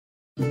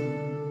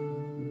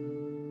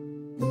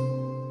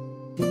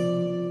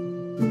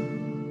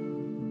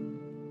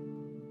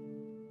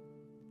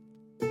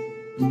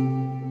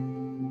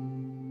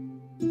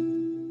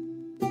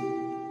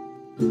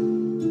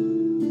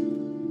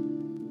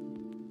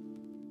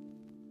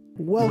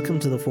Welcome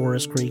to the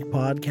Forest Creek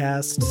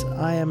Podcast.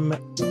 I am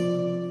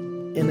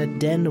in a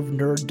den of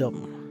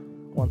nerddom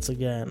once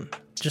again,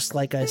 just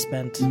like I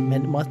spent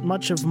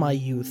much of my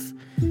youth.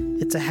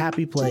 It's a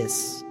happy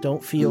place.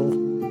 Don't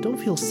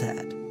feel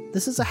sad.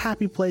 This is a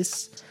happy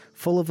place,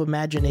 full of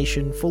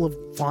imagination, full of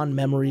fond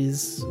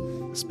memories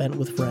spent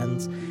with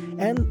friends,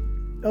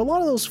 and a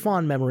lot of those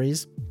fond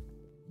memories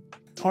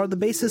are the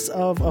basis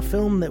of a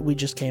film that we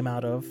just came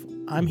out of.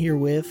 I'm here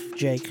with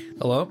Jake.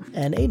 Hello.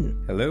 And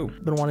Aiden. Hello.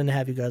 Been wanting to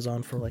have you guys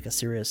on for like a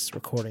serious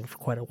recording for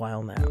quite a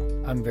while now.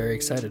 I'm very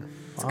excited.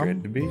 It's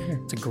good to be here.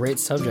 It's a great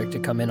subject to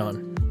come in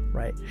on.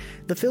 Right.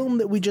 The film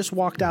that we just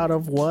walked out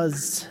of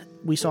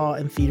we saw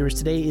in theaters.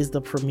 Today is the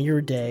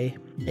premiere day,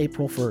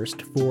 April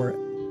 1st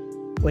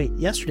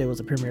yesterday was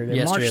the premiere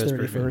day, March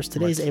 31st.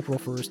 Today's April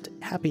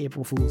 1st. Happy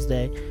April Fool's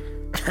Day.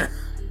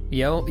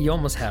 You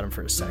almost had him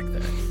for a sec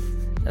there.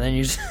 And then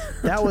you just...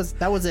 that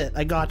was it.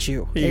 I got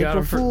you. You April got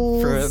him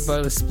Fools. for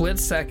about a split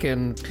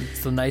second.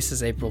 It's the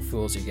nicest April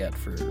Fools you get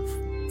for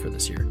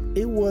this year.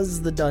 It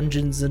was the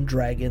Dungeons and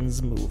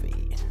Dragons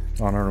movie.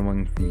 Honor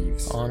Among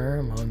Thieves. Honor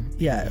Among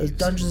Thieves. Yeah, it was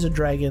Dungeons and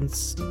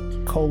Dragons,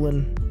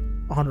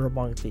 Honor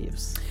Among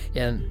Thieves.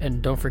 Yeah,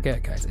 and don't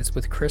forget, guys, it's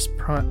with Chris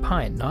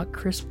Pine, not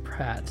Chris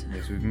Pratt.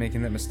 Yes, we've been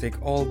making that mistake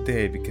all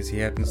day because he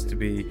happens to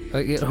be...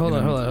 Hold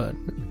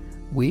on.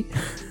 We?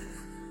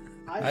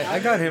 I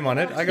got him on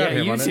it.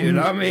 You two,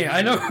 not me.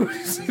 I know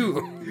who's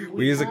who.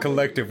 We as a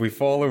collective, we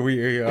fall or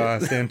we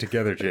stand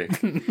together, Jake.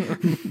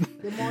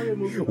 The Mario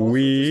movie also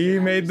We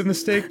made the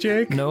mistake,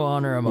 Jake. No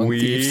honor among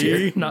thieves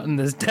here. Not in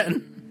this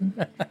den.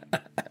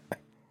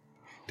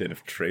 Den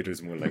of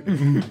traitors, more like.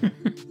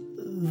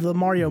 The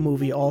Mario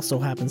movie also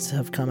happens to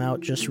have come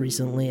out just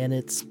recently, and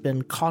it's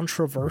been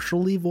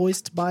controversially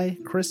voiced by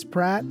Chris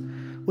Pratt,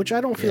 which I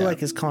don't feel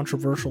like is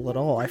controversial at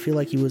all. I feel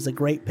like he was a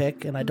great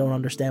pick, and I don't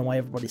understand why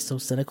everybody's so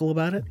cynical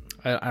about it.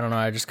 I don't know.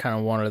 I just kind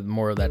of wanted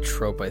more of that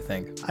trope, I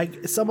think. I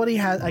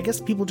guess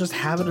people just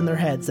have it in their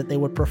heads that they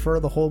would prefer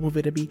the whole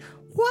movie to be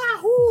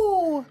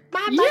wahoo,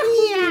 Mamma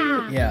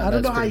Mia. Yeah, I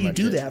don't know how you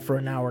do that for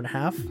an hour and a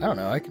half. I don't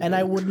know.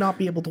 I would not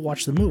be able to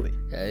watch the movie.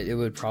 Yeah, it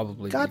would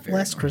probably God be very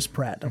bless annoying. Chris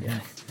Pratt.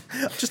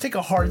 Just take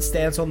a hard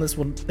stance on this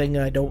one thing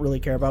I don't really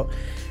care about.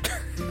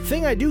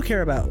 Thing I do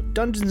care about,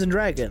 Dungeons and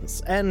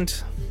Dragons. And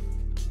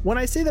when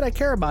I say that I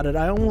care about it,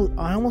 I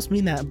almost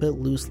mean that a bit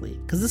loosely,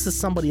 because this is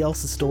somebody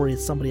else's story,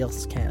 it's somebody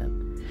else's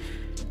canon.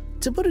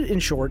 To put it in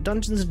short,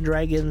 Dungeons and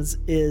Dragons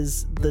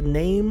is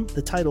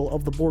the title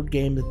of the board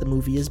game that the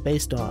movie is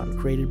based on,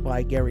 created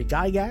by Gary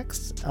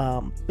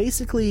Gygax.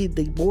 Basically,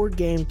 the board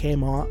game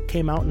came out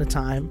in a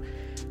time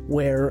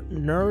where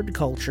nerd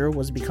culture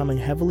was becoming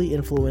heavily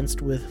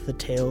influenced with the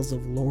tales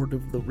of Lord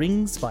of the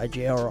Rings by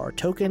J.R.R.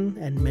 Tolkien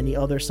and many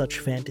other such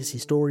fantasy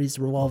stories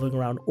revolving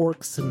around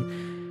orcs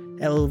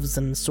and elves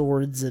and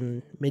swords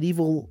and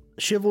medieval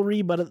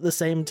chivalry, but at the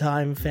same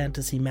time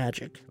fantasy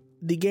magic.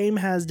 The game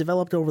has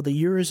developed over the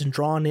years and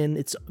drawn in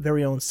its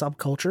very own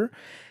subculture,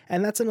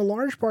 and that's in a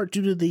large part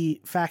due to the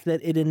fact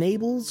that it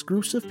enables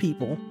groups of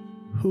people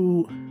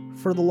who,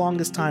 for the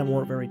longest time,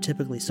 weren't very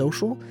typically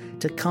social,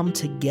 to come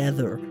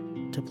together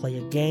to play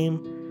a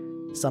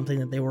game, something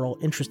that they were all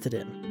interested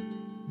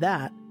in.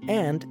 That,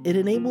 and it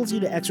enables you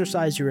to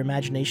exercise your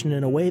imagination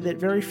in a way that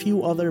very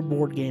few other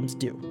board games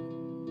do.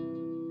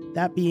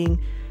 That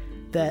being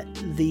that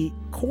the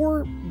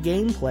core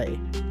gameplay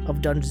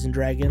of Dungeons &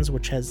 Dragons,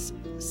 which has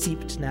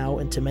seeped now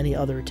into many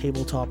other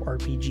tabletop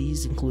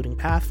RPGs, including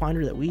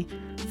Pathfinder that we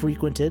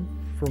frequented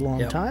for a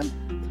long time,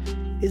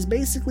 is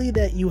basically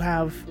that you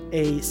have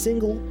a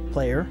single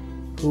player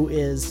who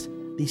is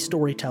the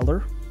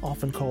storyteller,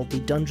 often called the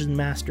Dungeon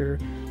Master,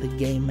 the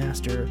Game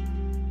Master.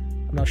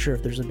 I'm not sure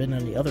if there's been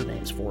any other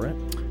names for it.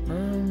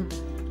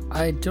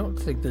 I don't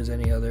think there's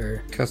any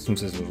other... Custom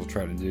systems will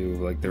try to do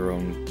like their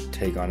own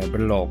take on it, but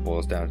it all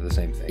boils down to the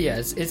same thing. Yeah,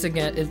 it's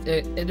again,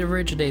 it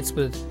originates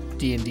with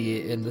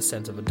D&D in the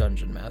sense of a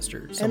Dungeon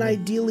Master. And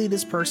ideally,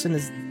 this person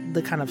is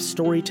the kind of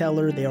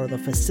storyteller. They are the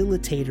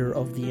facilitator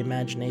of the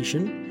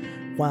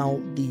imagination, while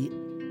the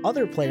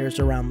other players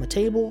around the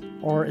table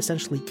are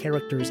essentially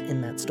characters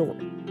in that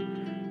story.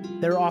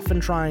 They're often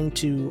trying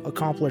to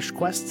accomplish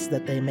quests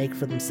that they make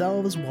for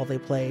themselves while they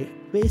play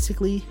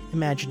basically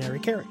imaginary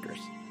characters.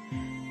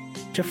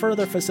 To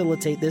further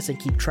facilitate this and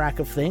keep track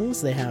of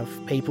things, they have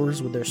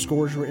papers with their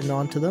scores written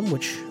onto them,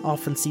 which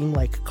often seem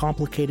like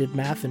complicated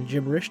math and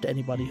gibberish to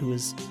anybody who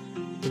is,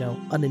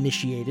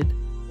 uninitiated.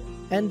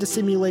 And to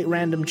simulate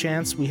random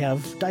chance, we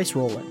have dice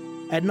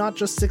rolling. And not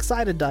just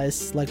six-sided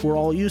dice like we're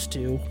all used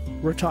to.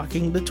 We're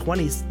talking the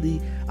 20s, the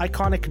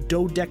iconic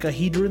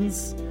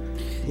dodecahedrons,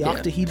 the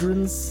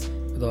octahedrons.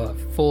 The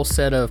full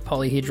set of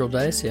polyhedral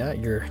dice,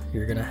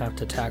 you're gonna have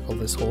to tackle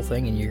this whole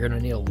thing, and you're gonna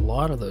need a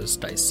lot of those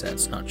dice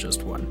sets, not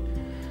just one,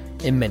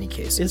 in many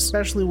cases.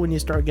 Especially when you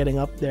start getting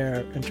up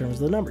there in terms of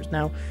the numbers.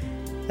 Now,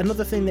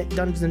 another thing that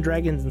Dungeons &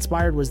 Dragons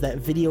inspired was that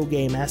video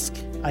game-esque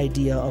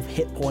idea of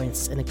hit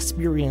points and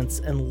experience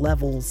and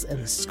levels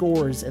and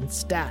scores and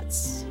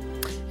stats.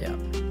 Yeah.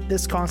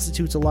 This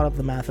constitutes a lot of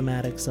the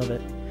mathematics of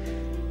it.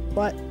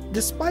 But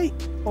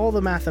despite all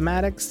the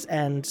mathematics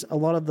and a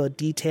lot of the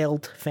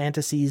detailed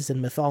fantasies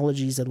and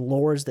mythologies and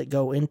lores that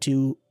go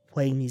into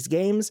playing these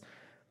games,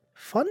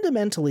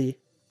 fundamentally,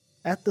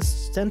 at the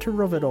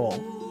center of it all,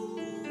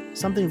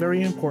 something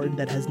very important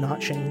that has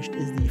not changed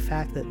is the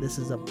fact that this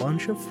is a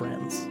bunch of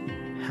friends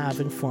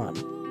having fun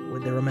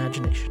with their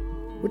imagination,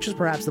 which is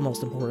perhaps the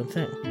most important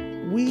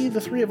thing. We,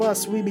 the three of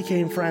us, we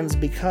became friends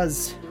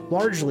because,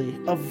 largely,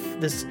 of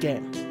this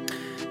game.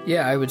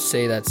 Yeah, I would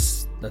say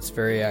that's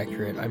very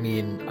accurate. I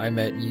mean, I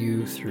met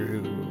you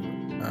through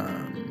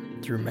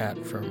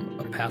Matt from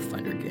a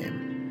Pathfinder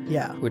game.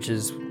 Yeah. Which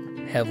is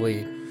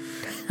heavily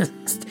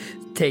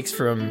takes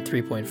from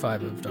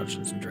 3.5 of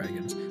Dungeons and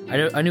Dragons.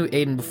 I knew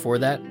Aiden before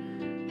that,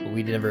 but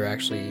we never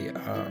actually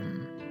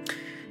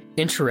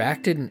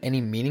interacted in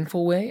any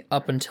meaningful way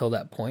up until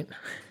that point.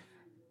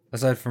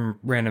 Aside from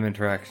random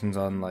interactions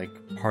on like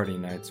party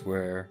nights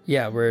where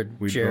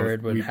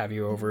Jared would have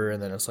you over,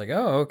 and then it's like,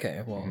 oh,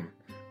 okay, well,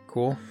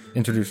 cool.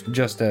 Introduced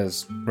just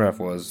as Ref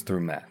was through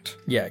Matt.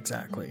 Yeah,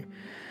 exactly.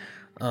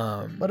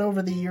 But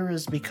over the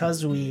years,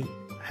 because we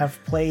have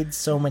played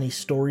so many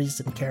stories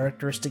and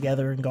characters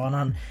together and gone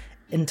on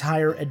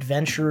entire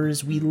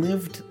adventures, we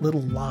lived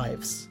little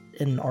lives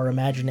in our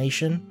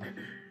imagination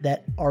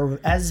that are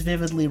as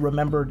vividly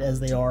remembered as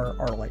they are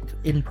our like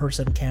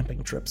in-person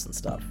camping trips and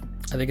stuff.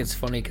 I think it's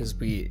funny because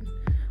we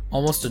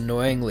almost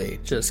annoyingly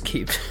just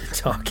keep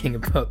talking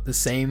about the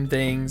same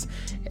things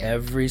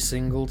every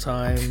single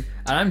time.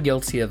 And I'm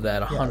guilty of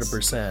that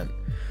 100%. Yes.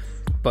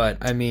 But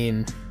I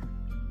mean,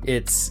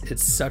 it's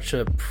such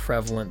a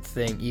prevalent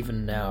thing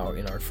even now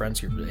in our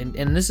friends group.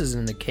 And this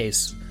isn't the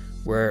case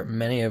where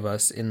many of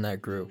us in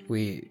that group,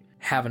 we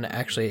haven't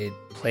actually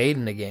played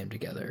in a game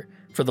together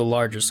for the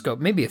larger scope.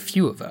 Maybe a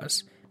few of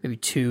us, maybe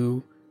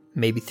 2,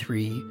 maybe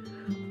 3,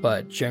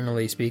 but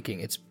generally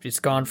speaking, it's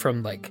gone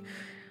from like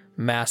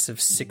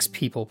massive 6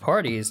 people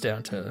parties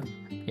down to,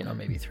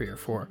 maybe 3 or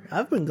 4.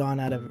 I've been gone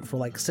out of it for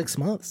like 6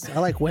 months. I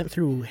like went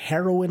through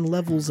heroin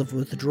levels of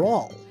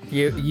withdrawal.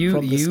 You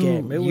went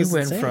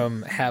insane.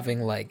 From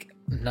having like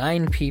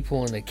 9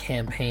 people in a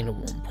campaign at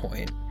one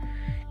point,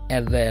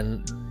 and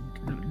then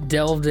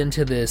delved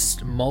into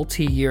this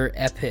multi-year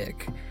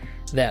epic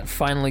that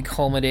finally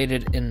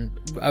culminated in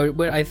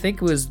what I think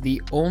was the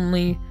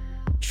only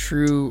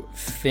true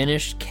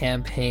finished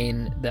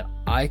campaign that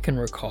I can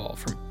recall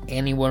from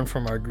anyone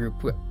from our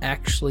group who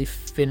actually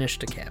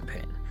finished a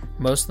campaign.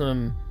 Most of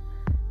them,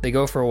 they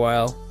go for a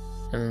while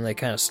and then they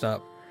kind of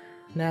stop.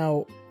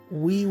 Now,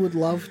 we would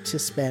love to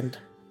spend,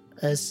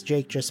 as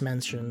Jake just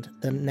mentioned,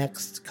 the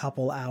next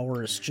couple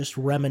hours just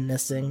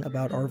reminiscing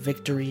about our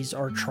victories,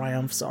 our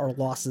triumphs, our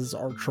losses,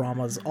 our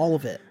traumas, all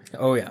of it.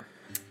 Oh yeah.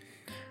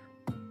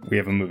 We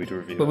have a movie to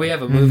review. But we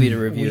have a movie to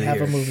review.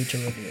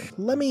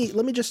 Let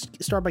me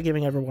just start by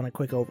giving everyone a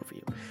quick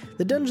overview.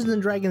 The Dungeons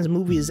and Dragons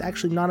movie is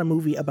actually not a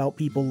movie about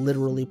people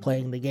literally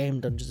playing the game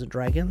Dungeons and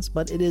Dragons,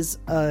 but it is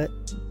a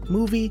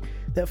movie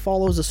that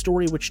follows a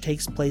story which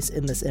takes place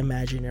in this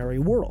imaginary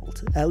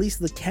world. At least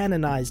the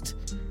canonized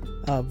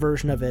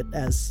version of it,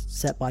 as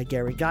set by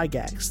Gary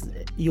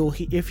Gygax.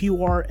 If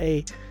you are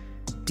a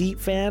deep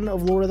fan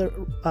of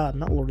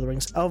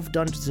of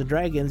Dungeons and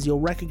Dragons, you'll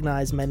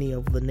recognize many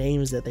of the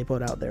names that they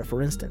put out there,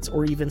 for instance,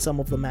 or even some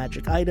of the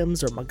magic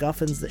items or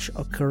MacGuffins that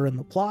occur in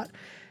the plot.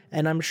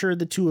 And I'm sure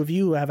the two of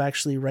you have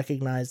actually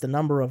recognized a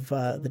number of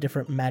the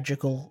different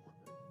magical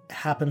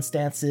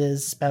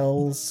happenstances,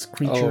 spells,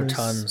 creatures. Oh,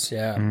 tons,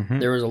 yeah. Mm-hmm.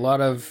 There was a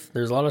lot of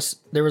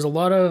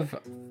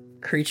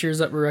creatures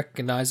that were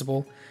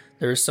recognizable.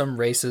 There were some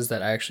races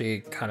that I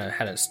actually kind of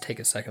had to take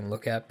a second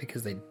look at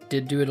because they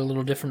did do it a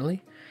little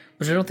differently,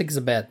 which I don't think is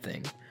a bad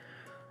thing.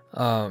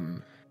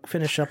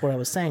 Finish up what I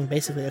was saying.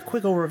 Basically, a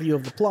quick overview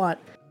of the plot.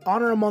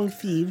 Honor Among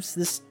Thieves,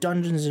 this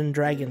Dungeons and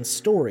Dragons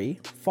story,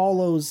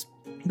 follows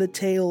the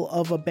tale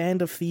of a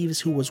band of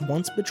thieves who was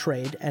once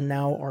betrayed and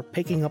now are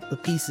picking up the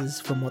pieces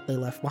from what they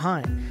left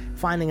behind,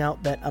 finding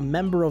out that a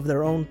member of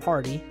their own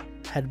party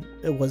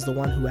was the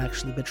one who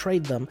actually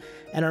betrayed them,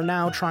 and are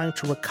now trying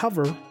to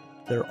recover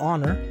their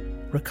honor,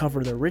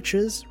 recover their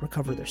riches,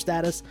 recover their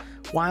status,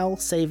 while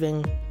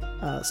saving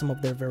some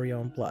of their very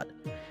own blood.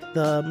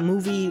 The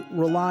movie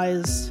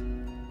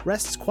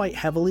rests quite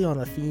heavily on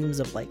the themes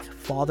of like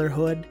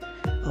fatherhood,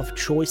 of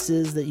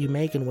choices that you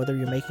make and whether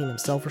you're making them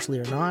selfishly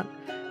or not.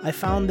 I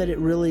found that it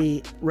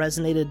really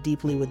resonated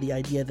deeply with the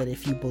idea that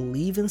if you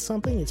believe in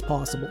something, it's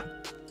possible,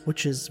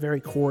 which is very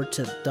core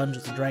to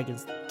Dungeons &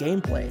 Dragons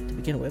gameplay to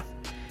begin with.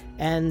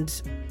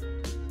 And,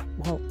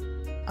 well,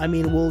 I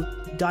mean, we'll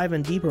dive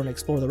in deeper and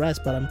explore the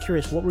rest, but I'm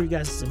curious, what were you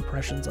guys'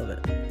 impressions of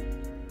it?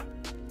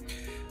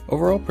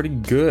 Overall, pretty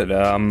good.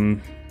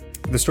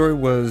 The story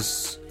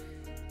was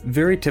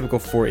very typical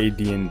for a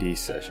D&D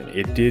session.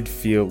 It did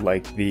feel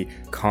like the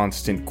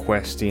constant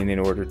questing in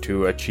order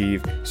to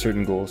achieve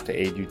certain goals to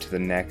aid you to the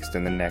next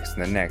and the next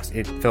and the next.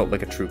 It felt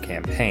like a true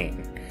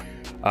campaign.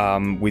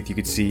 You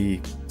could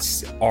see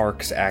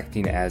arcs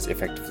acting as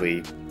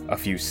effectively a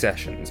few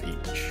sessions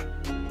each.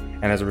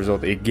 And as a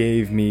result, it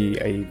gave me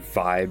a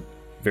vibe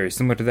very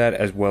similar to that,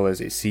 as well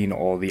as seeing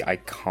all the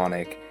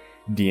iconic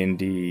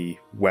D&D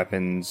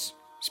weapons,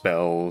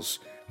 spells,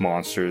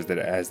 monsters that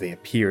as they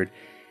appeared.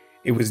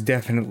 It was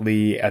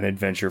definitely an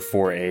adventure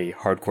for a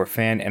hardcore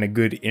fan and a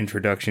good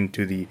introduction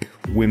to the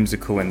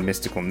whimsical and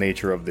mystical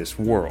nature of this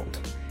world.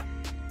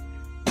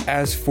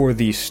 As for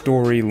the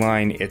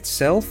storyline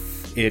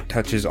itself, it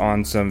touches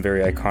on some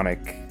very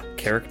iconic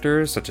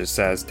characters such as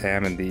Saz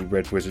Tam and the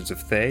Red Wizards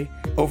of Thay.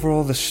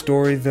 Overall, the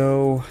story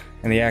though,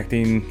 and the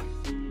acting,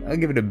 I'll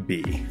give it a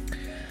B.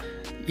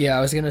 Yeah, I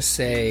was gonna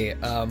say,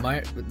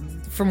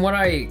 from what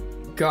I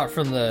got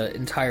from the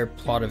entire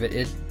plot of it,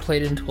 it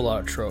played into a lot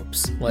of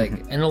tropes,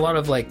 and a lot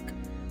of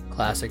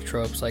classic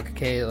tropes.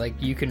 Okay,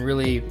 you can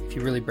really, if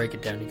you really break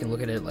it down, you can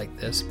look at it like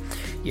this: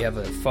 you have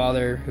a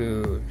father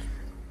who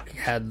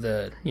had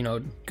the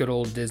good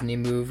old Disney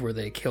move where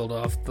they killed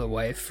off the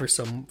wife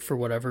for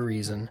whatever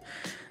reason,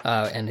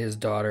 and his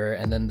daughter,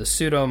 and then the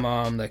pseudo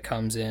mom that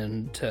comes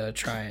in to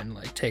try and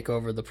take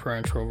over the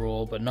parental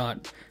role, but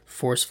not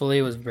forcefully.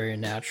 It was very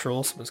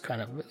natural, so it was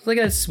kind of like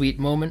a sweet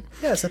moment.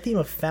 Yeah, it's a theme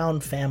of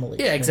found family.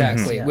 Yeah,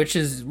 exactly. Yeah. Which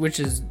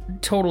is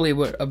totally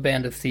what a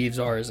band of thieves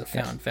are, is a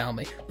found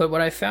family. But what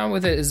I found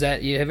with it is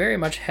that you very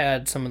much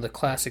had some of the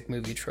classic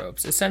movie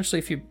tropes.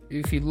 Essentially,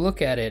 if you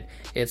look at it,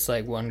 it's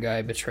like one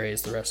guy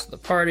betrays the rest of the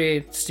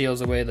party,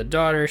 steals away the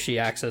daughter. She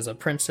acts as a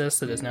princess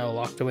that is now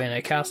locked away in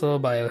a castle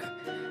by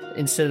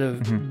instead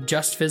of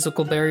just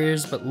physical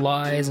barriers, but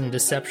lies and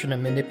deception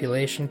and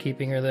manipulation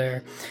keeping her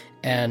there.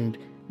 And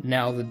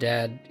now the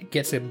dad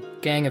gets a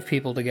gang of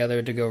people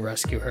together to go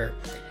rescue her.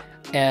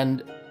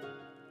 And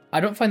I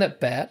don't find that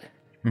bad.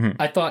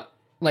 I thought,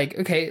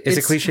 okay... It's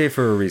a cliche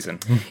for a reason.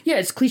 Yeah,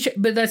 it's cliche,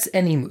 but that's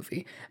any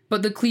movie.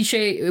 But the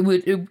cliche,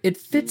 it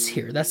fits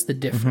here. That's the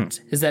difference,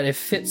 is that it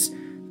fits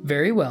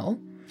very well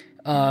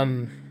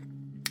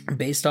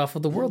based off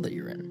of the world that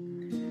you're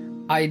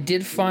in. I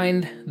did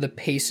find the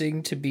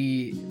pacing to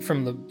be,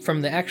 from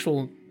the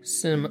actual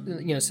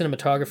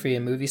cinematography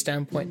and movie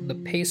standpoint, the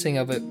pacing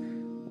of it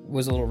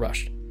was a little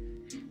rushed,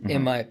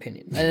 in my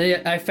opinion.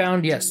 And I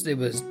found, yes, it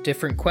was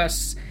different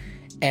quests,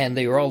 and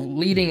they were all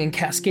leading and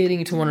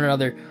cascading to one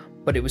another,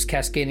 but it was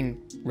cascading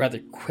rather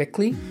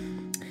quickly.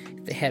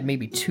 They had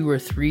maybe 2 or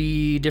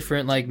 3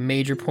 different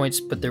major points,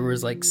 but there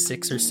was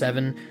 6 or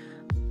 7.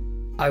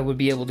 I would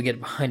be able to get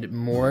behind it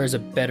more as a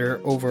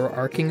better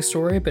overarching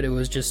story, but it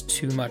was just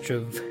too much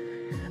of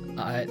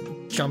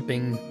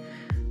jumping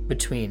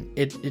between.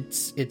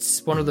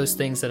 It's one of those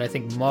things that I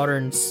think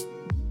modern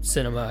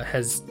cinema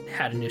has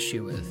had an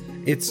issue with.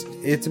 It's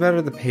a matter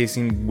of the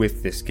pacing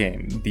with this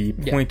game. The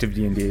point of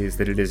D&D is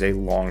that it is a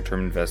long-term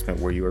investment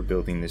where you are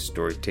building this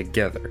story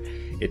together.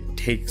 It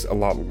takes a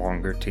lot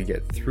longer to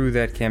get through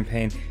that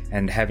campaign,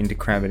 and having to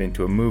cram it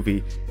into a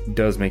movie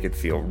does make it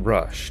feel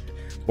rushed.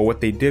 But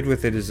what they did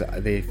with it is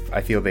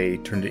I feel they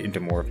turned it into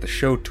more of the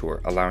show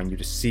tour, allowing you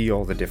to see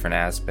all the different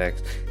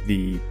aspects,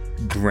 the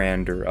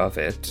grandeur of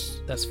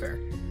it. That's fair.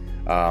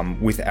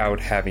 Without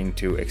having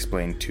to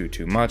explain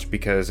too much,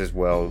 because as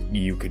well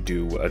you could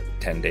do a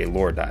 10-day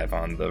lore dive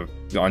on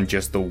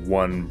just the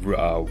one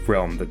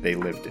realm that they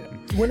lived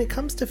in. When it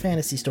comes to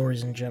fantasy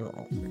stories in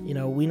general,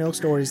 we know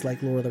stories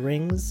like Lord of the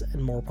Rings,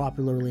 and more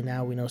popularly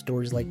now we know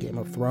stories like Game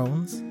of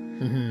Thrones.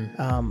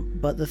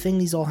 But the thing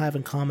these all have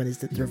in common is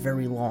that they're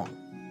very long.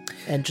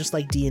 And just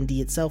like D&D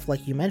itself,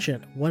 like you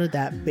mentioned, what did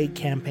that big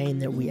campaign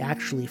that we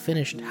actually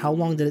finished, how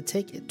long did it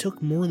take? It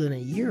took more than a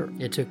year.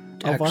 It took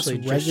of actually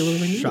us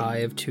regularly just shy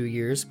of 2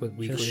 years with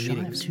weekly just shy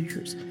meetings. Of 2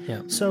 years.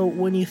 Yeah. So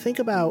when you think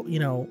about,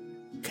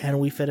 can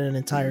we fit an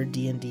entire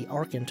D&D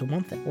arc into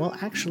one thing? Well,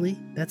 actually,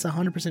 that's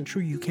 100%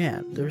 true. You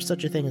can. There's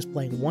such a thing as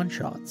playing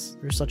one-shots.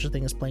 There's such a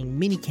thing as playing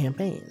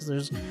mini-campaigns.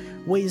 There's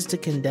ways to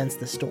condense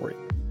the story.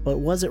 But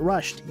was it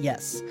rushed?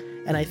 Yes.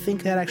 And I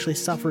think that actually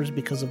suffers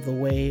because of the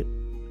way...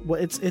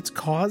 it's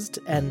caused,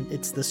 and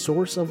it's the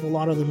source of a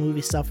lot of the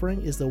movie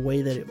suffering, is the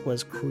way that it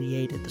was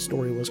created. The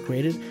story was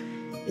created,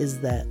 is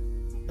that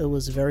it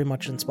was very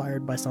much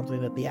inspired by something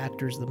that the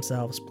actors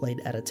themselves played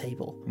at a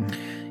table.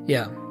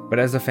 Yeah. But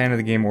as a fan of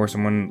the game or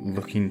someone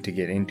looking to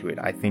get into it,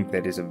 I think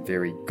that is a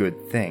very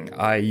good thing.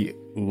 I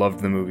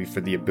loved the movie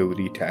for the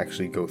ability to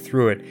actually go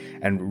through it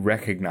and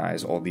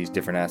recognize all these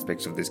different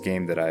aspects of this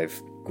game that I've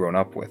grown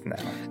up with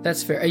now.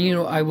 That's fair.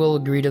 I will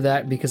agree to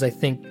that, because I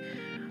think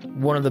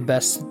one of the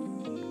best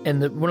and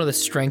one of the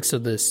strengths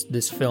of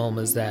this film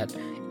is that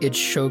it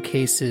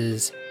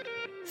showcases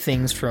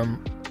things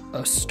from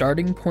a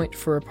starting point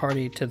for a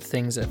party to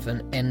things of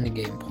an end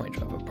game point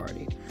of a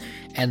party,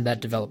 and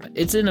that development.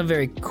 It's in a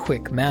very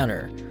quick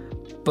manner,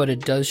 but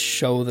it does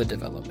show the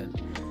development.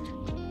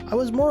 I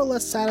was more or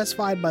less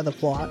satisfied by the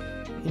plot,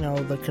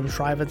 the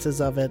contrivances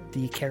of it,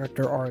 the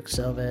character arcs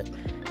of it.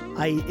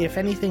 If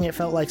anything, it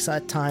felt like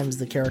at times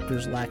the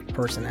characters lacked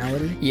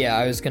personality. Yeah,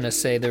 I was going to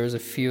say there was a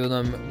few of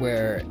them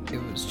where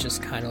it was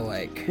just kind of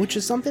like... Which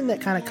is something that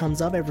kind of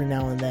comes up every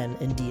now and then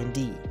in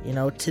D&D.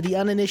 To the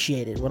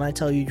uninitiated, when I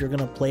tell you you're going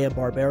to play a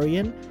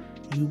barbarian,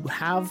 you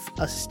have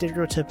a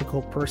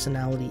stereotypical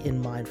personality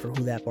in mind for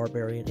who that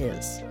barbarian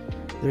is.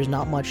 There's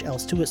not much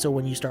else to it, so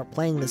when you start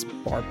playing this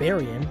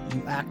barbarian,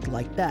 you act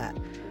like that.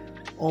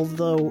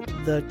 Although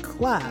the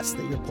class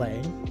that you're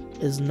playing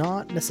is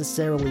not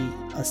necessarily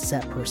a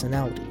set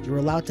personality. You're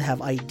allowed to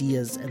have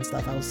ideas and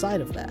stuff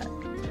outside of that.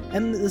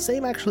 And the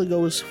same actually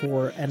goes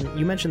for, and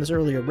you mentioned this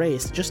earlier,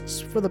 race,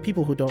 just for the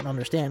people who don't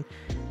understand,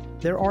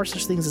 there are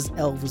such things as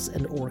elves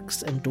and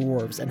orcs and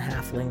dwarves and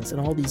halflings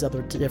and all these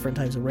other different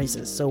types of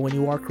races. So when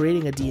you are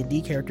creating a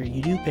D&D character,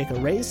 you do pick a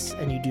race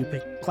and you do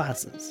pick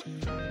classes.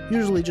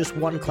 Usually just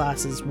one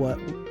class is what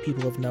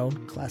people have known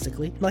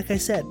classically. Like I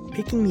said,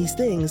 picking these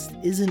things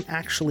isn't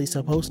actually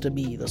supposed to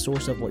be the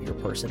source of what your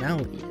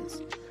personality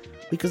is.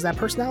 Because that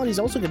personality is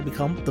also going to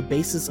become the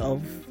basis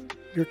of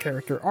your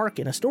character arc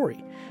in a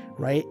story,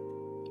 right?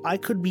 I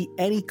could be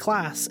any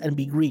class and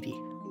be greedy.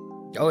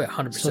 Oh yeah,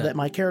 100%. So that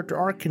my character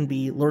arc can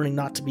be learning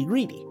not to be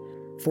greedy,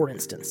 for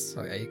instance.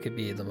 Oh yeah, you could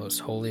be the most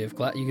holy of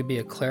class. You could be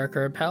a cleric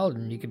or a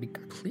paladin. You could be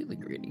completely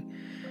greedy.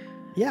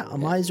 Yeah, a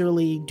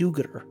miserly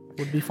do-gooder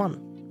would be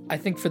fun. I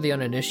think for the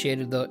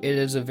uninitiated, though, it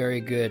is a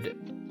very good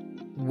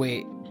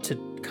way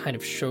to kind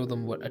of show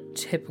them what a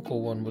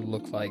typical one would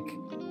look like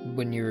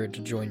when you were to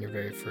join your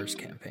very first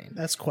campaign.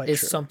 That's quite It's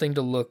true. something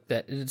to look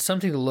at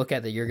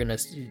that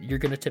you're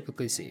gonna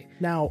typically see.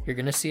 Now, You're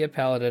gonna see a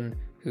paladin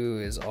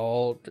who is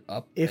all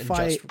up If and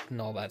I just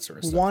and all that sort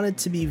of stuff. wanted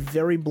to be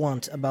very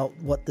blunt about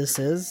what this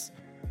is,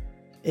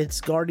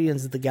 it's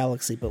Guardians of the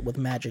Galaxy, but with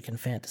magic and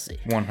fantasy.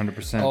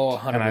 100%. Oh,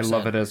 100%. And I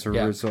love it as a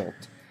Yeah. result.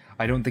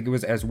 I don't think it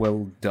was as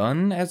well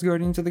done as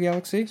Guardians of the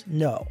Galaxy.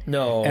 No.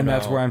 No, And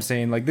that's no. where I'm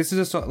saying, like, this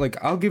is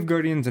I'll give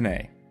Guardians an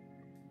A.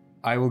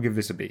 I will give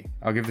this a B.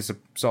 I'll give this a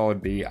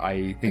solid B. I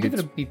I think give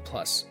it's it a B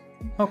plus.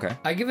 okay.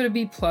 I give it a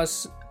B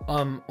plus,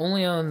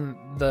 only on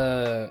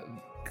the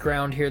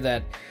ground here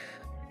that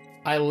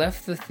I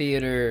left the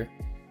theater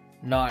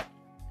not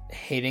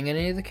hating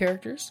any of the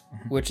characters,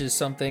 which is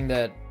something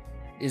that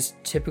is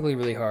typically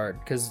really hard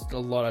because a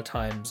lot of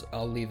times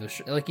I'll leave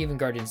like even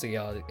Guardians of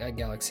the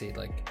Galaxy,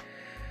 like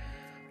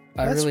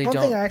I That's really one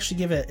don't. thing I actually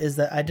give it is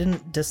that I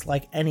didn't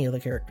dislike any of the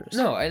characters.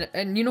 No,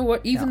 and you know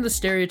what? Even the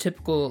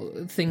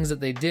stereotypical things that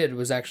they did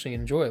was actually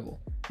enjoyable.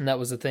 And that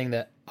was the thing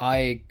that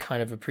I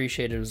kind of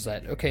appreciated was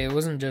that, okay, it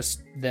wasn't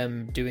just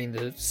them doing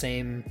the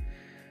same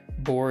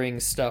boring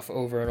stuff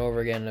over and over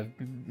again of,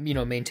 you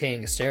know,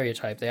 maintaining a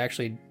stereotype. They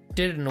actually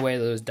did it in a way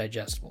that was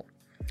digestible.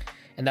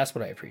 And that's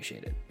what I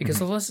appreciated. Because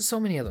there's so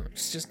many of them.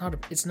 It's just not,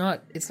 it's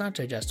not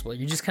digestible.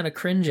 You just kind of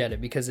cringe at it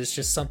because it's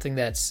just something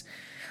that's,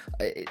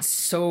 it's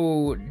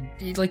so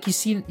like you've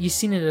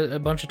seen it a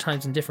bunch of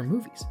times in different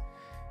movies,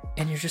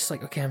 and you're just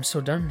like, okay, I'm so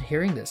done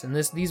hearing this. And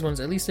these ones,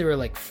 at least they were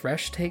like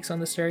fresh takes on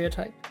the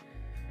stereotype,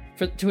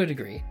 to a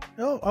degree.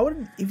 No, I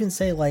wouldn't even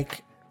say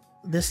like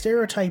the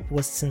stereotype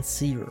was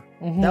sincere.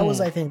 That was,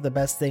 I think, the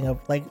best thing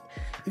of like,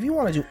 if you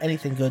want to do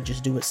anything good,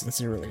 just do it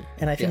sincerely.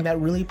 And I think that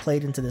really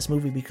played into this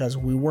movie because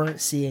we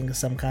weren't seeing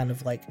some kind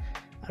of like,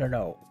 I don't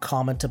know,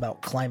 comment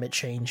about climate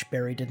change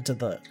buried into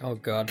the Oh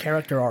god,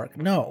 character arc.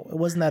 No, it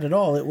wasn't that at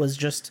all. It was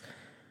just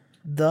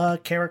the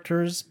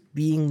characters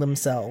being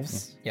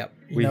themselves. yep.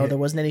 You know, there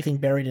wasn't anything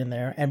buried in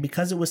there. And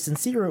because it was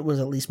sincere, it was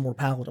at least more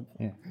palatable.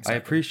 Yeah. I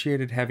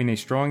appreciated having a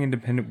strong,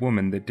 independent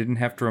woman that didn't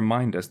have to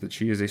remind us that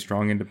she is a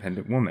strong,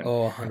 independent woman.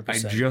 Oh, 100%.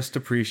 I just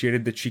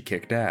appreciated that she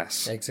kicked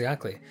ass.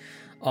 Exactly.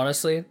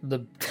 Honestly,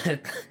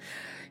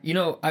 you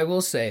know, I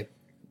will say,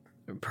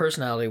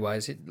 personality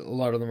wise, a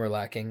lot of them were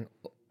lacking.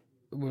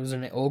 What was her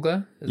name?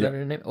 Olga? Is that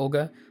her name?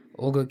 Olga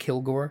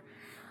Kilgore.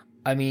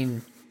 I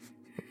mean,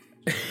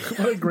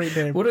 What a great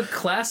name. what a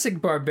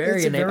classic barbarian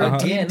It's a name. very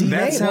Again, D&D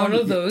that's name. one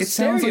of those It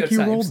sounds like stereotypes.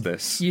 you rolled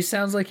this. You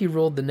sounds like you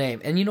rolled the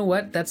name, and you know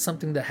what? That's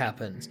something that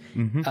happens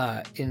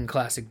in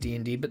classic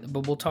D&D.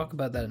 But we'll talk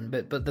about that in a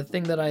bit. But the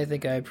thing that I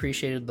think I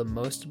appreciated the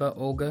most about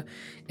Olga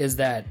is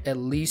that at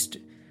least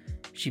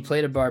she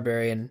played a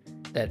barbarian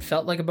that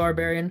felt like a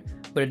barbarian,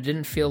 but it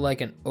didn't feel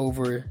like an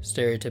over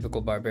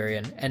stereotypical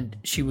barbarian, and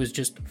she was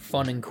just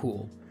fun and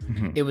cool.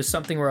 It was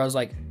something where I was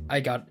like, I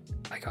got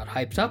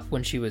hyped up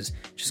when she was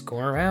just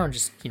going around,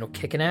 just, you know,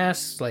 kicking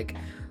ass, like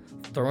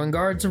throwing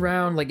guards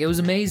around. Like, it was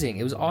amazing.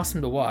 It was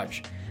awesome to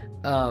watch.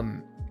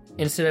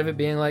 Instead of it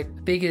being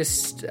like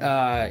biggest,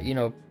 you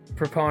know,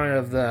 proponent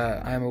of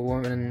the I'm a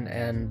woman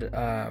and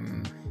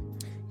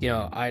you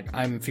know,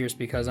 I'm fierce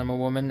because I'm a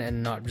woman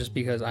and not just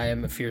because I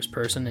am a fierce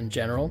person in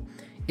general,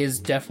 is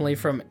definitely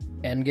from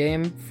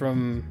Endgame,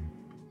 from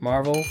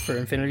Marvel for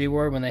Infinity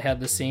War, when they had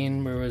the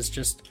scene where it was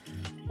just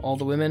all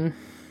the women,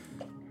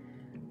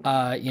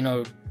 you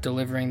know,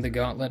 delivering the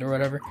gauntlet or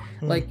whatever.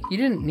 Like, you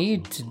didn't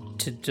need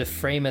to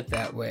frame it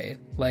that way.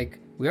 Like,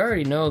 we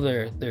already know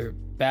they're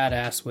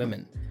badass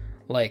women.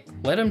 Like,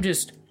 let them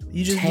just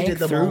You just tank needed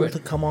them through all it. to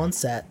come on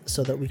set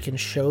so that we can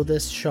show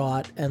this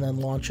shot and then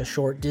launch a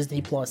short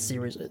Disney Plus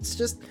series. It's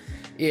just,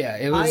 Yeah,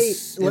 it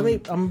was. I'm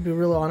gonna be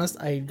real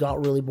honest. I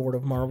got really bored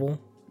of Marvel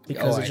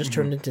because Oh, it just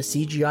turned into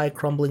CGI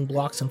crumbling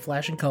blocks and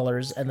flashing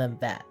colors, and then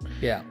that.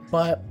 Yeah.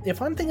 But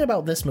if I'm thinking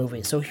about this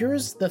movie, so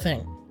here's the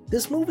thing: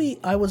 this movie,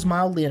 I was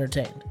mildly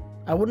entertained.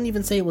 I wouldn't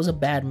even say it was a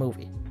bad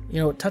movie. You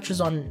know, it touches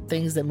on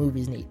things that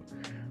movies need.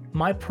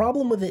 My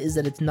problem with it is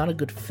that it's not a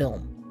good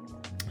film.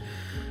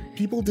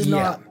 People did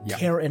not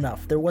care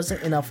enough. There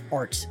wasn't enough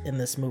art in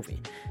this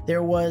movie.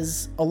 There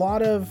was a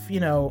lot of, you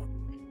know,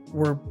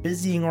 we're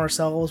busying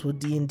ourselves with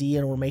D&D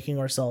and we're making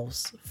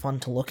ourselves fun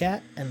to look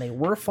at, and they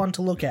were fun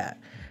to look at.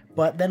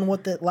 But then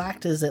what it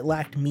lacked is it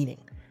lacked meaning.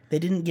 They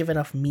didn't give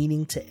enough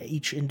meaning to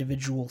each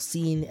individual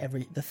scene,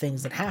 the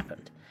things that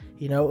happened.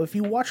 You know, if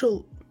you watch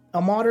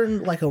a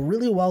modern, like a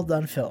really well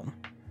done film,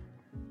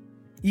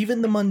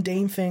 even the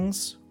mundane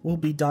things will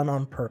be done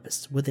on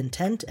purpose, with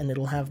intent, and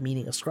it'll have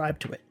meaning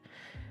ascribed to it.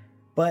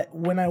 But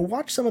when I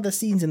watched some of the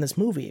scenes in this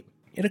movie,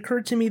 it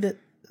occurred to me that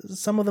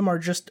some of them are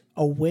just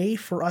a way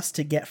for us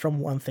to get from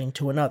one thing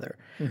to another,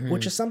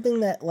 which is something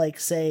that, like,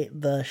 say,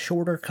 the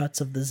shorter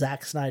cuts of the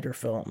Zack Snyder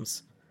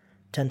films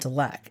tend to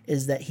lack,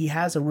 is that he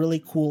has a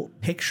really cool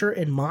picture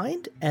in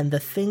mind, and the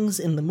things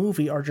in the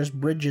movie are just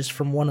bridges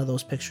from one of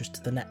those pictures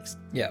to the next.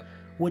 Yeah.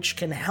 Which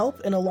can help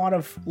in a lot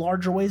of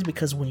larger ways,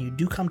 because when you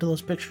do come to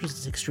those pictures,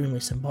 it's extremely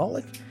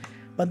symbolic.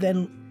 But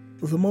then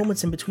the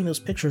moments in between those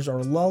pictures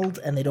are lulled,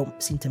 and they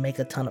don't seem to make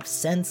a ton of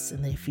sense,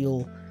 and they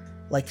feel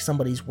like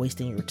somebody's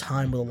wasting your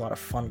time with a lot of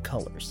fun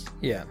colors.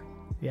 Yeah.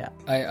 Yeah.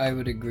 I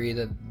would agree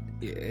that,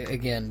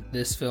 again,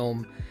 this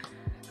film,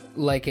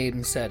 like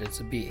Aiden said, it's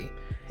a B.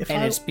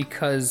 It's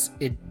because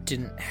it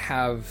didn't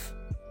have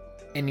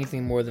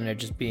anything more than it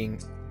just being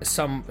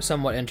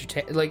somewhat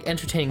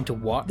entertaining to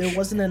watch. There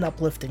wasn't an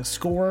uplifting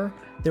score.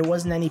 There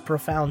wasn't any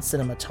profound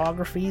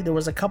cinematography. There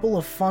was a couple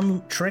of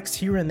fun tricks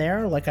here and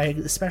there. Like, I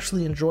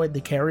especially enjoyed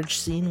the carriage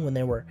scene when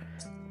they were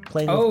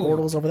playing with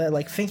portals over there.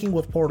 Like, thinking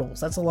with portals.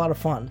 That's a lot of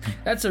fun.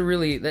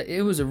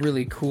 It was a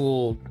really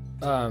cool...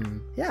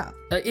 yeah.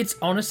 It's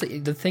honestly,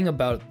 the thing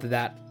about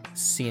that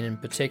scene in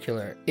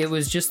particular, it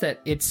was just that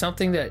it's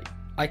something that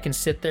I can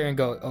sit there and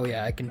go, oh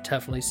yeah, I can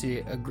definitely see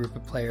a group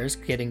of players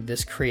getting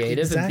this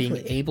creative and being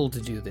able to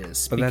do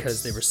this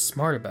because they were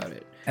smart about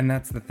it. And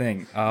that's the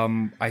thing.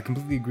 I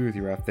completely agree with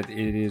you, Raf, that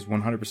it is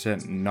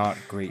 100% not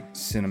great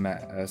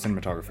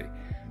cinematography.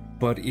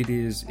 But it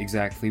is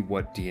exactly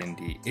what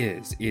D&D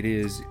is. It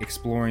is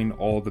exploring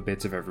all the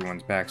bits of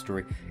everyone's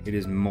backstory. It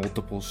is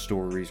multiple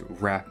stories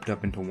wrapped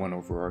up into one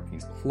overarching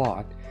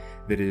plot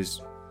that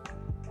is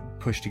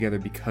pushed together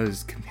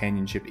because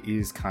companionship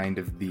is kind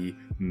of the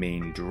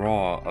main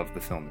draw of the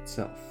film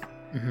itself.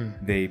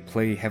 They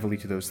play heavily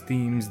to those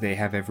themes. They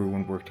have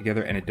everyone work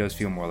together, and it does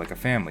feel more like a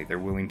family. They're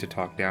willing to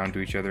talk down to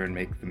each other and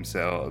make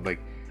themselves, like,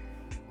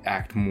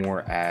 act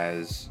more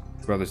as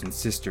brothers and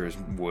sisters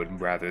would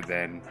rather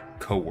than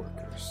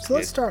co-workers. So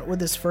let's start with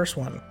this first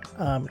one,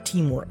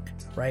 teamwork,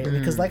 right?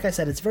 Because like I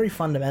said, it's very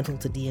fundamental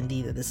to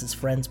D&D that this is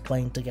friends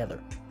playing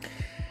together,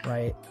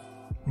 right?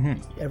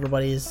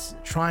 Everybody's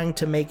trying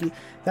to make it.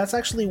 That's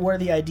actually where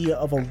the idea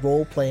of a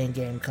role-playing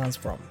game comes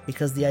from,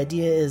 because the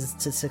idea is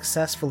to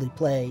successfully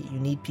play, you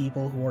need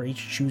people who are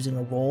each choosing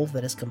a role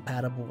that is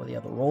compatible with the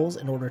other roles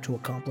in order to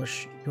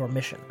accomplish your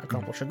mission,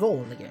 accomplish a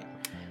goal in the game,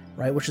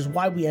 right? Which is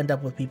why we end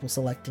up with people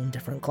selecting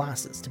different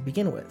classes to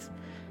begin with.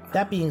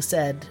 That being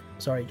said,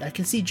 sorry, I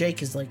can see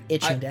Jake is like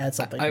itching to add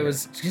something. I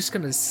was just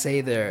gonna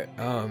say there,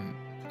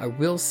 I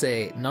will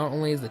say, not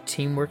only is the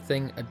teamwork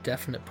thing a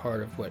definite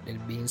part of what it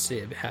means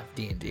to have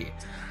D&D,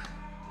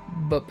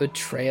 but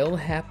betrayal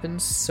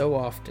happens so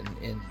often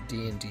in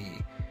D&D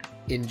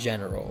in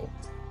general,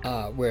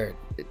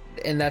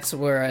 and that's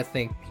where I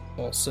think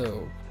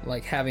also,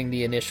 like, having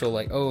the initial,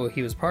 like, oh,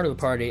 he was part of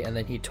the party, and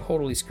then he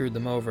totally screwed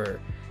them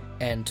over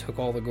and took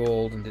all the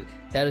gold, and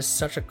that is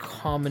such a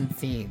common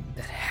theme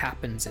that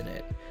happens in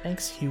it.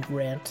 Thanks, Hugh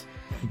Grant.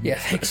 Yeah,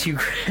 thanks, Hugh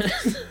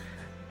Grant.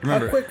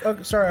 Remember,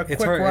 a quick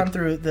run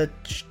through the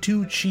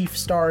two chief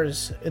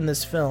stars in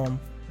this film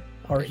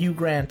are Hugh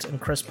Grant and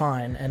Chris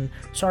Pine. And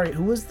sorry, what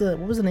was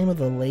the name of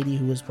the lady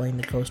who was playing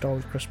the co-star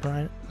with Chris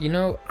Pine? You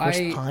know,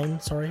 Chris Pine.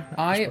 Sorry,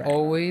 I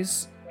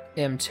always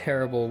am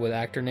terrible with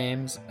actor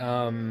names.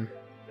 Let me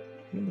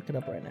look it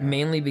up right now.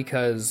 Mainly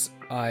because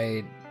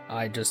I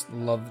just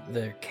love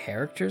their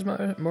characters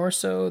more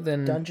so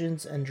than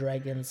Dungeons and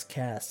Dragons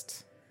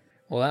cast.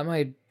 Well, that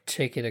might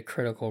take it a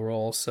Critical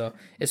Role. So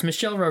it's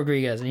Michelle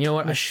Rodriguez, and you know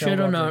what? I should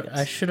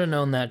have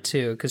known that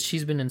too, because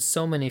she's been in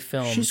so many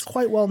films. She's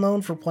quite well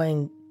known for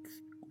playing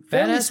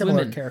badass similar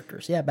women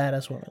characters. Yeah,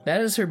 badass women.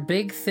 That is her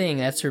big thing.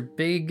 That's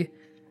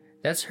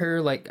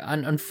her, like,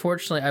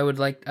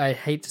 unfortunately, I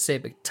hate to say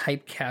it, but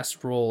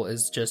typecast role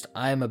is just,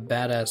 I'm a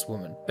badass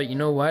woman. But you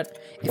know what?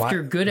 If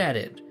you're good at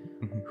it,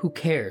 who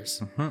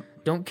cares?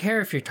 Don't care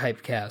if you're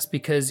typecast,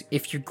 because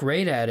if you're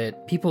great at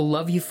it, people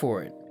love you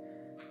for it.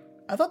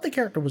 I thought the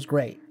character was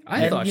great.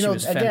 I thought she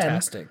was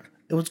fantastic.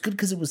 It was good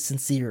because it was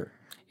sincere.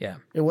 Yeah.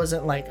 It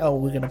wasn't like, oh,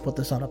 we're going to put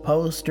this on a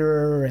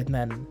poster and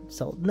then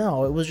sell.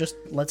 No, it was just,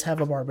 let's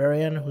have a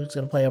barbarian. Who's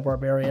going to play a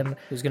barbarian?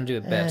 Who's going to do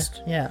it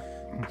best? Yeah.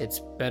 It's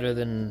better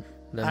than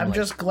I'm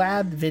just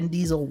glad Vin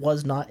Diesel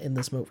was not in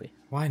this movie.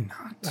 Why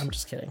not? I'm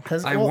just kidding.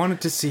 I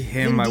wanted to see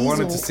him. I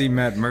wanted to see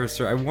Matt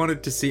Mercer. I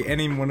wanted to see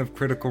anyone of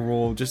Critical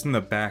Role just in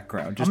the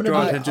background. Just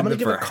draw attention to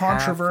for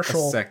half a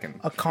second.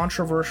 A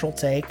controversial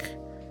take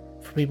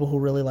for people who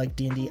really like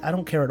D&D. I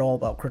don't care at all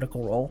about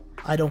Critical Role.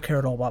 I don't care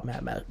at all about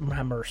Matt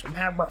Mercer.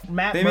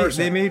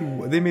 They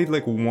made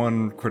like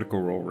one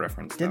Critical Role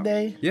reference. Did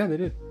they? Yeah, they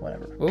did.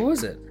 Whatever. What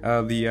was it?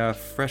 The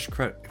fresh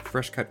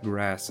cut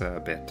grass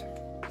bit.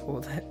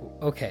 Well,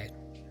 okay.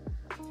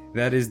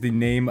 That is the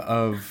name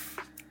of.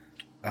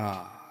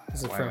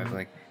 Is it why from, am I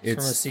blank? it's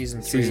from a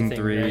season 3 season thing,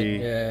 3. right?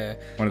 Yeah.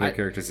 One of their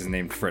characters is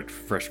named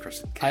Fresh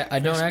Crust. I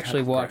don't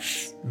actually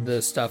watch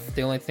the stuff.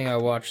 The only thing I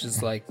watch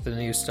is like the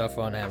new stuff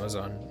on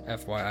Amazon,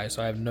 FYI.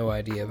 So I have no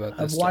idea about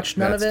this. I've watched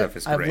none of That it. stuff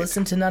is I've great.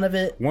 listened to none of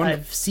it.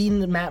 I've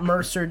seen Matt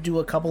Mercer do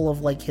a couple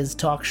of like his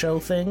talk show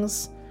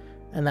things,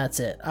 and that's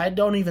it. I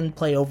don't even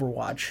play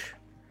Overwatch.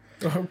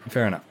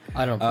 Fair enough.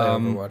 I don't play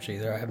Overwatch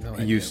either. I have no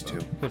idea. Used to.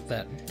 With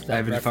that I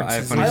have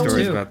references funny into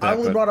stories it. about that. I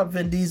only but- brought up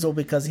Vin Diesel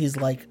because he's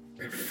like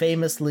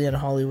famously in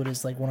Hollywood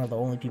is like one of the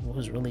only people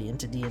who's really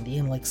into D&D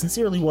and like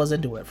sincerely was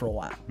into it for a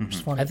while. Which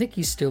is funny. I think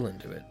he's still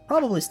into it.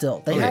 Probably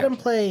still. They had yeah. him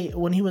play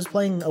when he was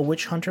playing a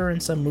witch hunter in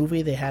some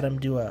movie. They had him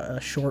do a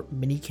short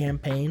mini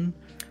campaign.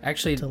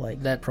 Actually, To,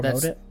 like, that promote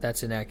that's, it?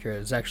 that's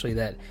inaccurate. It's actually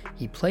that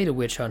he played a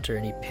witch hunter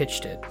and he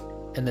pitched it,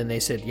 and then they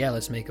said, "Yeah,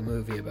 let's make a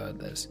movie about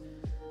this."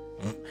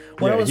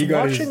 When I was he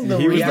got his- watching the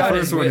he was the reality,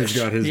 first one who's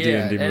Witch. got his D&D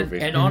and, movie.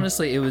 and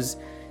honestly, it was.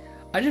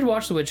 I did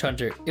watch the witch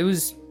hunter. It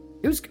was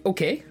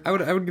okay. I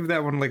would give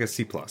that one like a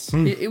C+.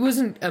 It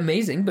wasn't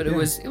amazing, but it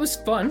was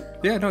fun.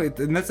 Yeah, no,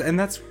 and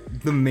that's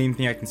the main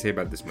thing I can say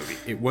about this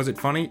movie. Was it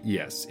funny?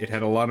 Yes. It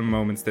had a lot of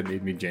moments that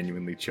made me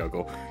genuinely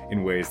chuckle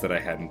in ways that I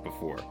hadn't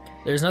before.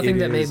 There's nothing It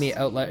that made is- me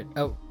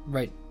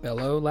outright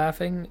bellow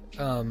laughing,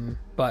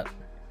 but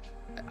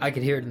I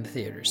could hear it in the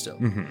theater still,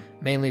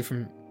 mainly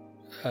from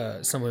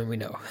someone we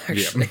know.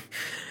 Actually,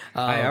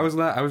 I was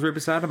right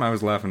beside him. I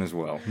was laughing as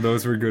well.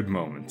 Those were good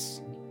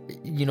moments.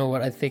 you know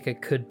what? I think I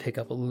could pick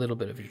up a little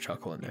bit of your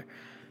chuckle in there.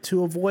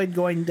 to avoid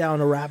going down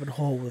a rabbit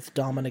hole with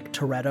Dominic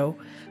Toretto.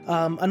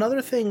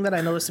 Another thing that I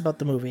noticed about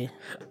the movie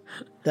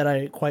that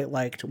I quite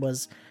liked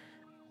was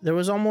there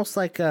was almost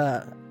like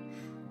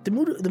the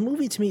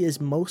movie to me is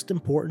most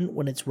important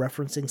when it's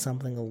referencing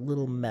something a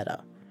little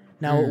meta.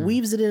 Now, it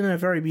weaves it in a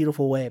very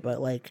beautiful way,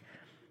 but like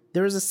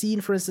there is a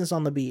scene, for instance,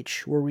 on the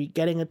beach where we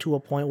getting it to a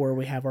point where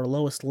we have our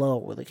lowest low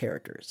with the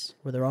characters,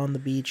 where they're on the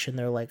beach and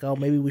they're like, oh,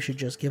 maybe we should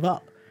just give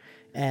up.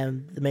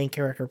 And the main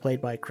character,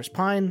 played by Chris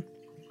Pine,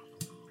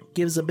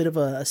 gives a bit of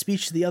a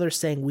speech to the others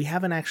saying, we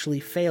haven't actually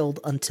failed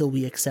until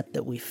we accept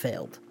that we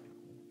failed.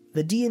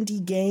 The D&D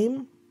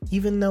game,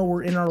 even though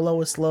we're in our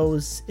lowest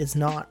lows, is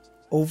not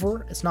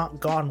over. It's not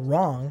gone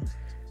wrong.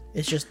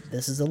 It's just,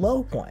 this is a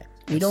low point.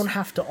 We don't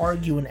have to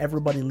argue and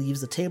everybody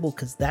leaves the table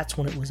because that's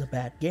when it was a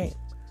bad game.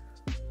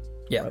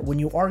 Yeah. Right? When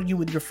you argue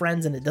with your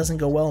friends and it doesn't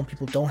go well and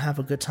people don't have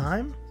a good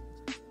time,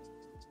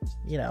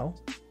 you know,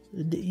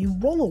 you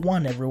roll a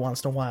 1 every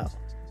once in a while.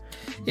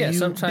 Yeah, You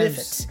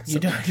sometimes biff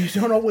it. You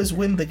don't always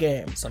win the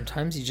game.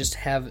 sometimes you just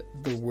have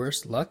the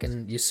worst luck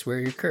and you swear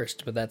you're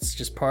cursed, but that's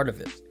just part of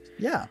it.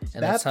 Yeah,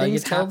 And that's how you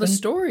tell the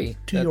story.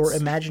 to your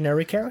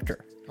imaginary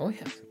character. Oh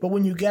yeah. But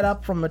when you get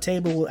up from the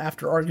table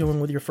after arguing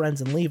with your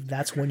friends and leave,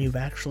 that's when you've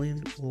actually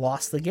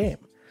lost the game.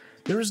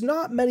 There's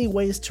not many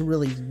ways to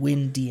really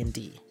win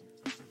D&D.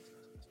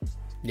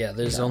 Yeah,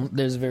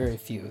 there's very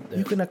few.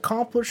 You can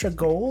accomplish a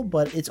goal,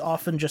 but it's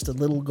often just a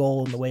little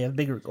goal in the way of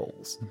bigger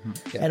goals.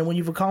 Yeah. And when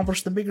you've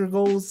accomplished the bigger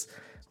goals,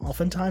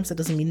 oftentimes that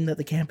doesn't mean that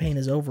the campaign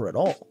is over at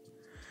all.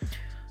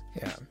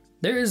 Yeah.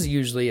 There is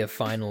usually a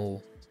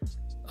final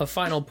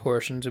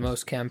portion to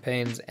most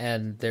campaigns,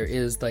 and there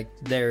is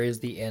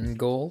the end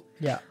goal.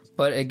 Yeah.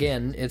 But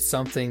again, it's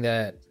something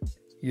that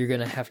you're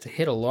gonna have to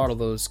hit a lot of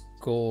those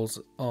goals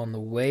on the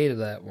way to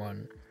that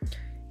one,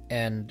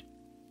 and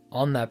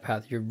on that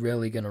path, you're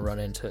really gonna run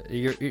into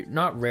you're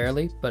not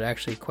rarely, but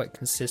actually quite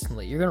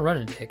consistently, you're gonna run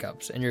into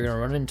hiccups, and you're gonna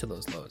run into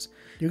those lows.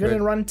 You're going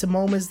to run into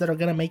moments that are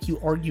going to make you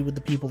argue with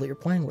the people that you're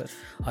playing with.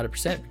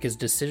 100%, because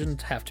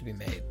decisions have to be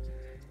made.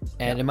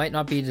 And it might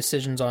not be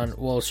decisions on,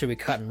 well, should we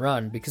cut and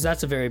run? Because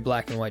that's a very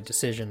black and white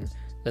decision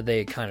that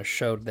they kind of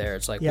showed there.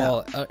 It's like, Yeah.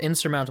 well,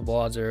 insurmountable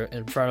odds are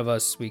in front of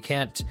us. We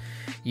can't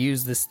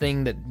use this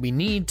thing that we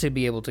need to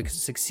be able to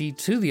succeed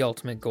to the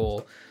ultimate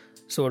goal.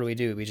 So what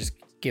do? We just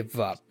give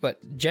up.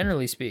 But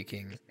generally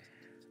speaking,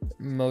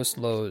 most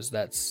lows,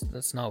 that's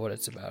not what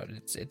it's about.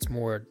 It's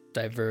more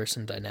diverse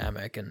and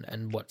dynamic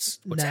and what's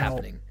Now,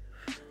 happening.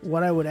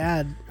 What I would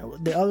add,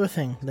 the other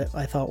thing that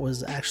I thought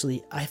was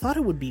actually, I thought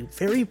it would be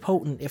very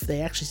potent if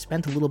they actually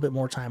spent a little bit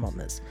more time on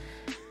this.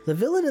 The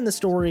villain in the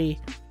story,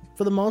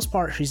 for the most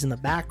part, she's in the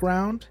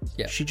background.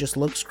 Yeah. She just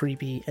looks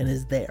creepy and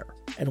is there.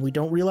 And we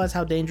don't realize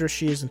how dangerous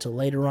she is until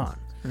later on.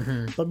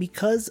 But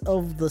because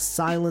of the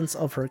silence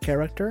of her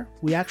character,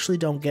 we actually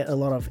don't get a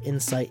lot of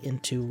insight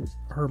into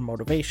her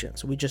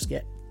motivations. We just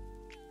get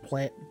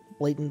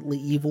blatantly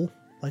evil,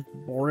 like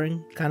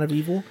boring kind of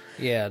evil.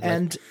 Yeah.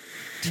 And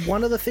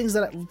one of the things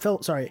that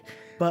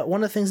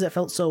one of the things that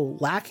felt so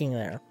lacking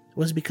there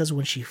was because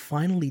when she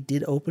finally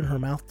did open her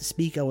mouth to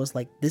speak, I was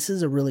like, this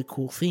is a really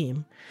cool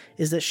theme,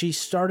 is that she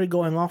started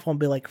going off on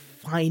be like,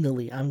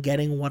 finally, I'm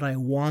getting what I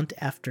want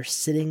after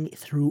sitting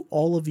through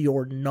all of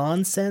your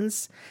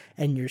nonsense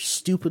and your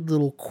stupid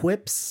little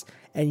quips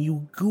and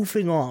you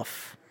goofing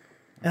off.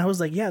 And I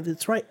was like, yeah,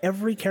 that's right.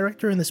 Every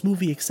character in this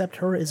movie except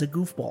her is a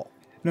goofball.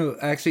 No,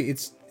 actually,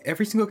 it's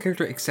every single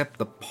character except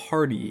the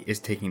party is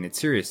taking it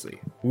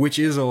seriously, which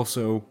is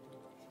also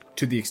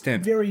to the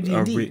extent very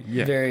D&D.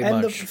 yeah. Very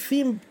And much. the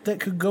theme that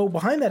could go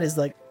behind that is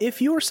like,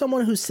 if you're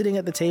someone who's sitting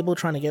at the table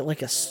trying to get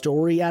like a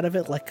story out of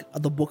it, like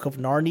the Book of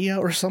Narnia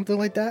or something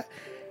like that,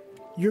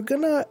 you're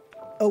gonna,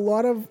 a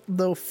lot of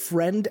the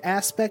friend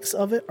aspects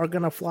of it are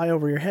gonna fly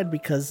over your head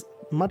because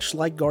much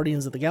like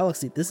Guardians of the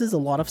Galaxy, this is a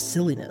lot of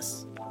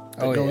silliness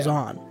that goes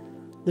on.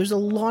 There's a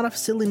lot of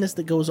silliness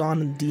that goes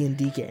on in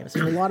D&D games.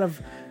 There's a lot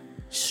of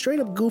straight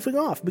up goofing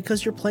off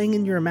because you're playing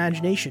in your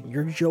imagination.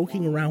 You're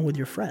joking around with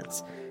your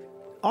friends.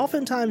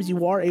 Oftentimes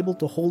you are able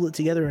to hold it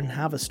together and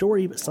have a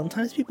story, but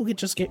sometimes people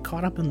just get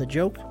caught up in the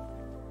joke.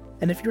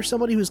 And if you're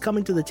somebody who's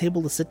coming to the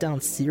table to sit down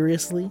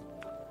seriously,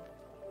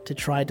 to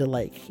try to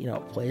like, you know,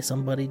 play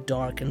somebody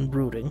dark and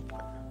brooding,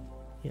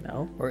 you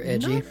know, Or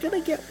edgy. you're not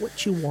gonna get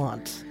what you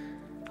want.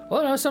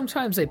 Well, no,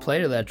 sometimes they play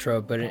to that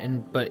trope, but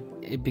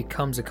it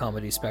becomes a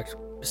comedy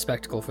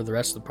spectacle for the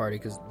rest of the party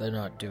because they're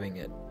not doing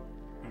it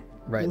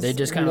right. They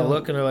just kind of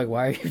look and they're like,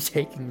 "Why are you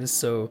taking this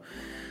so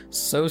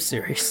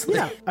seriously?"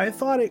 Yeah, I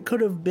thought it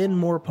could have been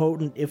more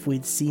potent if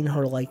we'd seen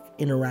her like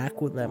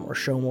interact with them or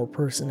show more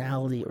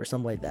personality or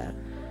something like that.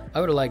 I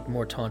would have liked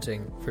more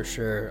taunting for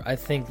sure. I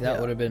think that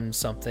would have been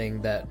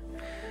something that,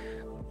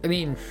 I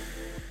mean,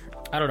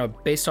 I don't know,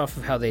 based off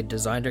of how they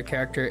designed her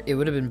character, it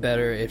would have been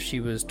better if she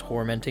was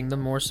tormenting them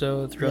more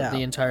so throughout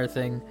the entire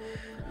thing.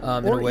 In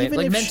Or a way, even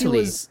like if mentally.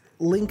 she was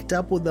linked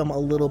up with them a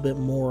little bit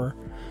more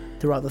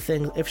throughout the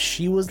thing. If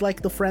she was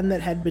like the friend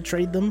that had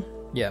betrayed them,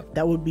 Yeah.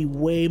 that would be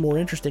way more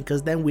interesting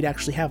because then we'd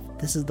actually have,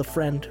 this is the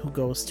friend who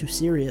goes too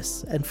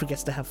serious and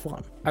forgets to have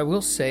fun. I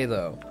will say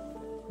though,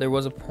 there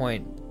was a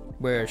point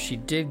where she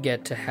did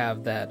get to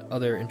have that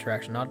other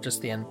interaction, not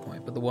just the end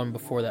point, but the one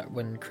before that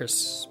when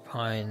Chris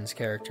Pine's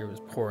character was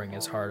pouring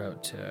his heart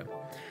out to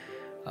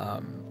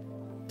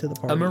To the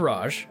party. a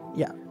Mirage,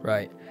 Yeah.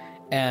 right?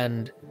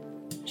 And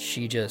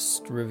she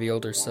just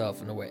revealed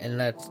herself in a way, and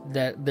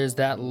that there's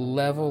that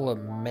level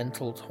of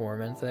mental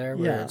torment there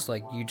where Yeah. it's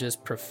like you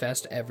just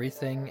professed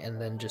everything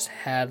and then just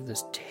had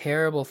this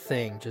terrible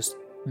thing just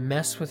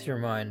mess with your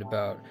mind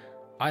about,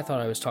 I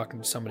thought I was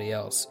talking to somebody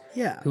else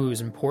Yeah. who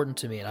was important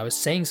to me, and I was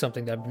saying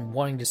something that I've been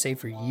wanting to say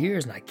for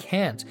years and I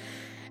can't,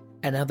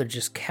 and now they're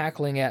just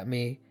cackling at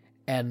me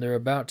and they're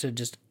about to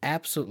just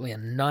absolutely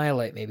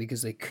annihilate me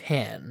because they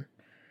can.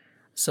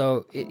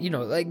 So, you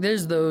know, like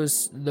there's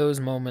those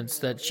moments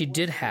that she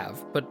did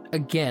have, but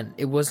again,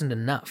 it wasn't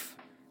enough.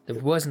 There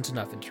wasn't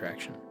enough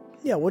interaction.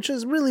 Yeah, which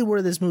is really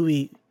where this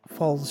movie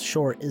falls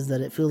short, is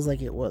that it feels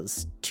like it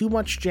was too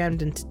much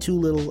jammed into too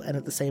little, and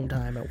at the same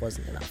time it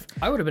wasn't enough.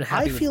 I would have been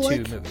happy I with feel two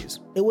like movies.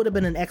 it would have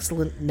been an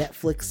excellent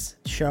Netflix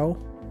show,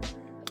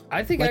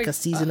 I think like a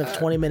season of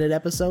 20-minute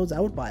episodes. I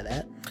would buy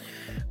that.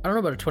 I don't know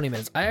about 20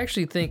 minutes. I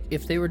actually think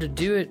if they were to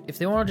do it, if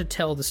they wanted to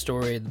tell the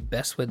story the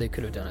best way they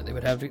could have done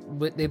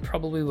it, they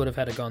probably would have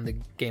had to gone the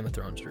Game of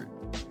Thrones route.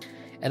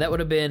 And that would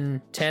have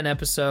been 10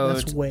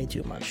 episodes. That's way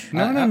too much.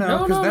 No,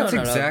 because that's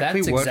no.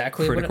 exactly That's what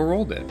exactly Critical what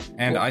Role did.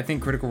 And I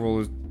think Critical Role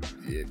is...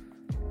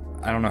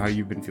 I don't know how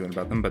you've been feeling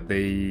about them, but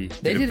they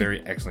did a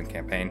very excellent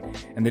campaign.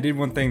 And they did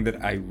one thing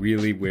that I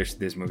really wish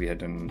this movie had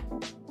done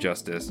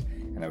justice,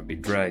 and that would be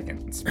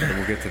dragons. But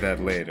we'll get to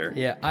that later.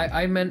 Yeah,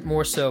 I meant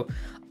more so.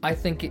 I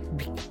think,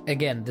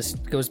 again, this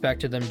goes back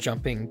to them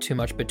jumping too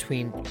much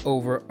between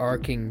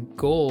overarching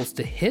goals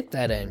to hit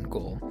that end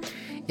goal.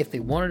 If they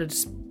wanted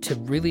to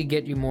really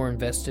get you more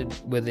invested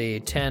with a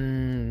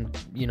 10,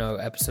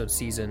 episode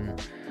season,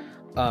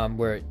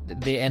 where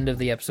the end of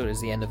the episode is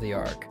the end of the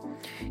arc,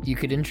 you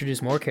could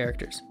introduce more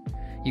characters.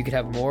 You could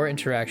have more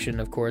interaction,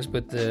 of course,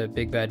 with the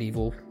big bad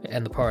evil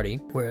and the party,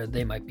 where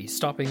they might be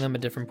stopping them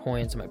at different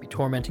points, they might be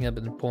tormenting them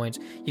at different points.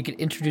 You could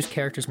introduce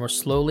characters more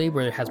slowly,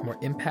 where it has more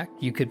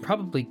impact. You could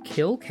probably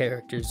kill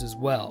characters as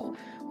well,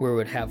 where it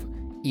would have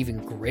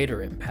even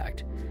greater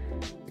impact.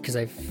 Because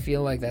I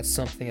feel like that's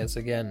something that's,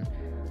 again,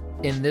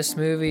 in this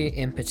movie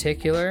in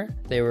particular,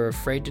 they were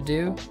afraid to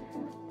do,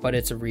 but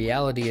it's a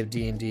reality of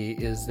D&D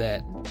is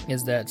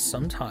that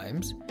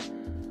sometimes,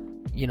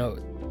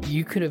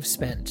 you could have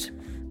spent...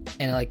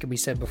 And like we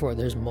said before,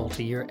 there's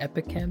multi-year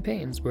epic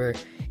campaigns where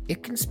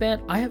it can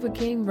span... I have a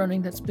game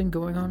running that's been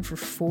going on for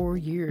 4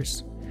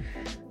 years.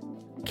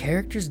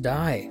 Characters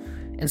die.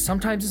 And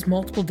sometimes it's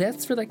multiple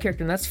deaths for that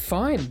character, and that's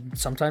fine.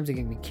 Sometimes they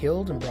can be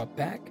killed and brought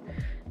back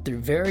through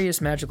various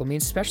magical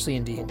means, especially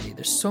in D&D.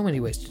 There's so many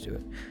ways to do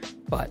it.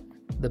 But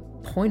the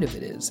point of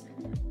it is,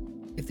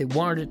 if they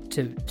wanted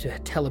to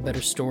tell a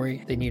better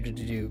story, they needed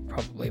to do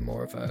probably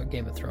more of a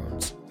Game of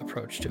Thrones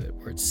approach to it,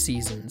 where it's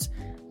seasons,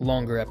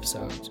 longer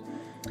episodes.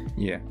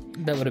 Yeah.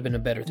 That would have been a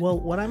better thing. Well,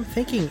 what I'm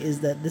thinking is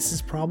that this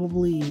is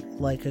probably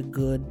like a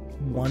good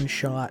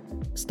one-shot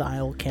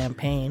style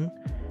campaign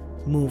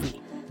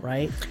movie,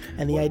 right?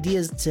 And the idea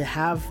is to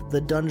have the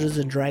Dungeons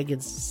and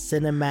Dragons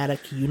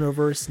cinematic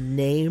universe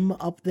name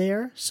up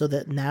there so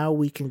that now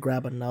we can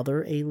grab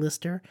another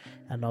A-lister,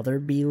 another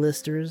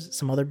B-listers,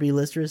 some other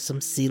B-listers,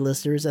 some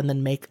C-listers, and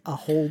then make a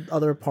whole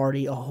other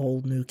party, a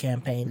whole new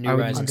campaign. New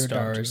Rising under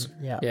Stars.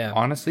 Dungeons. Yeah.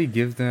 Honestly,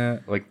 give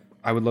the...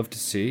 I would love to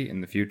see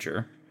in the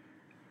future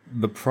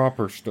the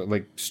proper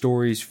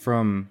stories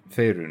from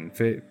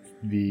Faerun,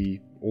 the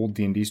old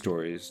D&D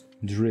stories,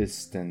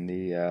 Drizzt and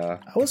the I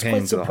was quite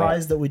Companions of the Hall.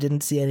 surprised that we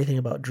didn't see anything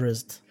about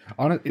Drizzt.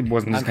 It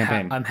wasn't his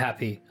campaign. I'm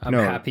happy. I'm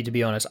No. happy to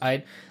be honest.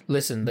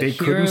 Listen. The They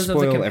couldn't heroes of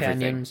the spoil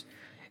companions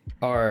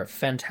are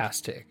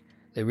fantastic.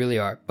 They really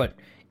are. But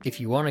if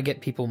you want to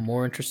get people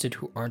more interested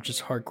who aren't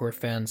just hardcore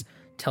fans,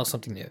 tell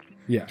something new.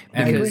 Yeah.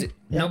 Because agree.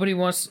 nobody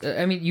wants.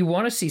 I mean, you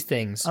want to see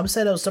things. I'm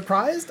saying I was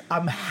surprised.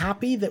 I'm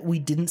happy that we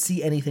didn't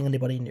see anything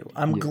anybody knew.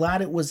 I'm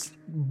glad it was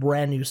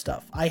brand new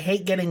stuff. I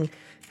hate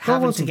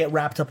having to get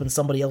wrapped up in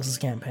somebody else's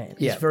campaign.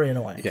 It's Yeah. very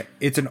annoying. Yeah,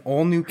 it's an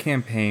all-new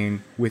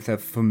campaign with a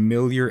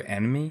familiar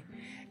enemy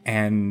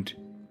and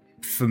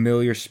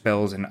familiar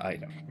spells and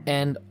items.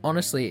 And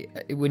honestly,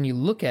 when you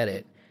look at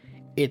it,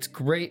 it's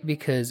great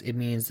because it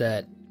means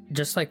that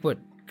just like what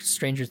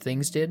Stranger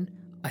Things did,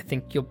 I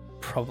think you'll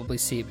probably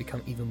see it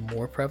become even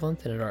more prevalent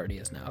than it already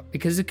is now.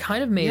 Because it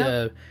kind of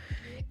made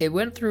it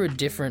went through a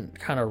different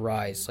kind of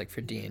rise, like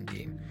for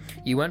D&D.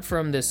 You went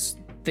from this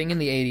thing in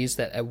the 80s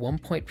that at one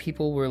point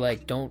people were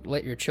like, don't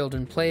let your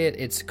children play it,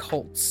 it's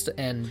cults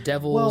and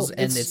devils, Well,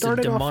 and it it's a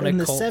started off demonic in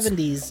the cult.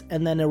 70s,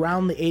 and then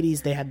around the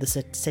 80s they had the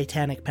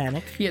satanic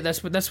panic. Yeah,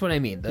 that's what I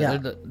mean. Yeah.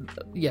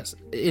 Yes,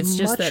 it's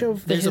just Much that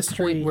of the there's a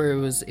history- point where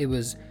it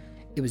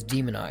was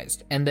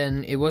demonized, and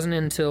then it wasn't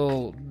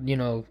until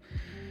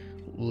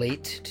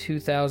late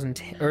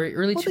 2010 or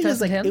early The thing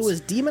is, 2010s. it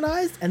was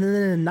demonized, and then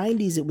in the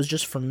 90s it was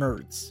just for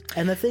nerds.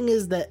 And the thing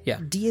is that Yeah.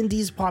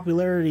 D&D's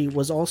popularity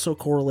was also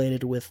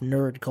correlated with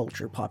nerd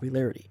culture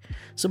popularity.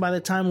 So by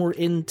the time we're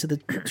into the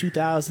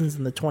 2000s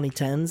and the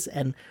 2010s,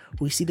 and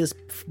we see this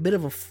bit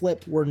of a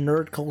flip where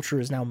nerd culture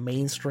is now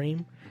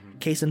mainstream.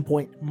 Case in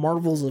point,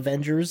 Marvel's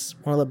Avengers,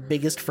 one of the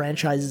biggest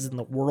franchises in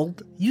the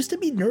world, used to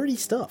be nerdy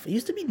stuff. It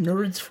used to be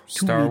nerds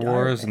to Star read Iron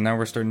Wars, Man. and now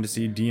we're starting to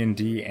see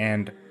D&D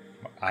and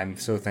I'm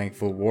so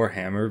thankful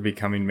Warhammer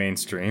becoming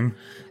mainstream.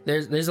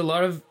 There's a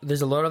lot of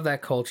that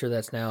culture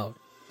that's now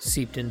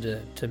seeped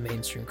into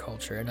mainstream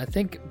culture, and I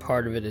think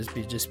part of it is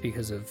just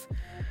because of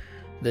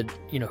the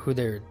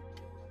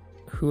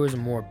who is a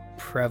more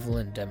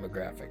prevalent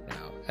demographic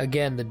now.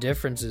 Again, the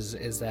difference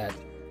is that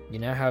you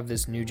now have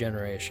this new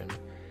generation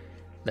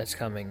that's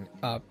coming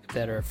up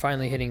that are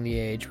finally hitting the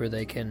age where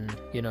they can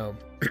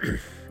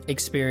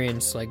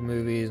experience like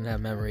movies and have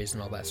memories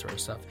and all that sort of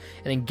stuff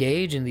and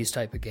engage in these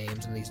type of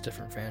games and these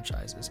different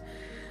franchises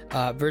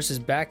versus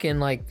back in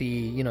like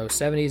the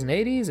 70s and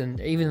 80s and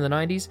even the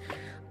 90s.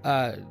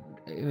 I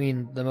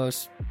mean, the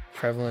most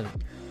prevalent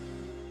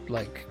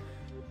like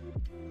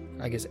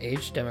I guess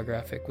age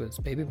demographic was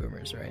baby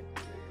boomers, right?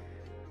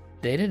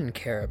 They didn't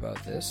care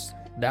about this.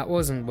 That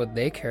wasn't what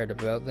they cared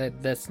about.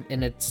 It's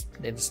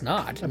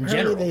not in Apparently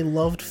general. they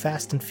loved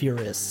Fast and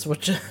Furious,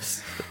 which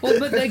is... Well,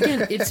 but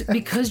again, it's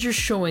because you're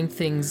showing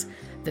things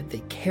that they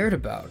cared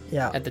about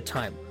at the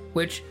time,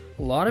 which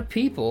a lot of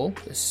people,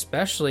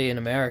 especially in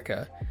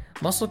America,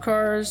 muscle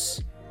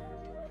cars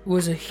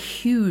was a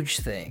huge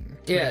thing.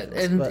 Yeah,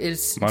 and but-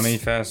 it's Money,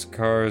 fast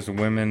cars,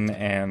 women,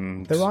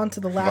 and They're on to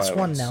the last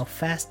one violence. now,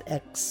 Fast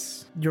X.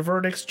 Your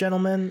verdicts,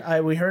 gentlemen.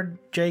 We heard,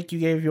 Jake, you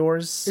gave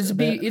yours. It's a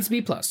B. bit. It's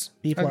B plus.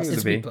 B plus. It's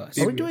It's a B. B plus.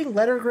 Are we doing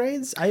letter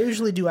grades? I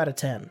usually do out of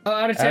 10. Oh,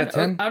 out of Out 10. of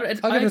 10?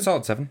 I'll give it a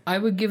solid 7. I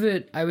would give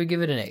it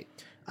an 8.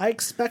 I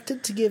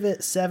expected to give it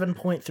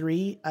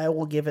 7.3. I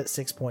will give it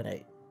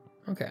 6.8.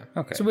 Okay.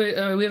 Okay. So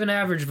we have an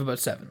average of about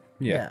 7.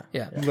 Yeah.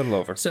 Yeah. A little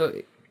over. So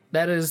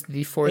that is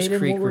the Forest Aiden,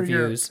 Creek what were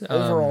your reviews.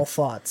 overall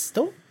thoughts?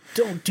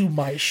 Don't do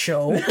my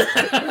show.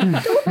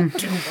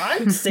 I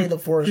didn't say the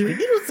Forest Creek.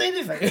 You don't say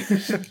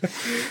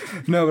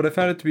anything. No, but I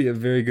found it to be a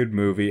very good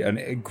movie,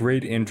 a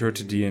great intro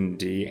to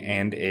D&D,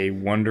 and a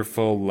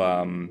wonderful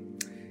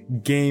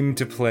game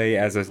to play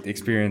as an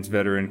experienced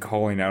veteran,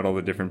 calling out all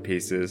the different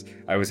pieces.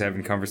 I was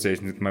having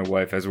conversations with my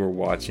wife as we're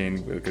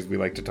watching, because we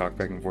like to talk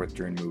back and forth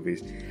during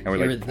movies. And we're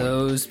You're like,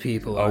 those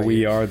people. oh, are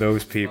we you? are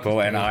those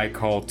people, and I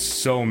called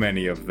so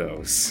many of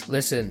those.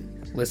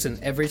 Listen,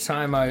 every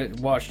time I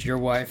watched your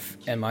wife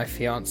and my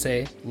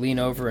fiance lean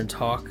over and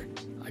talk,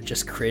 I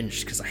just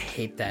cringed because I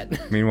hate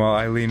that. Meanwhile,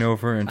 I lean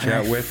over and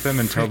chat with them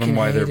and tell them freaking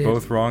why they're hate it.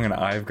 both wrong and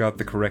I've got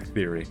the correct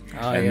theory.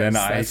 and then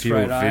I that's feel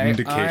right.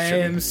 vindication. I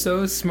am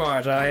so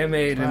smart. I am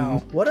Aiden.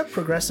 Wow, what a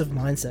progressive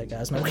mindset,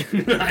 guys. No,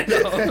 I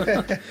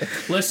know.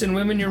 Listen,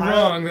 women, you're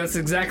wrong. That's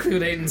exactly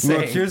what Aiden's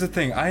saying. Look, here's the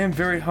thing. I am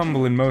very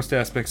humble in most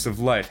aspects of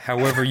life.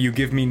 However, you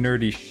give me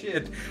nerdy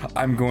shit,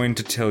 I'm going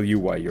to tell you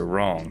why you're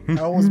wrong.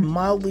 I was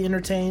mildly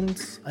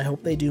entertained. I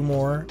hope they do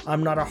more.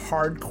 I'm not a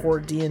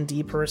hardcore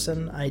D&D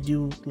person. I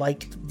do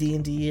like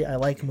D&D. I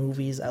like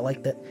movies. I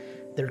like that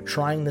they're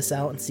trying this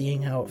out and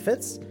seeing how it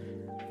fits.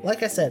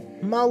 Like I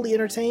said, mildly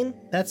entertained.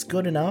 That's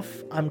good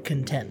enough. I'm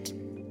content.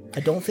 I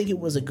don't think it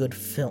was a good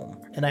film.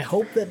 And I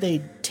hope that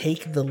they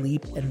take the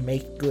leap and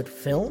make good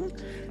film.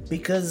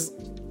 Because,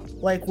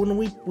 like, when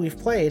we've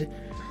played,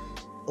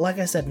 like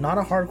I said, not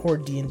a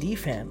hardcore D&D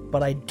fan,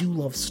 but I do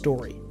love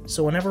story.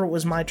 So whenever it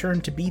was my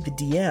turn to be the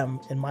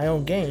DM in my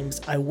own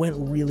games, I went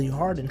really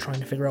hard in trying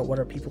to figure out what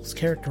are people's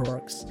character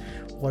arcs,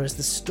 what is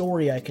the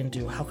story I can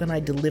do, how can I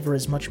deliver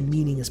as much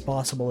meaning as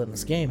possible in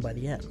this game by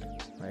the end,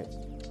 right?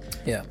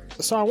 Yeah.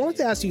 So I wanted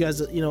to ask you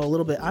guys, a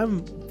little bit.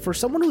 For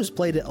someone who's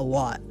played it a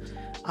lot,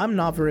 I'm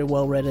not very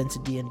well read into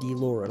D&D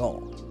lore at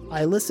all.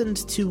 I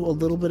listened to a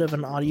little bit of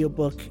an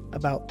audiobook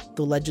about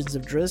the Legends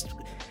of Drizzt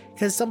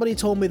because somebody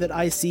told me that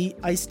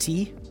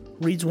Ice-T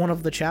reads one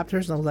of the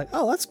chapters, and I was like,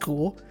 oh, that's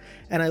cool.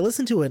 And I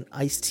listened to it, and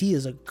Ice-T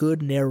is a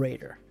good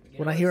narrator.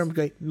 When I hear him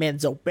go,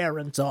 Menzo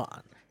Baron's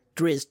on,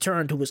 Drizzt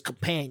turned to his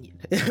companion.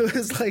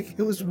 It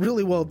was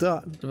really well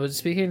done. But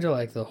speaking to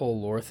like the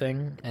whole lore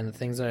thing and the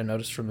things that I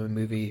noticed from the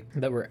movie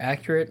that were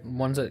accurate,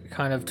 ones that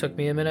kind of took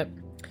me a minute,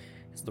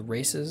 is the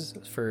races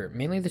for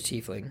mainly the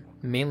tiefling.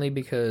 Mainly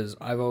because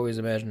I've always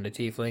imagined a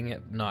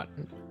tiefling not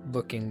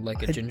looking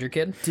like a ginger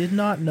kid. Did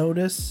not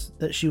notice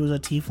that she was a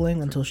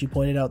tiefling until she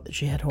pointed out that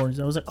she had horns.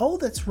 I was like, oh,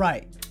 that's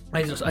right.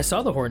 I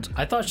saw the horns.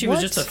 I thought she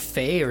was just a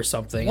fae or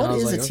something. What and I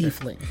was is like, a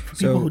tiefling? For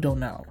people who don't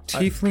know.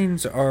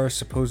 Tieflings are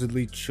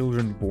supposedly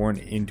children born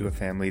into a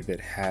family that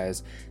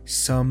has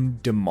some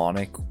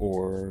demonic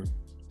or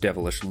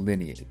devilish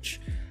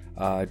lineage.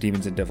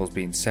 Demons and devils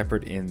being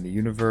separate in the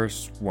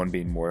universe, one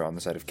being more on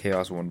the side of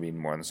chaos, one being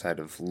more on the side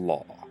of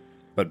law,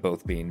 but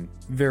both being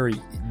very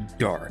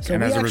dark. So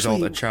and as a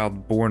result, a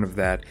child born of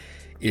that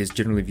is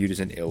generally viewed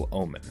as an ill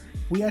omen.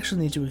 We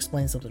actually need to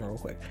explain something real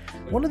quick.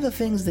 One of the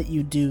things that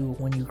you do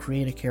when you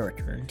create a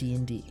character in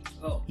D&D,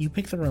 you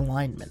pick their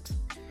alignment.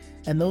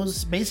 And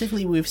those,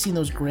 basically, we've seen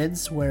those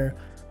grids where,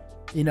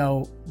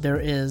 there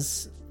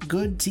is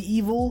good to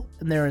evil,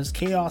 and there is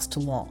chaos to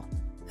law.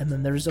 And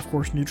then there's, of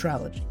course,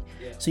 neutrality.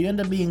 Yeah. So you end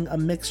up being a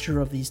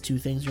mixture of these two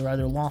things. You're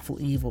either lawful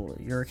evil,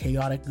 you're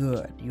chaotic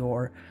good,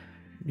 you're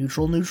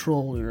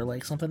neutral, you're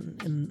like something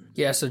in...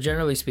 Yeah, so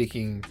generally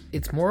speaking,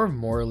 it's more of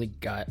moral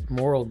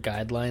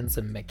guidelines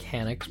and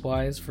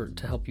mechanics-wise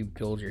to help you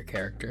build your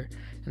character.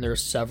 And there are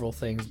several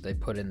things they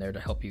put in there to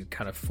help you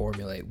kind of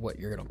formulate what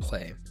you're going to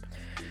play.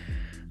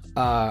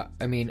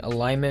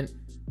 Alignment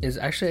is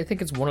actually, I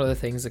think it's one of the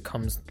things that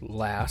comes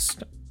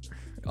last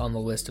on the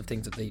list of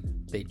things that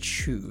they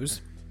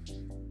choose.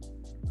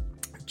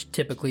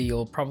 Typically,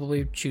 you'll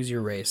probably choose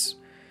your race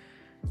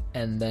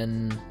and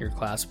then your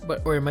class,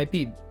 or it might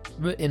be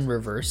in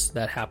reverse.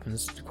 That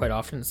happens quite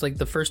often. It's like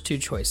the first two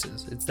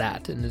choices, it's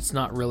that, and it's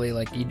not really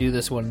like you do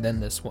this one then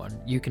this one.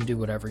 You can do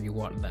whatever you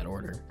want in that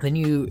order. Then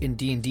you, in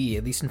D&D,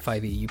 at least in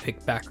 5e, you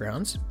pick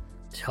backgrounds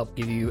to help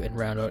give you and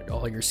round out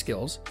all your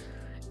skills,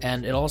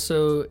 and it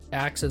also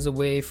acts as a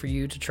way for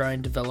you to try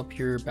and develop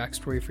your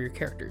backstory for your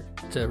character,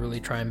 to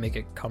really try and make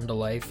it come to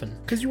life. And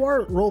because you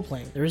are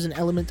role-playing, there is an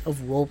element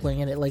of role-playing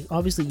in it. Like,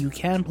 obviously you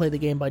can play the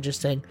game by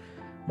just saying,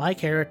 my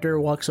character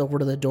walks over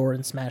to the door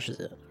and smashes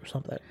it or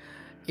something.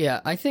 Yeah,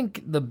 I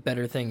think the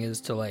better thing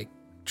is to like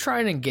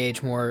try and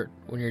engage more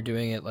when you're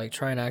doing it. Like,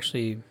 try and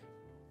actually,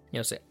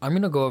 say, I'm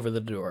going to go over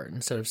the door,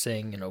 instead of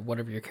saying,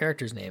 whatever your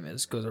character's name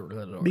is, goes over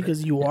the door.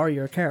 Because you are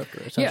your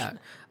character, essentially.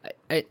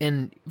 Yeah.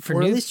 And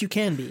or at least you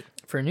can be.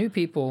 For new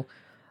people,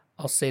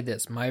 I'll say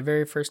this. My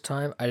very first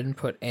time, I didn't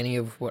put any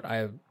of what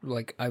I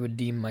would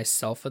deem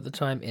myself at the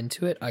time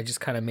into it. I just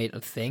kind of made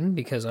a thing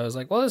because I was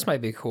like, well, this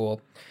might be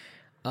cool.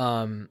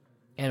 And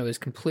it was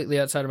completely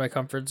outside of my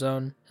comfort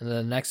zone. And then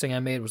the next thing I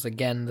made was,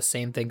 again, the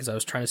same thing, because I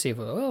was trying to see if,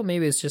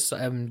 maybe it's just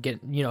I'm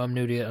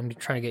new to it. I'm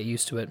trying to get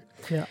used to it.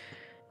 Yeah.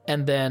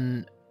 And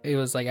then it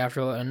was like,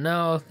 after,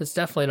 no, that's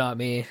definitely not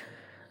me.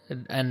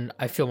 And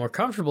I feel more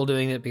comfortable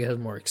doing it because of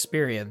more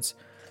experience.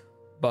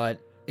 But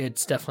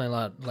it's definitely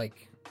not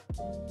like,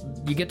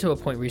 you get to a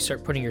point where you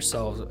start putting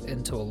yourself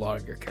into a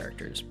lot of your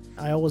characters.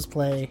 I always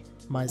play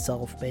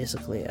myself,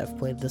 basically. I've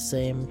played the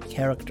same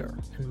character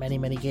in many,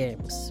 many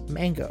games.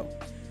 Mango,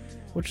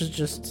 which is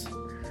just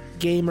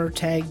gamer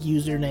tag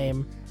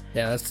username.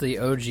 Yeah, that's the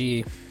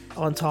OG.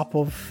 On top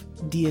of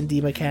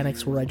D&D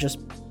mechanics where I just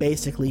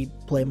basically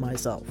play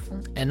myself.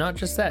 And not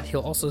just that,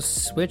 he'll also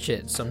switch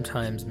it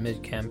sometimes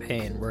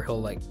mid-campaign, where he'll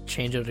like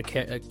change out a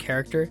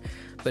character,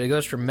 but it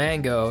goes from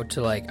Mango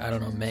to like, I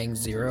don't know, Mang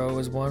Zero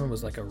was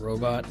like a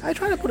robot. I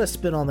try to put a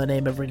spin on the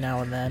name every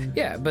now and then.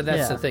 Yeah, but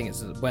that's the thing,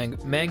 is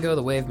Mango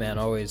the Wave Man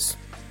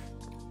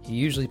he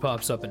usually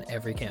pops up in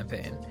every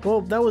campaign.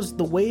 Well, that was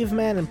the Wave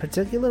Man in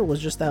particular, was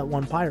just that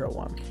one pirate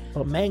one.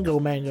 But Mango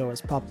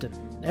has popped in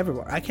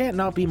everywhere. I can't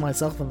not be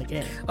myself in the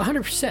game.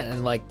 100%,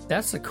 and like,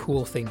 that's a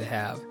cool thing to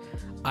have.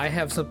 I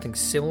have something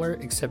similar,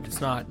 except it's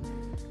not...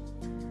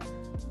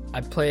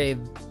 I play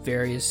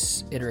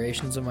various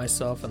iterations of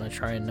myself, and I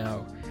try and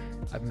now...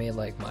 I've made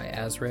like my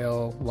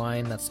Azrael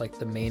line, that's like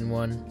the main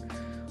one.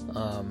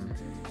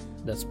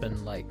 That's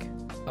been like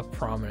a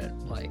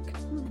prominent, like,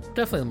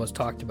 definitely the most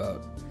talked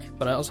about.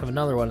 But I also have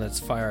another one that's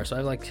Fire, so I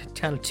have like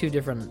kind of two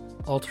different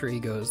alter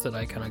egos that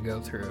I kind of go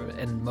through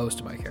in most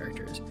of my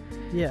characters.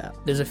 Yeah.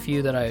 There's a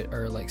few that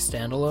are like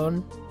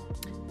standalone,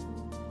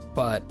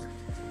 but...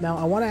 Now,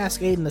 I want to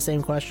ask Aiden the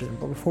same question,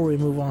 but before we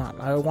move on,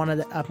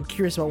 I'm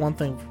curious about one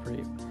thing for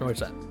you. What's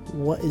that?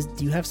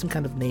 Do you have some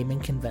kind of naming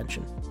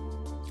convention?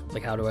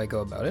 Like, how do I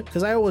go about it?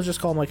 Because I always just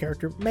call my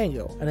character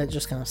Mango, and it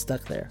just kind of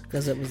stuck there.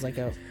 Because it was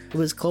it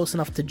was close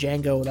enough to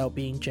Django without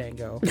being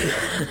Django.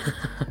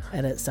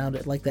 And it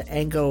sounded like the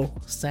Ango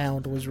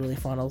sound was really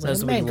fun. I was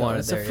like, Mango,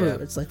 it's a fruit.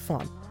 Yeah. It's like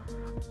fun.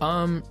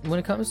 When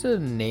it comes to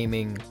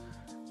naming,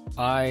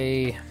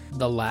 the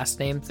last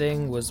name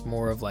thing was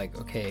more of like,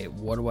 okay,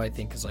 what do I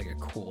think is like a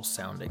cool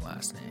sounding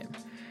last name?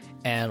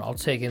 And I'll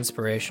take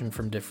inspiration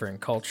from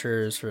different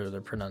cultures for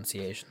their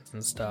pronunciations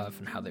and stuff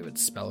and how they would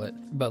spell it.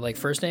 But like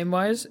first name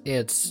wise,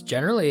 it's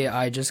generally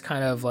I just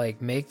kind of like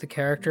make the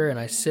character and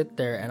I sit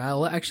there and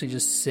I'll actually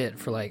just sit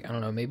for like, I don't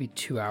know, maybe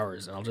 2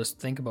 hours, and I'll just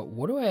think about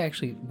what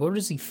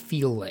does he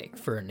feel like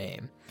for a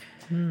name?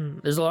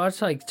 There's a lot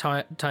of like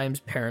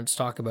times parents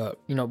talk about,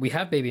 we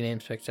have baby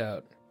names picked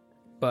out,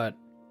 but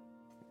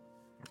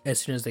as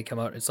soon as they come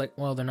out, it's like,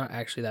 well, they're not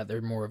actually that.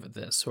 They're more of a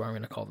this, so I'm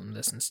going to call them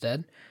this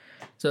instead.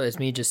 So it's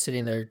me just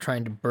sitting there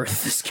trying to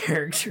birth this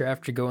character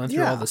after going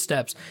through all the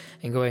steps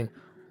and going,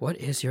 what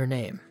is your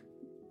name?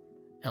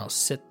 And I'll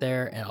sit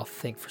there and I'll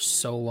think for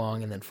so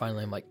long, and then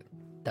finally I'm like,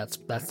 that's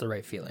the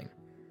right feeling.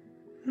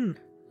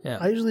 Yeah.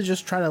 I usually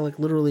just try to like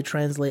literally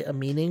translate a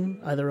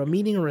meaning, either a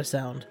meaning or a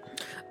sound.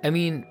 I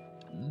mean,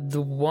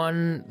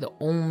 the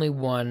only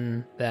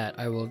one that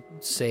I will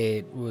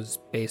say was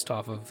based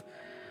off of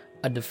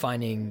a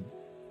defining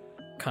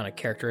kind of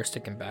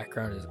characteristic and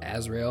background is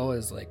Azrael.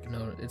 Is like,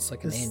 it's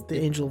like the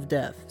Angel of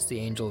Death. It's the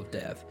Angel of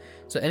Death.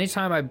 So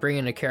anytime I bring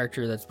in a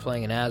character that's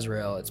playing an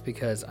Azrael, it's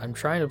because I'm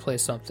trying to play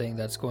something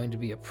that's going to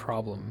be a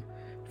problem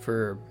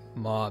for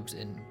mobs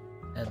and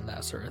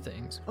that sort of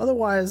things.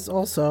 Otherwise,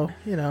 also,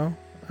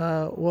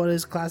 what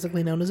is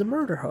classically known as a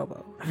murder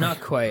hobo.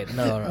 Not quite.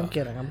 No. I'm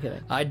kidding.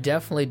 I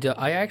definitely do.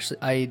 I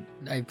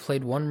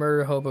played one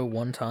murder hobo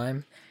one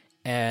time,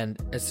 and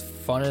as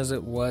fun as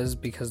it was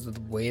because of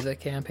the way the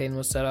campaign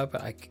was set up,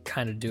 I could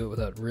kind of do it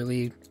without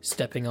really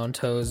stepping on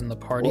toes in the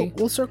party.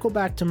 We'll circle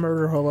back to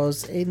murder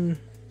hobos. Aiden,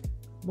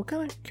 what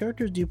kind of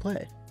characters do you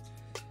play?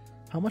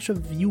 How much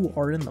of you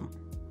are in them?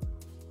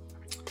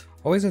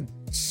 Always a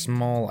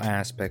small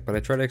aspect, but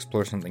I try to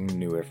explore something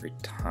new every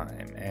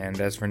time.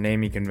 And as for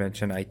naming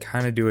convention, I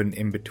kind of do an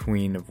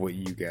in-between of what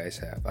you guys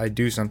have. I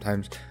do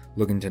sometimes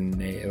look into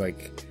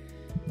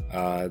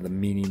the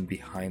meaning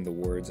behind the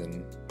words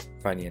and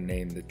finding a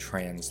name that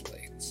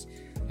translates.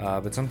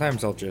 But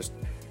sometimes I'll just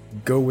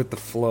go with the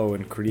flow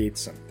and create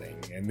something.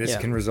 And this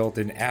can result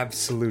in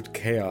absolute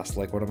chaos,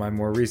 like one of my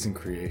more recent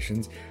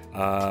creations,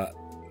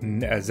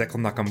 Zekel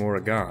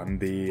Nakamura Gan,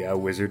 the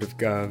Wizard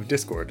of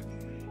Discord.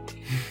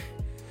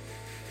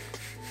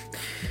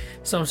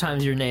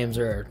 Sometimes your names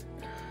are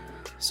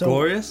so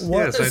glorious.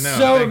 Yes, I know.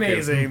 So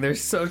amazing. They're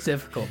so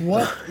difficult.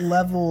 What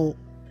level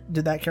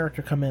did that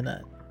character come in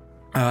at?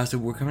 So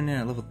we're coming in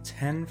at level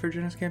 10 for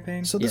Genesis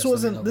campaign. So this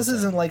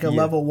isn't like a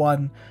level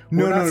 1.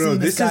 We're not seeing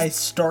this guy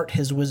start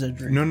his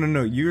wizardry. No.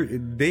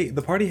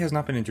 The party has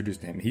not been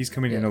introduced to him. He's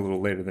coming in a little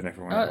later than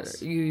everyone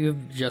else.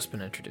 You've just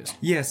been introduced.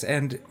 Yes,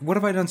 and what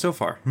have I done so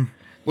far?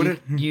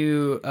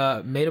 You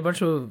made a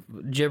bunch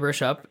of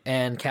gibberish up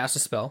and cast a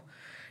spell,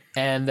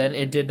 and then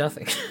it did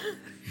nothing.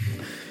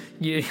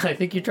 I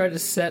think you tried to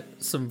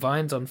set some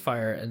vines on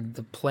fire, and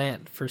the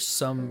plant, for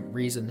some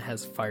reason,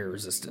 has fire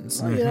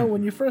resistance. Well,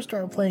 when you first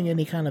start playing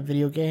any kind of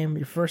video game,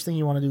 your first thing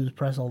you want to do is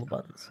press all the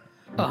buttons.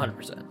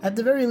 100%. At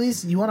the very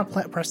least, you want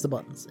to press the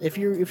buttons. If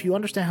you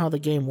understand how the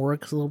game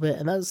works a little bit,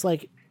 and that's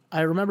like,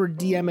 I remember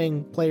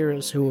DMing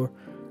players who were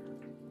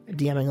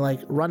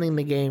running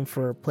the game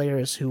for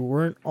players who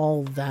weren't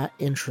all that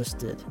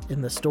interested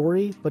in the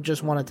story, but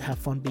just wanted to have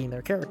fun being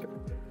their character.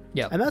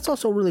 Yeah. And that's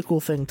also a really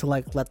cool thing to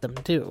let them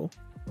do,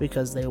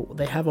 because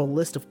they have a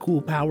list of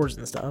cool powers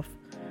and stuff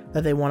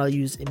that they want to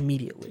use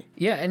immediately.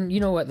 Yeah, and you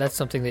know what? That's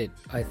something that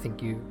I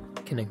think you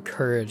can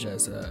encourage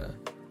as a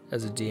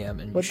DM,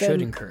 and you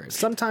should encourage.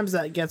 Sometimes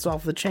that gets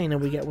off the chain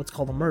and we get what's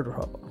called a murder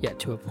hobo. Yeah,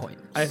 to a point.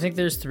 I think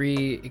there's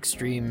 3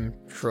 extreme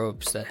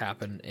tropes that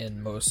happen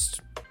in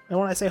most... And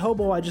when I say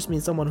hobo, I just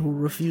mean someone who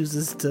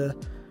refuses to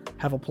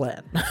have a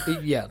plan.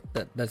 Yeah,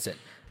 that's it.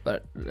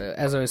 But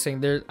as I was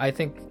saying, I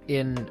think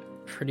in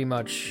pretty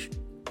much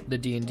the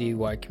D&D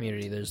wide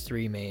community, there's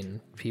 3 main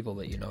people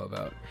that you know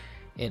about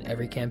in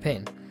every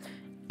campaign,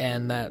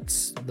 and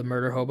that's the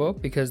murder hobo,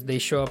 because they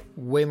show up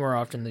way more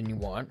often than you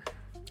want.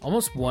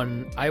 Almost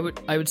one. I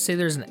would say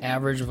there's an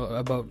average of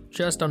about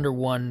just under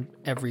 1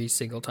 every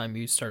single time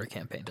you start a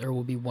campaign. There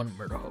will be 1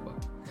 murder hobo,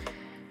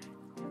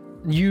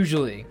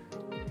 usually,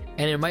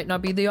 and it might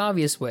not be the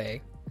obvious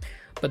way,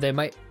 but they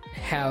might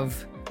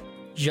have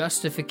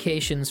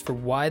justifications for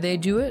why they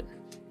do it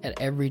at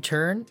every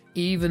turn,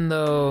 even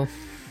though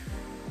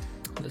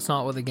that's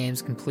not what the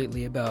game's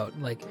completely about.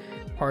 Like,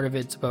 part of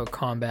it's about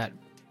combat,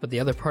 but the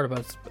other part of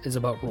it is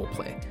about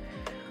roleplay.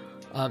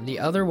 The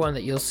other one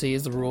that you'll see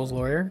is the rules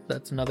lawyer.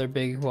 That's another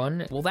big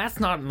one. Well, that's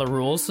not in the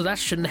rules, so that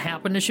shouldn't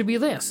happen. It should be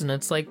this. And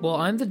it's like, well,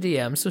 I'm the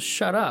DM, so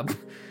shut up.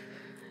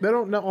 They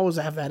don't always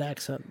have that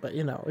accent, but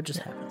it just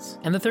happens.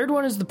 And the third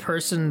one is the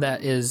person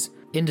that is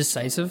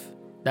indecisive.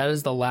 That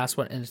is the last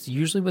one, and it's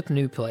usually with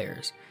new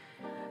players.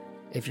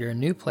 If you're a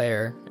new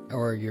player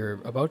or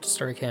you're about to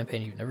start a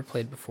campaign you've never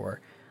played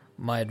before,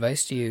 my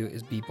advice to you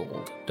is be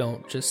bold.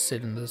 Don't just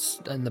sit in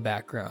the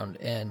background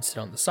and sit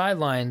on the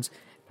sidelines,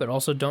 but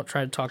also don't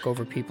try to talk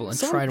over people and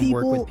try to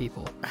work with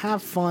people.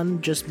 Have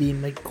fun just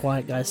being the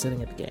quiet guy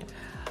sitting at the game.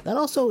 That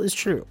also is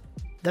true.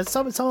 that's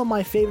some of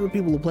my favorite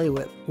people to play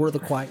with were the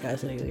quiet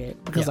guys in the game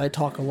because I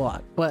talk a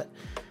lot. But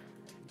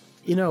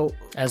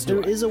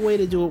there is a way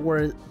to do it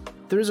where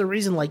there's a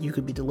reason, like you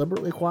could be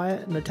deliberately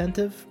quiet and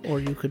attentive, or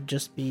you could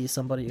just be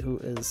somebody who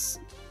is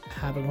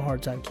having a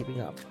hard time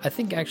keeping up. I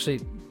think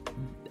actually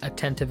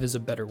attentive is a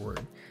better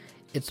word.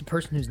 It's the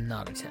person who's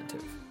not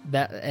attentive.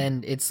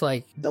 And it's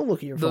like, don't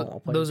look at your phone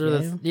while playing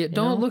a game.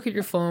 Don't look at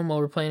your phone while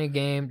we're playing a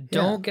game.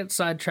 Don't get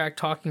sidetracked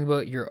talking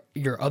about your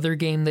other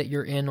game that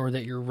you're in or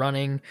that you're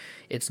running.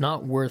 It's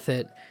not worth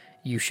it.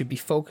 You should be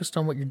focused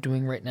on what you're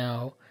doing right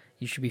now.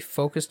 You should be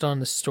focused on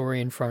the story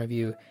in front of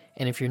you.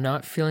 And if you're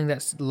not feeling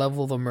that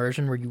level of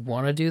immersion where you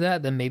want to do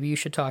that, then maybe you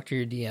should talk to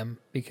your DM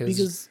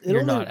because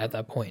you're not at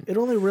that point. It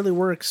only really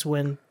works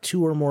when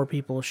 2 or more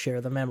people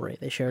share the memory.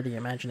 They share the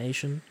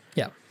imagination.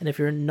 Yeah. And if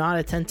you're not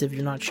attentive,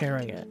 you're not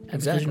sharing it. And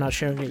because you're not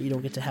sharing it, you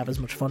don't get to have as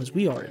much fun as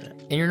we are in it.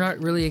 And you're not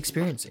really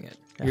experiencing it.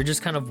 Yeah. You're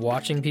just kind of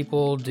watching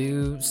people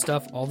do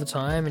stuff all the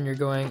time and you're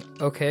going,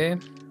 okay,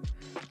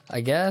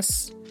 I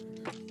guess.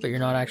 But you're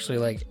not actually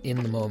like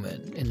in the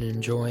moment and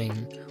enjoying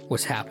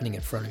what's happening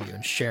in front of you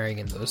and sharing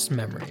in those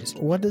memories.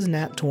 What does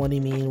Nat 20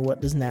 mean? What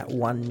does Nat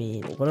 1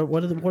 mean?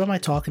 What am I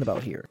talking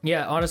about here?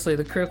 Yeah, honestly,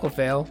 the critical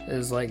fail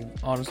is like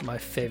honestly my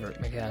favorite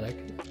mechanic.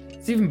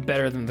 It's even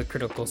better than the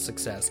critical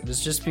success.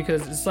 It's just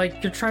because it's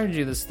like you're trying to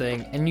do this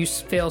thing and you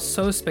fail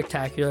so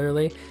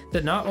spectacularly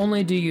that not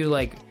only do you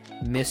like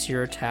miss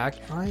your attack,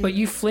 but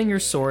you fling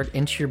your sword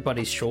into your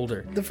buddy's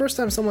shoulder. The first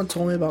time someone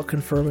told me about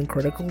confirming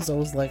criticals, I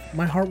was like,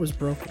 my heart was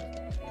broken.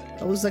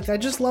 I was like, I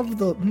just love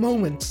the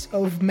moments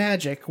of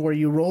magic where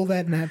you roll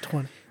that Nat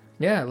 20.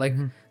 Yeah, like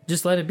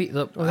just let it be.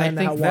 Look, I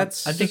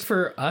think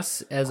for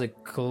us as a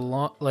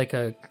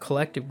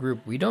collective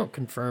group, we don't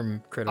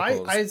confirm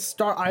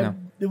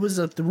criticals. It was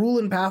the rule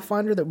in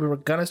Pathfinder that we were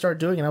gonna start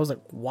doing, and I was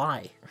like,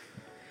 why?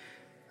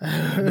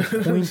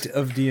 The point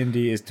of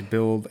D&D is to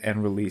build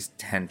and release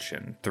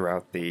tension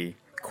throughout the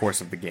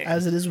course of the game,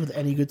 as it is with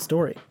any good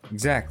story.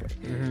 Exactly.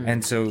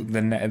 And so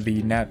the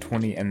Nat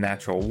 20 and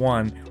Natural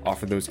 1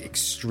 offer those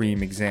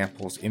extreme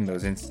examples in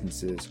those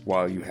instances,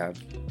 while you have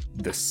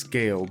the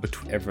scale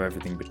of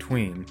everything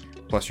between,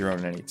 plus your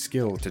own innate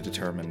skill to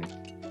determine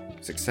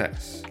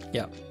success.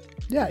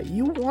 Yeah,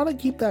 you want to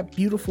keep that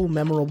beautiful,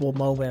 memorable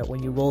moment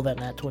when you roll that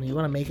Nat 20. You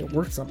want to make it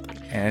worth something.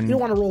 And you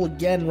don't want to roll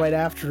again right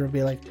after and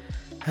be like,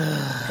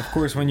 of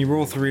course, when you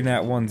roll 3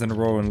 Nat 1s in a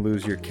row and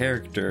lose your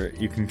character,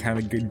 you can kind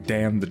of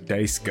damn the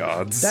dice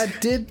gods.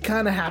 That did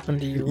kind of happen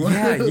to you.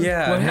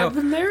 Yeah. What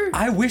happened there?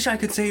 I wish I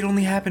could say it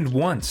only happened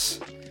once.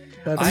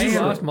 I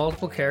lost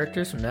multiple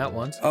characters from Nat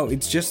 1s. Oh,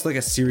 it's just like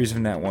a series of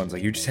Nat 1s.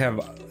 Like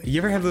you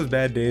ever have those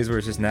bad days where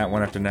it's just Nat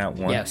 1 after Nat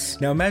 1? Yes.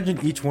 Now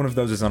imagine each one of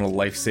those is on a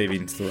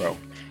life-saving throw.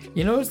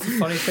 You know what's the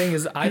funny thing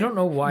is, I don't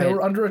know why they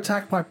were under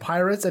attack by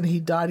pirates and he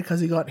died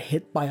because he got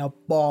hit by a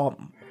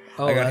bomb.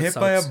 Oh, I got hit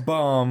by a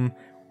bomb,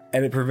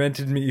 and it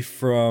prevented me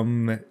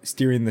from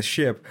steering the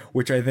ship,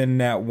 which I then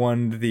Nat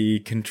 1'd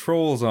the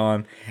controls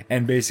on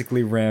and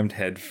basically rammed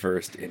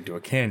headfirst into a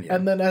canyon.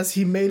 And then as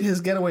he made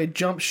his getaway,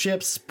 jump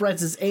ship,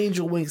 spreads his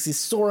angel wings, he's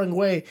soaring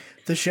away,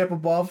 the ship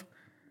above.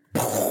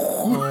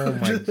 Oh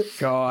my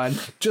god.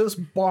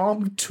 Just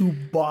bomb to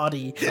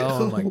body.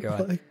 Oh my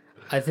god.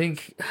 I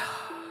think...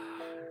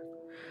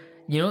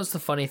 You know what's the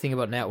funny thing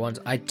about Nat 1s?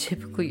 I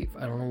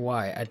don't know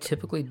why, I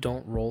typically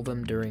don't roll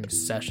them during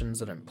sessions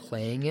that I'm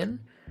playing in.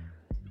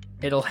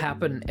 It'll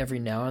happen every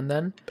now and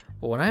then,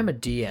 but when I'm a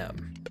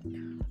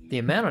DM, the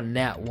amount of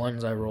Nat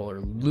 1s I roll are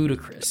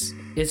ludicrous.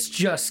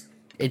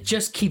 It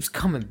just keeps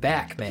coming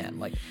back, man.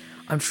 Like,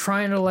 I'm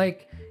trying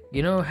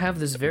to have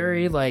this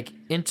very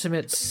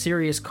intimate,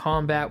 serious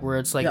combat where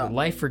it's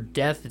life or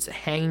death. It's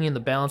hanging in the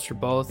balance for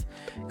both,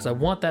 because I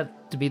want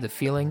that to be the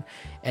feeling.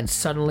 And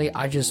suddenly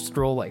I just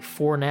roll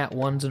 4 Nat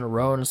 1s in a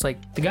row, and it's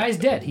like, the guy's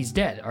dead. He's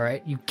dead. All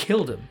right, you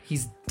killed him.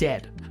 He's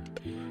dead.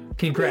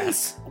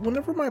 Congrats.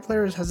 Whenever my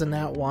players has a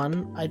Nat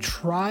 1, I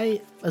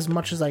try as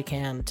much as I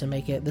can to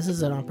make it, this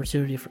is an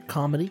opportunity for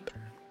comedy.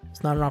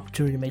 It's not an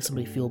opportunity to make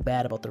somebody feel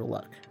bad about their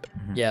luck.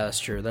 Yeah, that's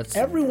true. That's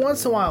every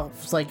once in a while,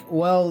 it's like,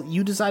 well,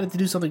 you decided to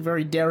do something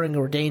very daring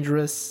or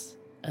dangerous,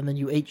 and then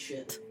you ate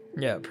shit.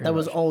 Yeah, that much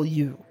was all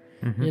you.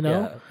 You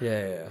know?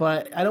 Yeah.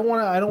 But I don't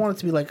want it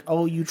to be like,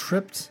 oh, you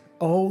tripped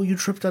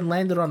and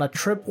landed on a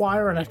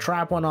tripwire and a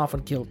trap went off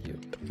and killed you.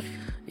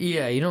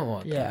 Yeah, you don't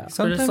want that.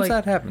 Sometimes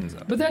that happens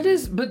though. But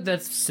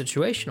that's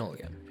situational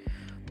again.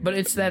 But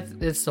it's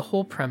the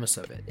whole premise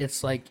of it.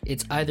 It's like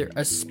it's either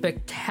a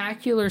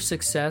spectacular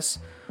success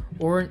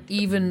or an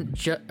even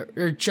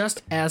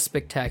just as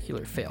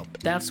spectacular fail.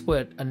 That's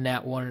what a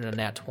Nat 1 and a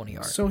Nat 20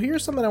 are. So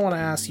here's something I want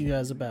to ask you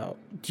guys about.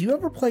 Do you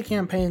ever play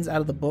campaigns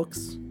out of the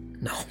books?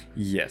 No.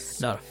 Yes.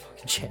 Not a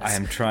fucking chance.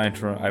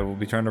 I will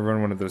be trying to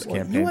run one of those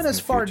campaigns. You went as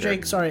far,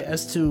 Jake,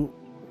 as to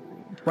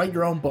write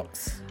your own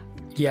books.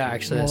 Yeah,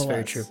 actually, that's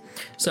very true.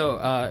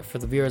 So, for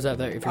the viewers out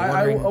there, if you're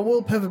wondering... I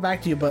will pivot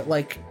back to you, but,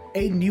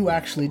 Aiden, you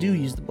actually do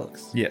use the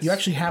books. Yes. You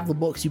actually have the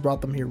books. You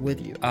brought them here with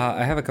you.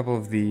 I have a couple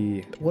of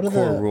the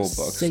core rule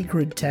books.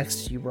 Sacred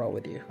texts you brought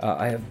with you?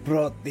 I have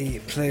brought the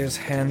Player's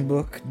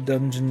Handbook,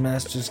 Dungeon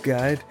Master's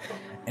Guide,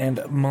 and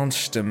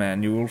Monster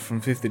Manual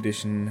from 5th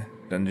edition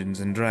Dungeons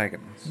and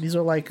Dragons. These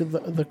are like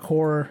the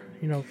core,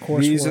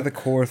 course. These are the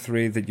core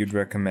 3 that you'd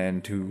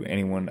recommend to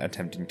anyone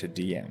attempting to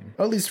DM.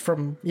 Or at least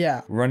from,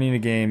 yeah. Running a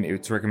game,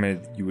 it's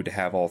recommended you would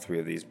have all 3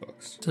 of these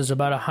books. So it's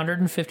about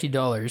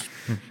 $150.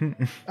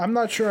 I'm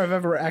not sure I've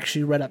ever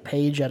actually read a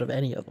page out of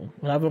any of them.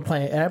 When I've been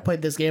playing, and I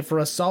played this game for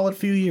a solid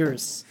few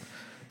years.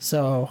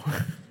 So,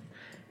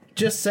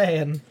 just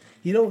saying,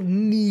 you don't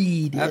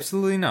need it.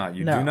 Absolutely not.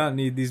 You No. do not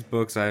need these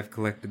books. I have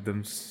collected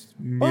them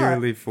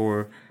merely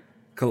for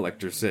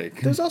collector's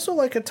sake. There's also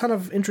like a ton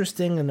of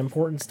interesting and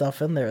important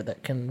stuff in there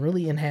that can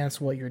really enhance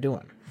what you're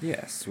doing.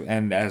 Yes,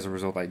 and as a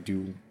result, I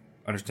do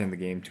understand the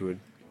game to a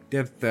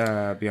depth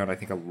beyond, I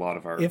think, a lot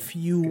of our... If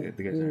you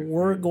the guys are-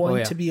 were going Oh,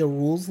 yeah. to be a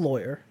rules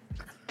lawyer,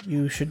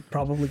 you should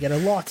probably get a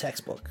law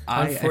textbook.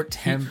 I Unfortunately,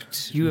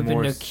 attempt you have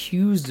more been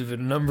accused of it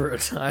a number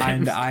of times.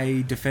 and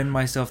I defend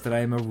myself that I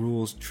am a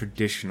rules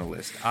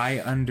traditionalist. I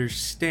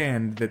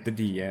understand that the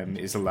DM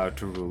is allowed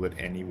to rule it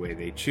any way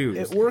they choose.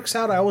 It works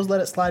out. I always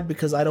let it slide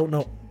because I don't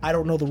know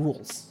the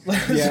rules.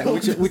 Yeah,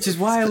 which is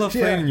why I love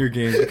Yeah. playing in your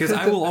games, because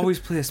I will always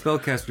play a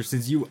spellcaster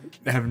since you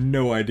have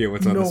no idea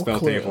what's on the No spell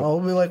clue. table. I'll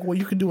be like, well,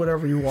 you can do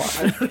whatever you want.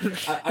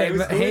 Hey,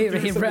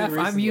 Raph,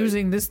 I'm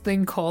using this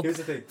thing called Here's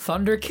the thing.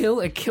 Thunder Kill.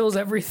 It kills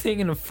everything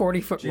in a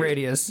 40-foot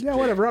radius. Yeah,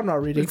 whatever. I'm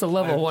not reading. It's a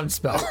level 1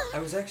 spell. I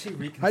was actually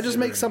reconsidering... I just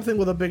make something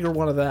with a bigger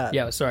one of that.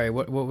 Yeah, sorry.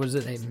 What was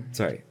it, Aiden?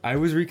 Sorry, I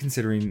was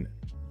reconsidering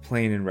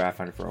playing in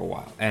Wrathfinder for a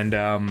while, and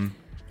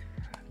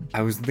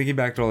I was thinking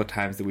back to all the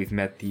times that we've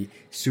met the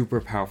super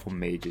powerful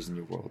mages in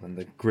your world and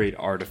the great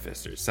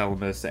artificers,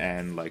 Selamus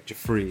and like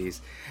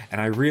Jeffreys,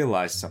 and I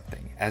realized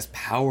something. As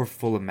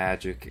powerful a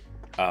magic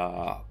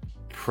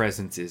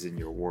presence is in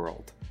your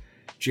world,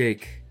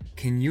 Jake,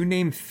 can you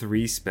name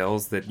 3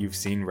 spells that you've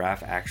seen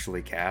Raph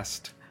actually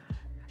cast?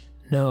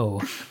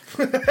 No.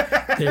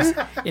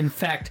 In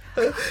fact,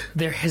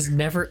 there has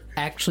never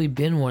actually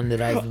been one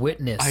that I've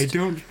witnessed. I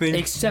don't think...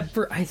 Except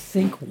for, I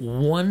think,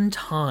 one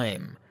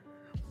time,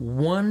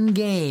 one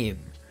game,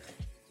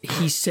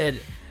 he said,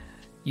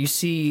 you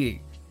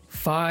see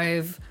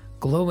 5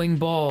 glowing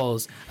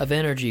balls of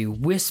energy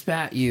wisp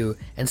at you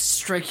and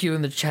strike you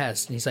in the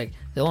chest. And he's like,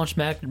 they launch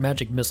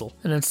magic missile.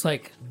 And it's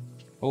like,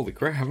 Holy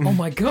crap. oh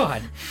my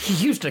god, he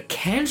used a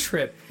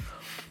cantrip.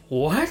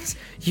 What?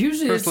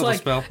 Usually First it's level like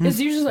spell. it's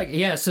usually like,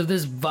 yeah, so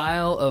this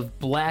vial of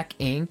black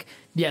ink,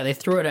 yeah, they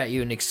throw it at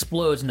you and it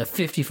explodes in a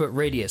 50-foot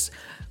radius.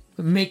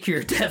 Make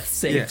your death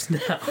saves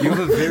now. You have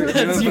a very...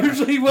 That's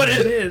usually what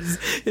it is.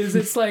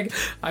 It's like,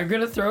 I'm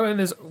gonna throw in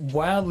this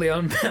wildly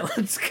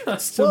unbalanced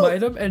custom Well,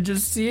 item and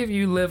just see if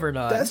you live or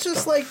not. That's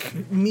just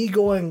like me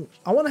going,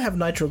 I want to have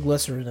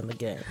nitroglycerin in the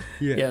game.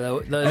 yeah, that How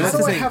That's do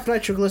the I thing. have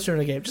nitroglycerin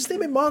in the game? Just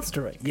name it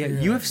Monster Ink. Yeah,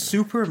 you have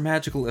super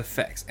magical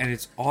effects, and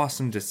it's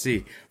awesome to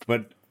see.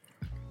 But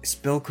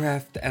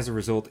spellcraft, as a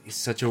result, is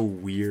such a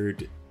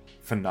weird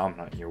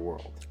phenomenon in your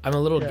world. I'm a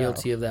little Yeah.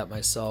 guilty of that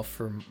myself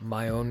for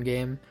my own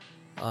game.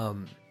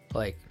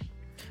 Like,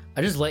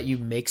 I just let you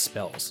make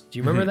spells. Do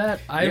you remember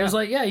that? I Yeah. was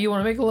like, yeah, you want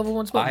to make a level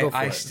 1 spell? Go for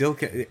I it. still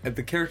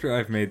the character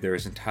I've made there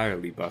is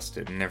entirely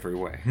busted in every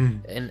way.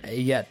 And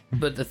yet,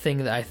 but the thing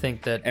that I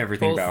think that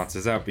Everything both-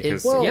 balances out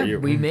because It's, yeah, you're-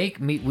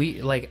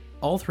 we like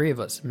all 3 of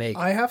us make.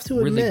 I have to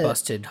really admit,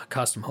 busted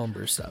custom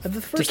homebrew stuff.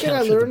 the first to thing I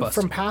counter the learned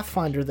busted. from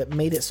Pathfinder that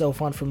made it so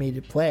fun for me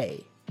to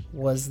play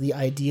was the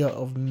idea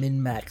of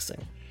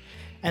min-maxing.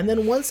 And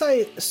then once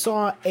I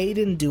saw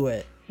Aiden do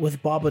it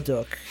with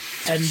Babadook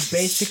and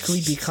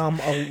basically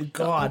become a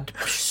god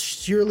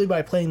purely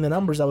by playing the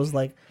numbers, I was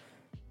like,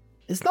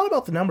 it's not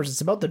about the numbers, it's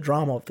about the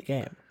drama of the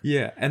game.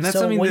 yeah, and that's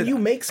So something when that you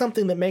make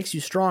something that makes you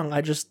strong,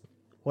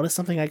 what is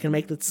something I can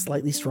make that's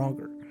slightly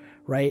stronger?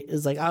 Right?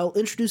 It's like, I'll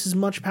introduce as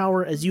much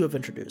power as you have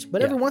introduced.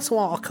 But every once in a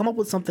while, I'll come up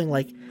with something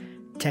like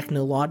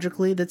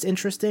technologically that's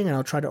interesting, and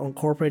I'll try to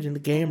incorporate it in the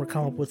game or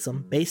come up with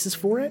some basis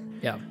for it.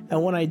 Yeah.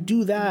 And when I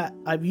do that,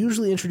 I've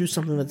usually introduced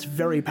something that's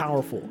very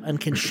powerful and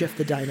can shift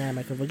the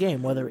dynamic of a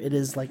game, whether it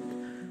is like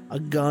a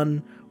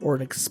gun or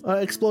an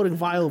exploding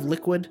vial of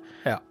liquid,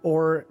 Yeah.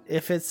 or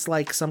if it's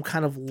like some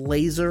kind of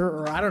laser,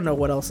 or I don't know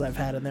what else I've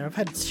had in there. I've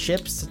had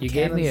ships. You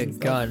gave me a cannons and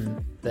stuff.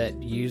 gun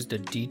that used a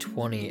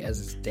D20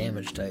 as its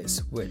damage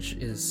dice, which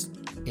is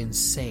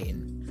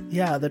insane.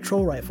 Yeah, the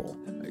troll rifle.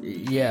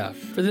 Yeah,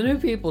 for the new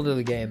people to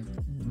the game,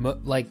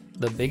 like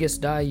the biggest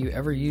die you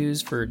ever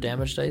use for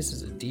damage dice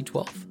is a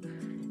D12,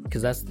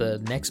 because that's the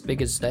next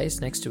biggest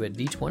dice next to a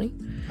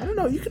D20. I don't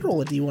know. You can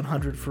roll a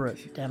D100 for a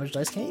damage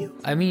dice, can't you?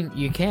 I mean,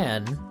 you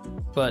can,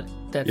 but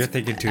that's You're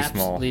thinking too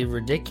small. absolutely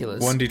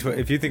ridiculous. 1d12.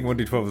 If you think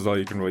 1d12 is all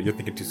you can roll, you're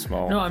thinking too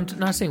small. No, I'm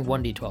not saying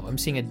 1d12. I'm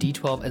seeing a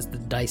d12 as the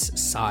dice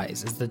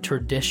size, as the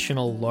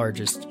traditional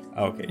largest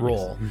Okay, yes.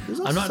 roll. There's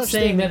no I'm not such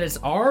saying thing- that it's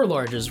our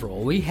largest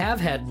roll. We have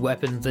had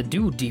weapons that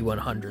do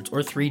D100s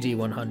or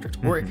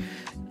 3D100s or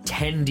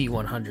 10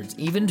 D100s,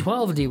 even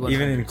 12 D100s.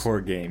 Even in core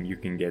game, you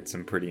can get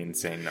some pretty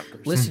insane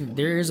numbers. Listen,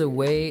 there is a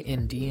way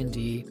in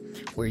D&D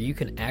where you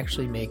can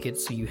actually make it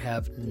so you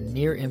have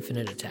near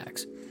infinite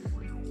attacks.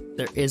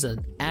 There is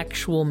an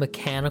actual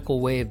mechanical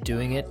way of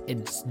doing it.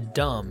 It's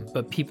dumb,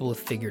 but people have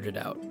figured it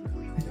out.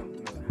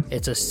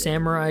 It's a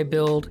samurai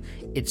build.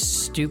 It's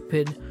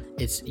stupid.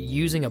 It's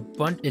using a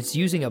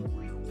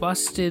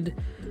busted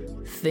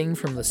thing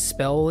from the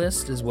spell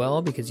list as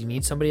well, because you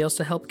need somebody else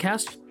to help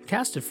cast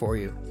it for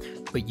you.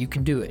 But you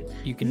can do it.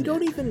 You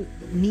don't even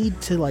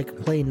need to like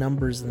play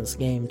numbers in this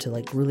game to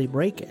like really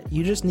break it.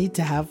 You just need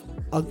to have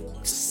a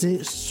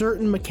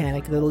certain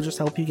mechanic that'll just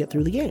help you get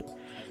through the game.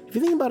 If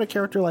you think about a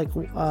character like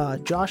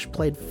Josh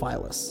played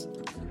Phyllis.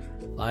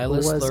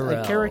 Lilith was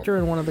Lorel. A character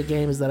in one of the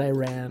games that I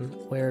ran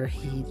where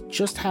he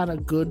just had a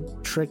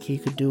good trick he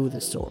could do with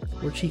his sword,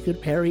 which he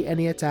could parry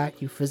any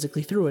attack you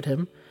physically threw at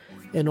him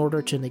in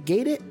order to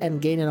negate it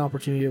and gain an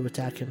opportunity to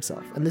attack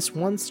himself. And this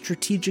one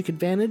strategic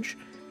advantage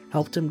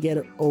helped him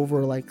get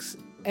over like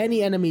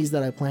any enemies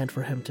that I planned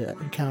for him to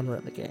encounter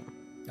in the game.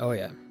 Oh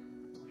yeah.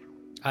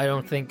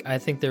 I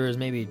think there was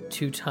maybe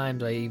 2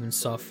 times I even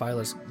saw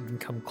Phyllis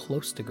come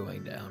close to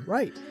going down.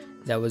 Right.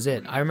 That was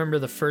it. I remember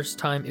the first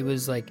time, it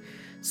was like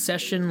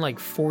session like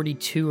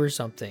 42 or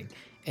something,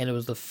 and it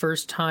was the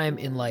first time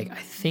in like I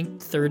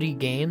think 30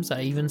 games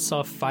I even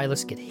saw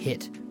Phyllis get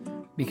hit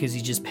because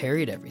he just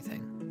parried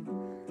everything.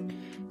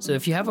 So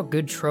if you have a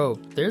good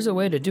trope, there's a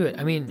way to do it.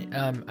 I mean,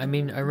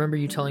 I remember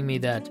you telling me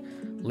that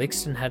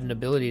Lixton had an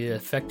ability to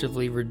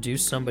effectively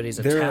reduce somebody's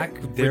attack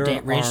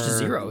range to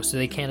 0, so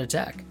they can't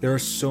attack. There are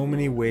so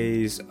many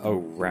ways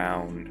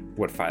around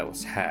what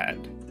Phyllis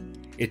had.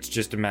 It's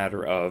just a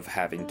matter of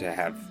having to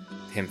have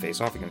him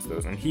face off against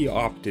those, and he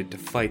opted to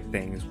fight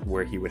things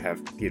where he would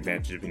have the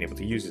advantage of being able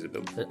to use his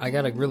ability. I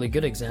got a really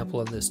good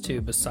example of this too,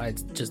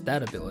 besides just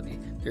that ability.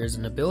 There's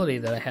an ability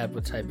that I had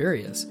with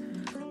Tiberius.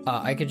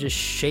 I could just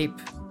shape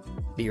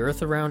the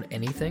earth around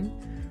anything.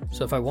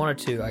 So if I wanted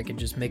to, I could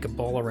just make a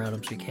ball around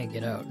him so he can't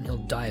get out, and he'll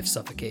die of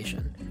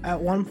suffocation. At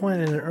one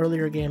point in an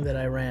earlier game that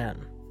I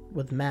ran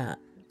with Matt,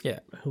 Yeah.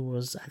 who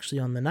was actually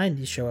on the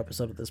 90s show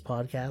episode of this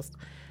podcast,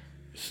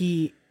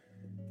 he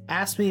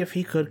asked me if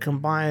he could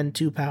combine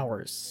 2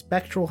 powers,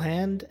 Spectral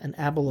Hand and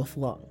Aboleth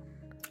Lung.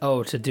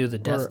 Oh, to do the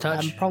death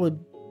touch? I'm probably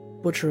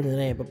butchering the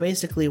name, but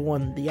basically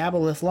when the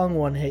Aboleth Lung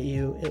one hit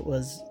you, it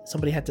was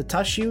somebody had to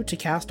touch you to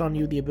cast on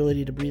you the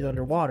ability to breathe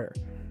underwater.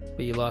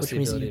 But you lost which the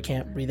means ability you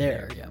can't breathe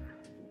air. Yeah.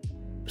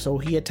 So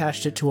he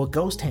attached it to a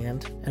ghost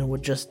hand and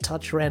would just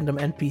touch random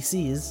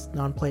NPCs,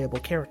 non-playable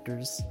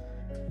characters,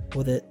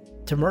 with it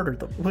to murder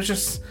them, which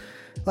is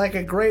like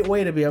a great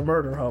way to be a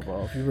murder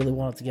hobo if you really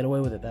wanted to get away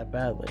with it that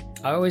badly.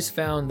 I always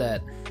found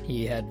that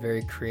he had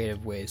very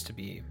creative ways to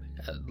be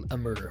a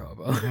murder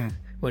hobo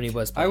when he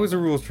was playing. I was a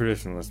rules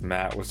traditionalist.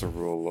 Matt was a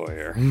rule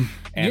lawyer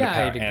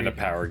and, a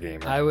power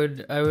gamer. I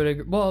would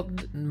agree. Well,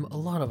 a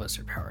lot of us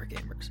are power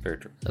gamers. Very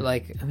true.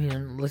 Like, I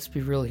mean, let's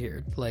be real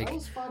here. Like,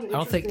 I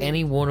don't think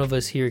any one of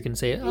us here can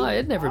say, "Oh,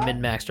 I'd never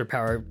min-maxed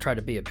or try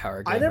to be a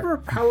power gamer." I never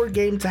power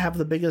gamed to have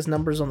the biggest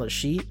numbers on the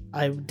sheet.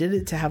 I did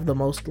it to have the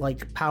most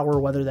like power,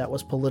 whether that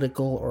was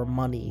political or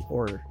money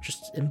or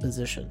just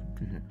imposition.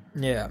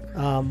 Mm-hmm. Yeah.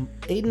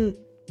 Aiden,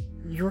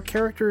 your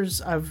characters,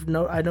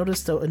 I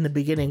noticed though in the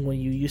beginning when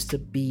you used to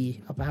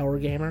be a power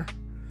gamer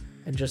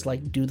and just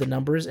like do the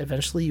numbers,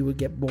 eventually you would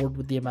get bored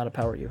with the amount of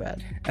power you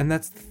had. And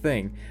that's the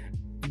thing.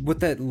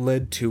 What that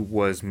led to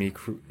was me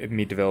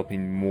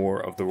developing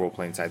more of the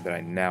role-playing side that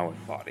I now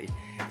embody.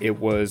 It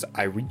was,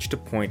 I reached a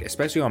point,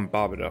 especially on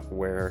Babadook,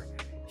 where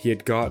he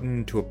had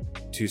gotten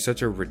to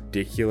such a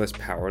ridiculous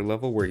power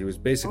level where he was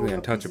basically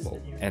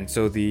untouchable. And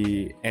so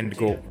the end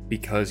goal,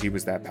 because he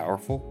was that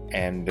powerful,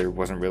 and there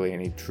wasn't really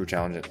any true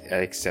challenge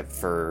except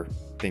for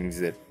things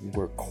that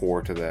were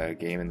core to the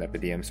game and that the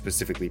DM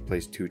specifically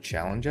placed to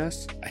challenge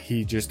us,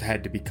 he just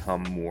had to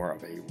become more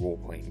of a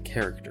role-playing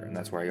character, and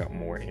that's where I got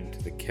more into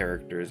the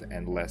characters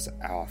and less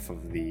off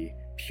of the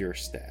pure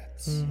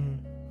stats.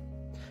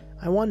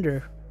 I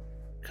wonder,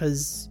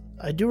 because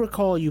I do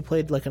recall you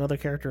played like another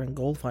character in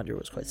Goldfinder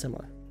was quite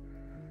similar.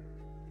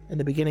 In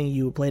the beginning,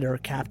 you played our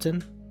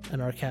captain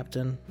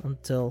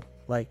until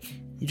like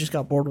you just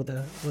got bored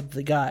with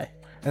the guy.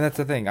 And that's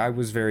the thing. I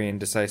was very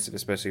indecisive,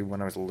 especially when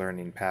I was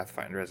learning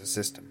Pathfinder as a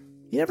system.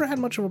 You never had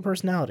much of a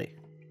personality.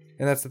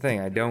 And that's the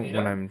thing. I don't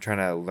when I'm trying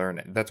to learn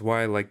it. That's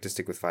why I like to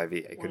stick with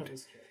 5e. I could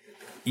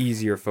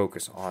easier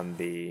focus on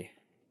the...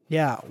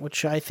 Yeah,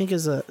 which I think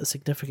is a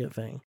significant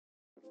thing.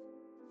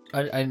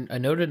 I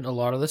noted a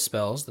lot of the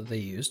spells that they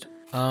used.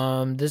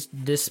 This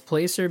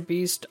Displacer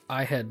Beast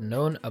I had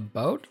known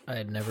about. I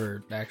had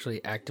never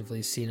actually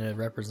actively seen a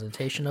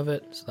representation of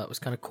it, so that was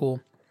kind of cool.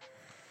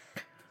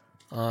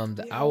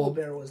 The Owl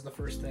Bear was the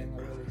first thing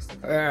I released.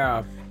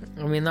 Yeah,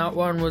 I mean that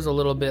one was a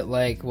little bit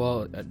like,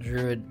 well, a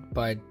druid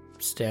by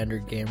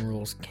standard game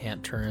rules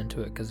can't turn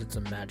into it because it's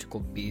a magical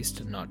beast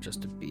and not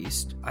just a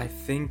beast. I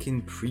think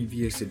in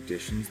previous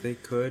editions they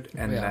could,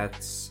 and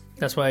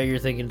that's why you're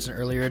thinking it's an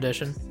earlier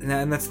edition?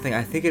 And that's the thing.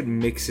 I think it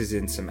mixes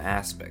in some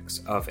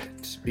aspects of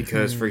it.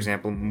 Because, for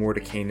example,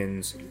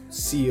 Mordenkainen's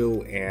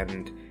seal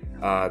and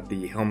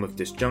the Helm of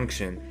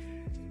Disjunction,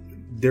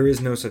 there is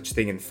no such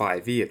thing in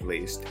 5e at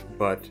least,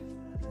 but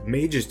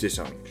Mage's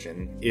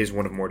Disjunction is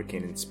one of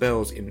Mordenkainen's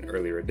spells in an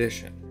earlier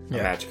edition. A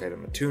magic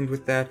item attuned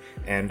with that,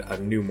 and a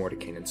new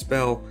Mordenkainen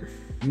spell.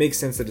 makes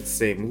sense that it's the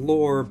same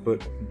lore,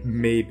 but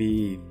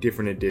maybe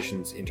different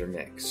editions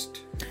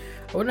intermixed.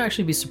 I wouldn't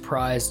actually be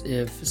surprised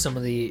if some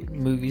of the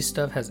movie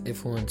stuff has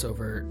influence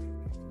over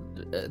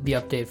the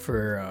update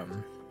for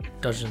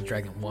Dungeons &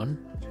 Dragons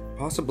 1.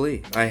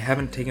 Possibly. I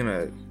haven't taken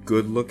a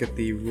good look at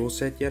the rule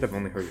set yet. I've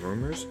only heard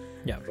rumors.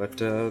 Yeah.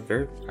 But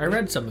I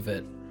read some of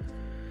it.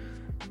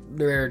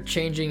 They're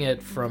changing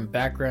it from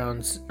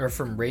backgrounds or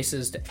from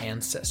races to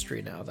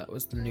ancestry now. That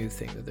was the new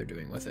thing that they're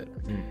doing with it.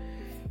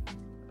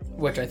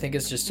 Which I think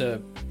is just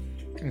to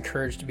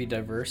encourage to be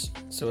diverse.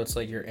 So it's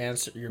like your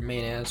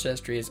main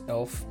ancestry is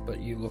elf, but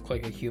you look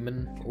like a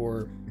human,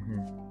 or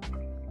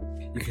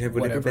you can have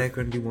whatever whatever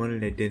background you want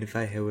and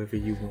identify however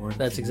you want.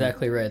 That's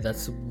exactly right.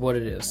 That's what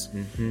it is.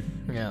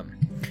 Yeah.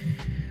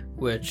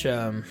 Which,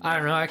 I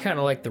don't know, I kind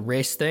of like the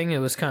race thing. It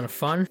was kind of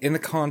fun. In the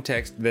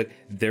context that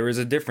there is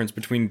a difference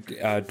between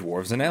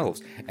dwarves and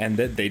elves, and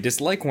that they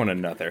dislike one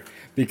another,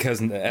 because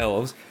the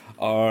elves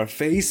are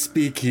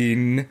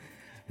face-speaking,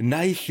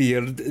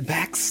 knife-eared,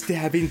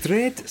 backstabbing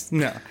traitors.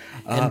 No.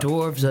 And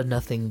dwarves are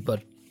nothing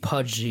but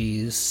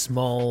pudgy,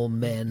 small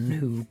men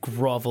who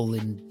grovel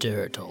in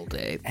dirt all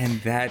day. And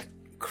that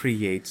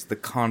creates the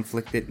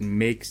conflict that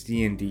makes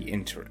D&D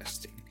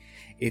interesting.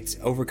 It's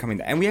overcoming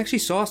that. And we actually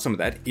saw some of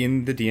that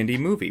in the D&D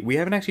movie. We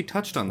haven't actually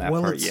touched on that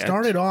part yet. Well, it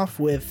started off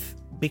with,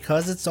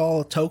 because it's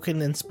all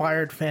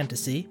token-inspired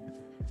fantasy,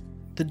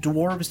 the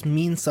dwarves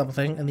mean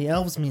something and the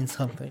elves mean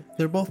something.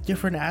 They're both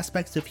different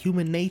aspects of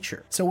human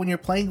nature. So when you're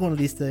playing one of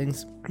these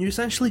things, you're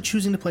essentially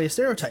choosing to play a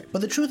stereotype.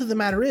 But the truth of the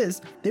matter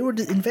is, they were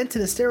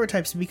invented as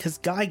stereotypes because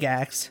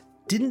Gygax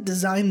didn't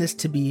design this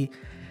to be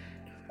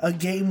a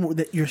game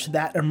that you're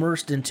that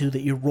immersed into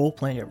that you're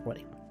role-playing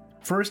everybody.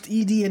 First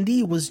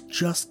ED&D was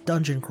just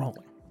dungeon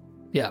crawling.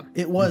 Yeah.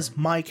 It was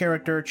my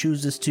character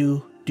chooses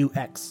to do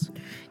X.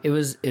 It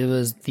was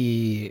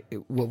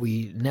what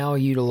we now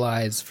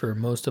utilize for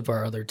most of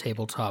our other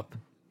tabletop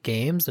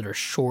games that are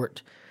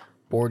short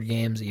board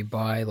games that you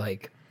buy,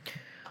 like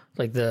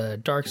the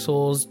Dark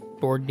Souls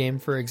board game,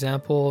 for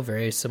example,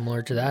 very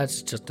similar to that.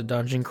 It's just a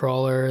dungeon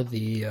crawler.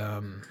 The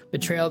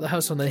Betrayal at the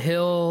House on the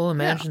Hill,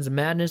 Mansions of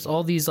Madness,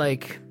 all these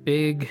like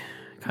big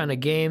kind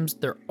of games,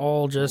 they're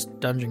all just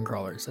dungeon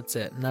crawlers. That's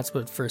it. And that's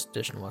what first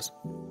edition was.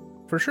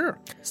 For sure.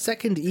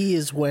 Second E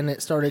is when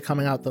it started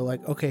coming out. They're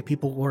like, okay,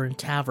 people were in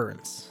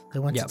taverns. They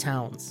went to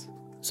towns.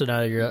 So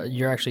now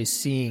you're actually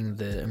seeing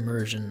the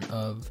immersion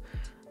of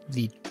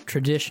the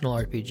traditional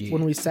RPG.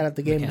 When we sat at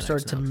the game, we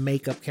started to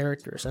make up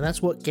characters. And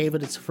that's what gave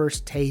it its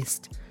first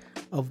taste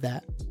of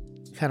that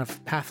kind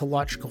of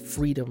pathological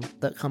freedom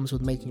that comes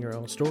with making your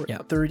own story. Yeah.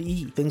 Third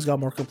E, things got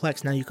more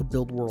complex. Now you could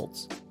build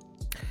worlds.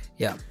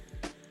 Yeah.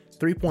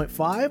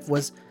 3.5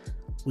 was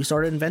we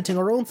started inventing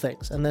our own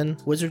things. And then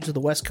Wizards of the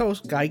West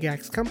Coast,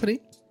 Gygax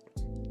Company,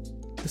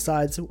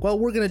 decides, well,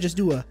 we're going to just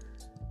do a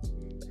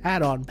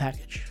add-on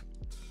package.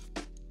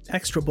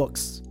 Extra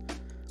books.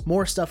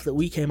 More stuff that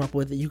we came up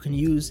with that you can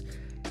use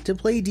to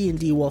play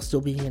D&D while still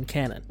being in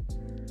canon.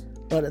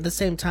 But at the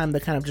same time, they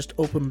kind of just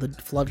opened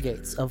the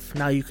floodgates of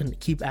now you can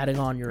keep adding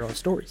on your own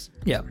stories.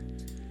 Yeah.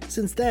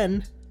 Since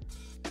then,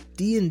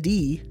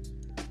 D&D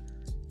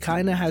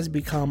kind of has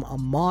become a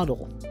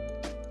model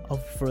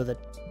for the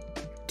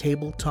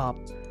tabletop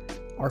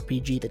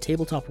RPG, the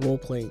tabletop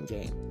role-playing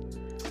game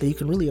that you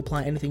can really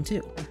apply anything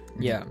to.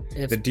 Yeah.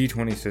 The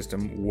D20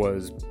 system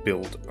was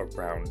built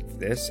around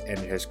this, and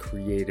it has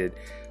created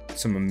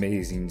some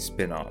amazing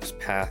spin-offs.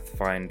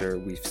 Pathfinder,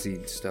 we've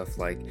seen stuff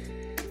like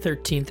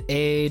 13th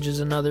Age is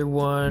another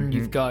one. Mm-hmm.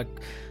 You've got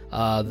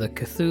the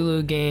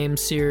Cthulhu game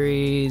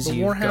series. The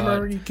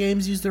Warhammer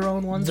games use their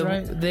own ones,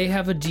 right? They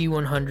have a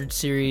D100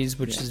 series,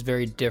 which is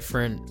very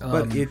different.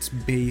 But it's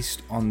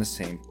based on the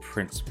same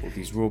principle.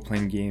 These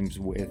role-playing games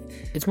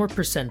it's more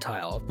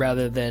percentile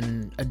rather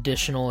than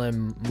additional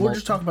and... We're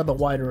just talking about the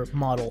wider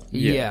model.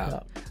 Yeah.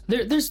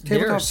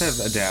 Tabletops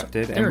have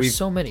adapted. There are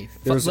so many.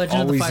 There's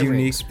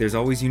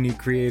always unique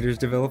creators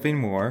developing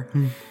more.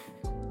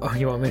 Oh,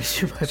 you want me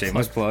to do my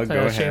shameless plug?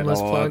 Go ahead.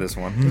 I'll this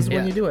one. This is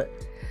when you do it.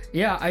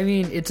 Yeah, I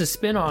mean, it's a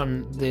spin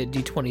on the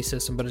D20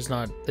 system, but it's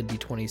not the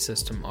D20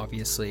 system,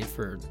 obviously,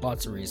 for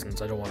lots of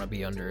reasons. I don't want to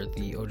be under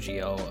the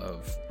OGL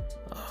of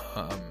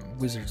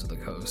Wizards of the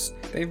Coast.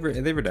 They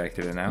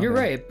redacted it now. You're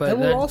right, but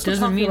that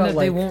doesn't mean that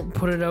they won't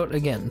put it out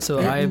again. So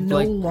it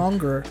no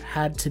longer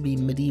had to be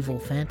medieval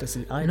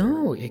fantasy either.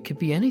 No, it could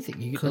be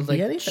anything. You could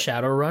be anything.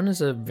 Shadowrun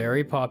is a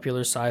very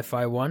popular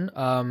sci-fi one.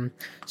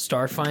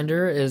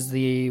 Starfinder is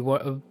the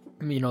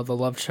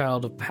love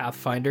child of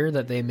Pathfinder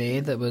that they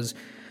made. That was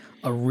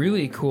a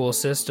really cool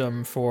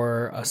system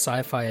for a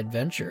sci-fi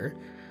adventure.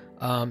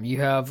 You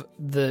have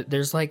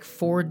there's like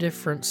 4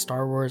 different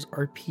Star Wars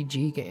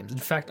RPG games. In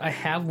fact, I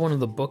have one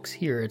of the books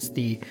here. It's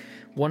the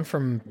one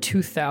from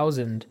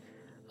 2000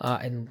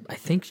 and I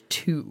think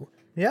 2.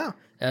 Yeah.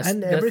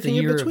 And everything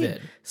in between.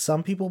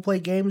 Some people play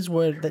games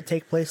that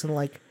take place in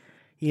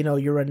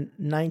you're a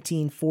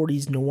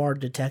 1940s noir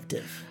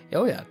detective.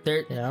 Oh yeah.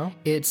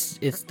 It's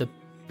the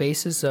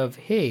basis of,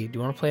 hey, do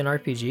you want to play an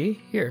RPG?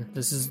 Here,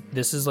 this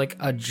is like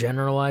a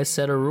generalized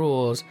set of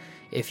rules.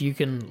 If you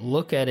can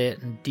look at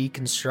it and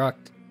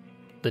deconstruct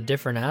the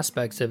different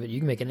aspects of it, you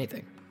can make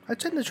anything. I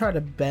tend to try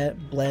to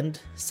blend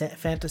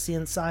fantasy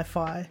and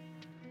sci-fi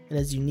in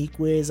as unique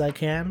way as I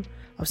can.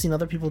 I've seen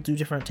other people do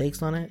different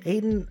takes on it.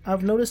 Aiden,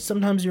 I've noticed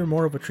sometimes you're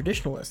more of a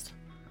traditionalist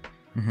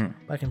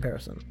by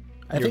comparison.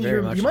 I think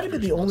you might have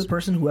been the only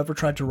person who ever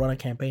tried to run a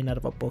campaign out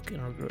of a book in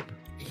our group.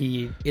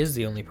 He is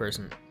the only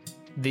person.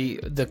 The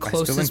I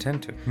closest still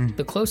intend to.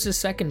 the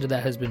closest second to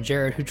that has been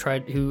Jared,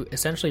 who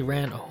essentially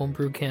ran a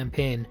homebrew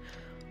campaign,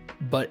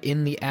 but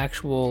in the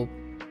actual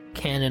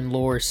canon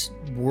lore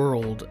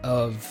world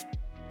of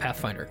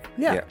Pathfinder.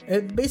 Yeah,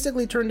 it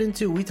basically turned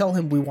into, we tell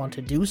him we want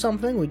to do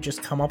something, we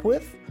just come up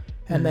with,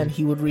 and then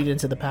he would read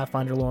into the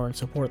Pathfinder lore and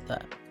support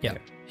that. Yeah.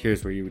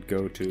 Here's where you would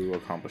go to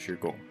accomplish your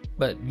goal.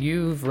 But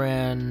you've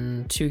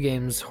ran 2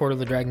 games, Horde of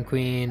the Dragon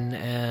Queen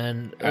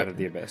and Out of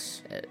the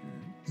Abyss.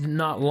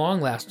 not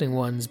long-lasting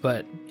ones,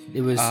 but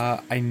it was...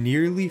 I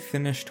nearly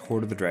finished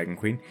Horde of the Dragon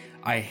Queen.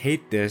 I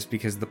hate this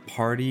because the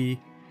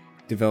party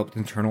developed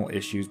internal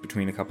issues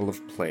between a couple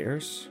of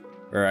players.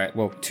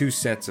 Or, 2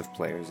 sets of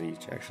players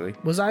each, actually.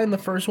 Was I in the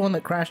first one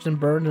that crashed and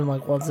burned in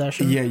like one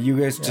session? Yeah, you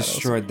guys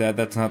destroyed that.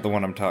 That's not the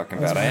one I'm talking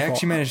about. I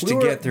actually managed to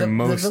get through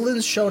most... The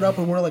villains showed up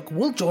and we're like,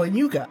 we'll join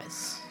you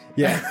guys.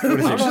 Yeah. How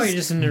about you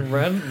just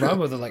run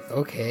with it like,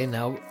 okay,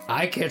 now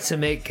I get to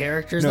make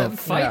characters that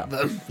fight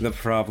them. The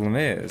problem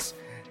is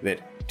that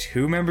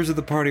 2 members of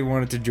the party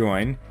wanted to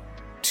join,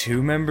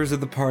 2 members of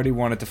the party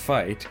wanted to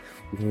fight,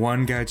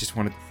 1 guy just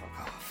wanted to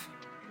fuck off.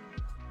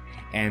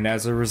 And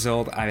as a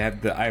result, I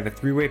have a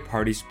 3-way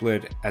party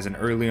split. As an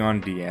early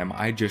on DM,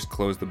 I just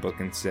closed the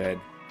book and said,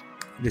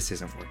 this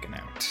isn't working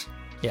out.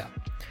 Yeah.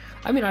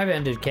 I mean, I've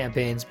ended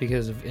campaigns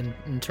because of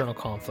internal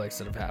conflicts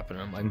that have happened.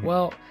 I'm like,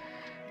 well,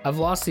 I've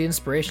lost the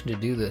inspiration to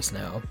do this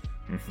now.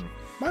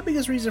 My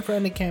biggest reason for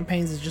ending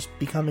campaigns is just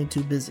becoming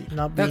too busy.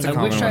 Not being.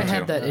 I wish I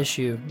had that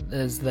issue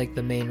as like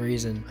the main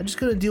reason. I just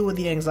couldn't deal with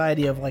the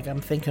anxiety of like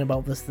I'm thinking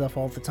about this stuff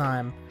all the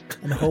time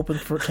and hoping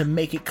to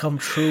make it come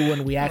true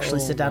when we actually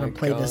sit down and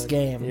play this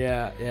game.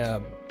 Yeah.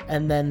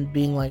 And then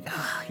being like,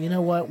 you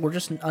know what? We're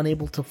just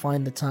unable to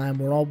find the time.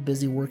 We're all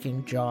busy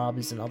working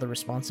jobs and other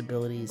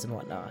responsibilities and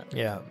whatnot.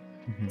 Yeah.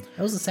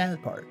 That was the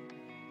sad part.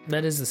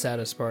 That is the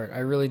saddest part. I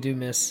really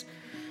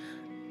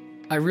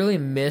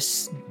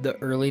miss the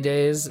early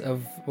days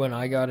of when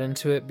I got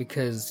into it,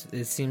 because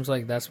it seems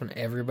like that's when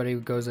everybody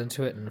goes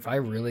into it, and if I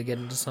really get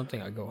into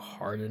something, I go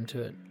hard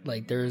into it.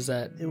 Like there's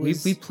that we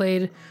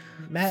played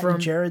Matt and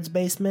Jared's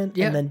basement,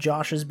 and then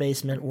Josh's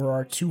basement were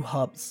our 2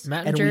 hubs,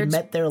 and we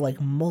met there like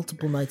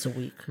multiple nights a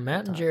week.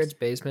 Matt and Jared's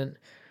basement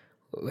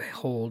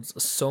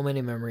holds so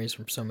many memories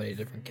from so many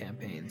different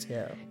campaigns.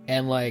 Yeah,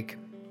 and like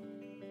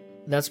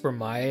that's where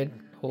my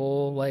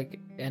whole like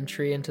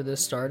entry into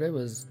this started,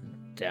 was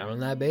down in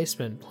that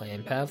basement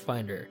playing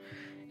Pathfinder.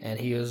 And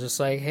he was just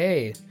like,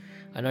 hey,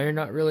 I know you're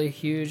not really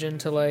huge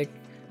into like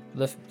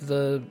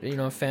the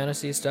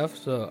fantasy stuff,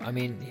 so I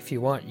mean, if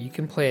you want, you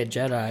can play a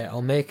Jedi,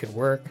 I'll make it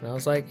work. And I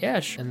was like, yeah,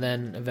 sure. And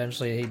then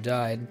eventually he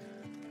died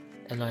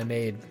and I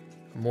made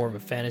more of a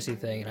fantasy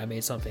thing, and I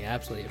made something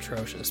absolutely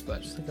atrocious,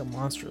 but just like a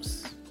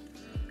monstrous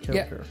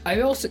character.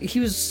 Yeah, he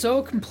was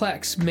so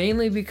complex,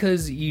 mainly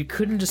because you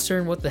couldn't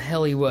discern what the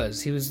hell he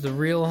was. He was the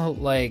real,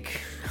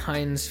 like,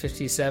 Heinz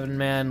 57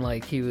 man.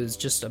 Like, he was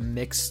just a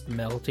mixed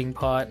melting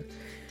pot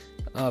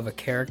of a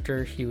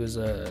character. He was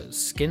a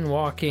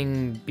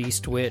skinwalking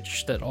beast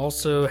witch that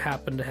also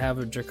happened to have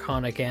a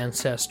draconic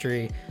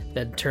ancestry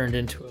that turned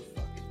into a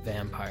fucking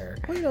vampire.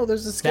 Well,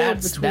 there's a scale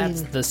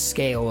That's the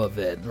scale of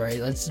it, right?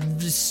 That's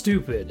just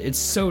stupid. It's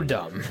so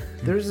dumb.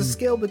 There's a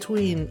scale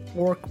between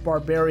orc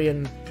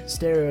barbarian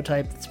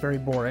stereotype that's very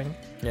boring.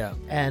 Yeah.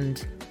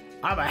 And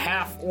I'm a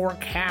half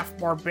orc, half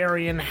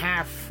barbarian,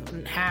 half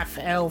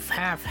elf,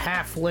 half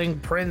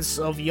halfling prince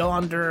of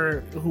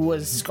yonder who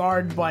was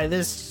scarred by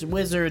this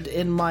wizard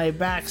in my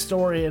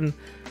backstory, and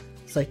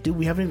it's like, dude,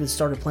 we haven't even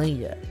started playing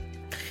yet.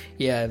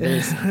 Yeah,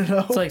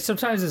 it's like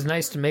sometimes it's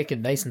nice to make it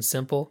nice and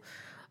simple.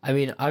 I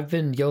mean, I've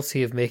been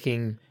guilty of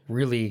making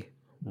really,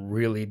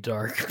 really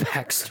dark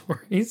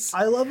backstories.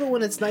 I love it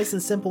when it's nice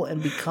and simple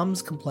and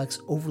becomes complex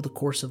over the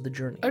course of the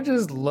journey. I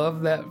just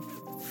love that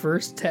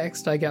first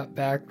text I got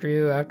back from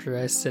you after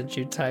I sent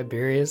you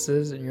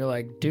Tiberius's, and you're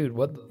like, dude,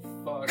 what the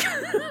fuck?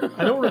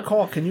 I don't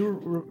recall. Can you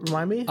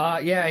remind me?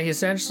 Yeah,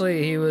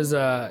 he was,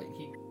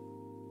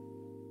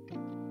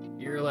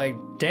 you're like,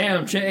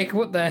 damn, Jake,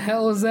 what the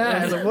hell is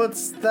that? Like,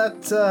 what's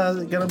that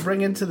gonna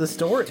bring into the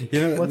story?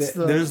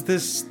 There's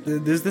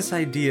this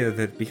idea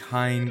that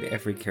behind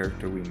every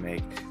character we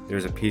make,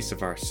 there's a piece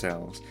of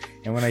ourselves.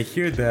 And when I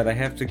hear that, I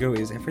have to go,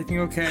 is everything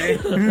okay?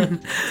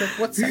 It's like,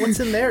 what's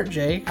in there,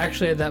 Jake?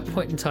 Actually, at that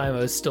point in time, I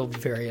was still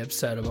very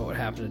upset about what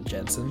happened to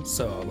Jensen.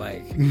 So,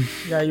 like...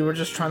 Yeah, you were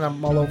just trying to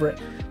mull over it.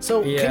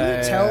 So, can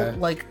you tell,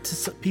 like,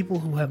 to people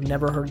who have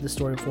never heard the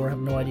story before, have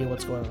no idea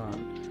what's going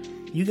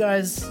on? You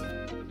guys...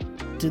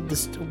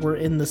 were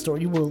in the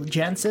story. You were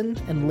Jensen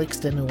and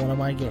Lixton in one of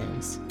my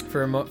games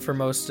for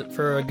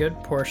a good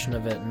portion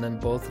of it, and then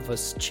both of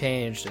us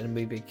changed and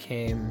we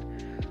became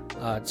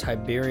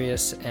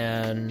Tiberius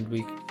and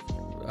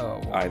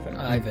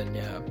Ivan.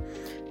 Yeah,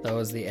 That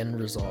was the end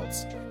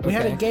results. We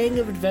had a Okay. gang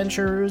of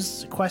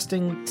adventurers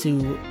questing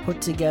to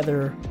put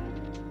together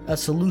a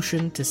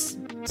solution to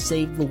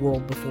save the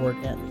world before it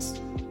ends.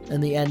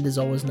 And the end is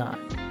always not.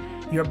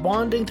 You're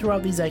bonding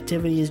throughout these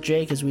activities.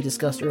 Jake, as we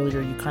discussed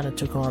earlier, you kind of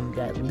took on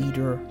that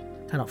leader,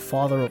 kind of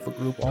father of the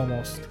group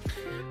almost.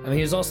 I mean,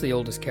 he was also the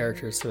oldest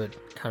character, so it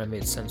kind of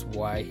made sense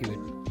why he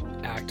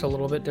would act a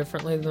little bit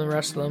differently than the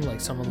rest of them. Like,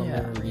 some of them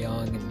Yeah. were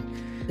young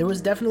and There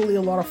was definitely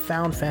a lot of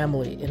found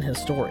family in his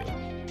story.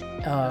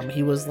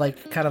 He was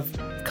like kind of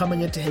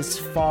coming into his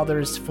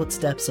father's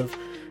footsteps of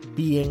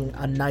being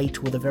a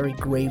knight with a very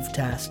grave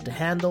task to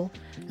handle,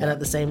 and at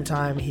the same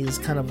time he's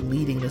kind of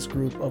leading this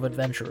group of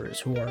adventurers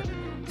who are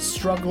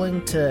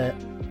struggling to,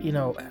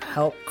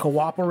 help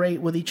cooperate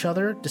with each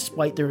other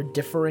despite their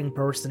differing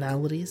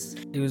personalities.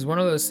 it was one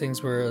of those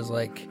things where it was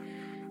like,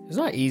 it's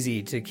not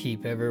easy to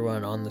keep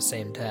everyone on the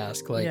same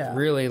task. Like, Yeah.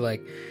 really,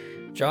 like,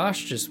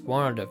 Josh just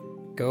wanted to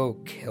go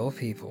kill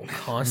people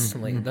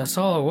constantly. That's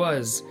all it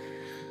was.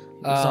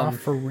 He was off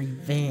for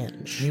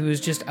revenge. He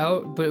was just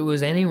out, but it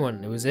was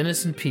anyone. It was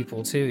innocent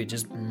people, too. He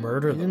just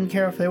murdered He them. didn't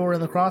care if they were in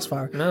the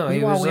crossfire. No, he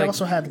Meanwhile, was we like-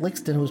 also had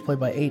Lixton, who was played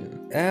by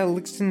Aiden.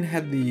 Lixton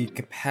had the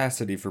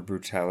capacity for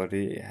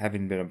brutality,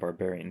 having been a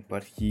barbarian,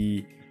 but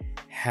he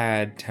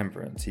had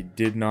temperance. He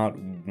did not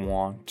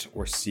want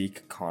or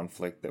seek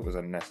conflict that was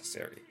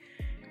unnecessary.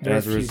 And There were a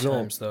as a few result,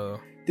 times, though.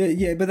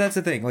 yeah, but that's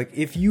the thing. Like,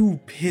 if you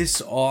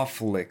piss off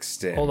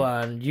Lixton, Hold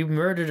on. You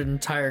murdered an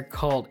entire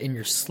cult in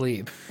your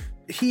sleep.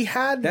 He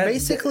had That-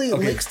 basically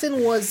okay.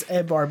 Lixton was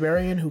a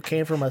barbarian who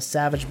came from a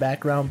savage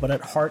background, but at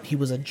heart he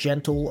was a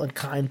gentle and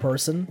kind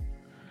person.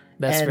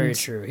 That's And- very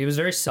true. He was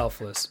very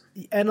selfless.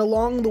 And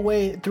along the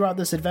way throughout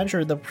this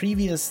adventure, the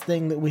previous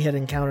thing that we had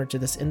encountered to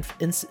this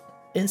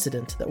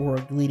incident that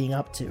we're leading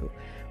up to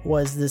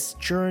was this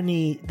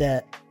journey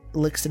that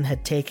Lixton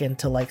had taken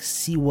to like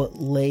see what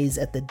lays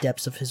at the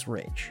depths of his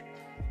rage,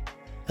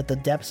 at the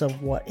depths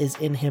of what is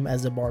in him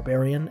as a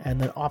barbarian, and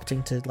then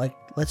opting to like,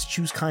 let's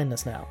choose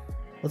kindness now.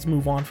 Let's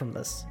move on from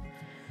this.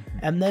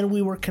 And then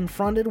we were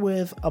confronted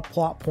with a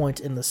plot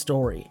point in the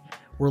story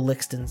where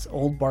Lixton's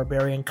old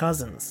barbarian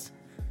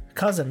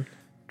cousin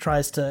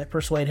tries to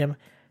persuade him,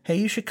 hey,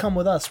 you should come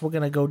with us. We're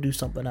going to go do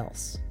something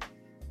else.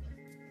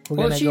 We're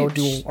Well, going to go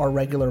do our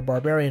regular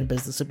barbarian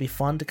business. It'd be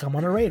fun to come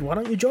on a raid. Why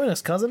don't you join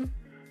us, cousin?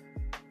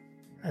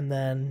 And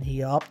then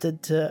he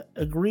opted to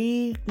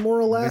agree, more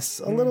or less,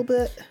 a little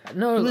bit.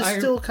 No, He was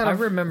still kind I of-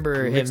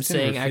 remember him Lixton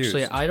saying,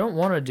 "Actually, refused. I don't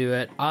want to do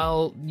it.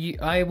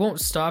 I won't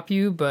stop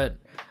you, but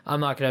I'm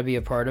not going to be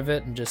a part of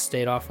it," and just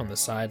stayed off on the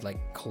side,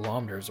 like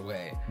kilometers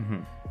away.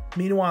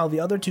 Meanwhile, the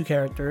other two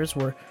characters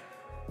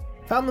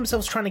found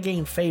themselves trying to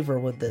gain favor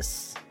with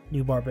this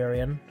new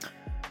barbarian.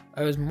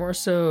 I was more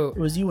so. It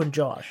was you and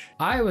Josh.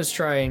 I was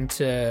trying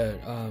to,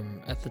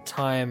 at the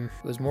time,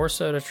 it was more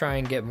so to try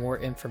and get more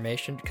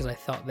information because I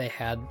thought they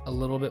had a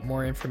little bit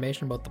more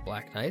information about the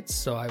Black Knights.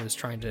 So I was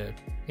trying to,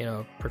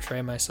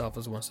 portray myself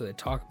as one so they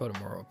talk about it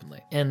more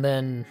openly. And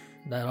then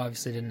that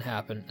obviously didn't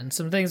happen. And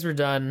some things were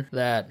done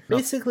that.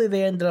 Basically,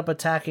 they ended up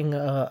attacking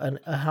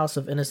a house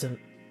of innocent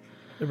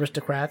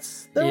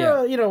aristocrats. They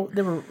Yeah. were,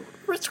 they were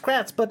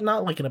aristocrats, but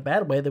not like in a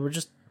bad way. They were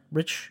just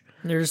rich,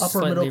 There's upper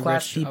slightly middle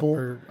class rich,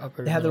 people.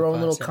 upper They had their middle own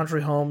little class, yeah.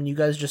 country home, and you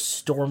guys just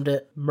stormed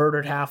it,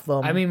 murdered half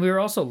of them, I mean, we were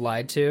also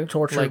lied to.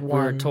 Tortured like, we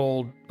were one.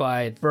 told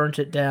by. burnt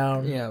it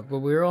down. Yeah, but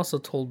we were also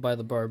told by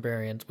the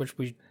barbarians, which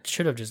we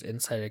should have just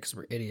incited because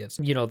we're idiots.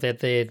 That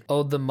they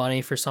owed them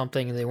money for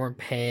something and they weren't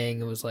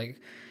paying. It was like,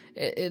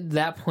 at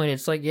that point,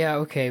 it's like, yeah,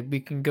 okay, we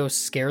can go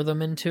scare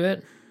them into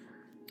it.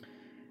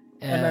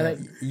 And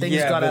then things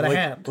got but out of like,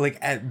 hand. Like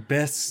at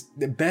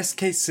the best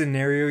case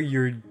scenario,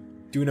 you're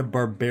doing a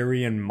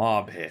barbarian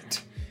mob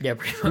hit. Yeah,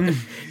 pretty much.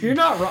 You're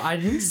not wrong.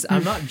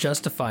 I'm not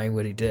justifying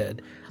what he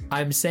did.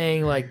 I'm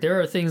saying, like, there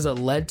are things that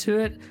led to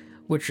it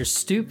which are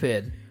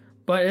stupid,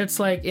 but it's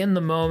like in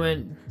the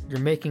moment you're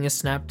making a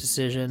snap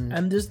decision.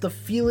 And there's the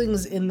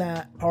feelings in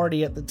that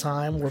party at the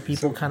time where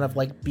people kind of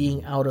like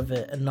being out of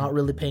it and not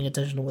really paying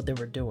attention to what they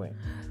were doing.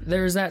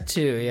 There's that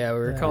too. Yeah, we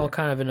were all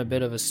kind of in a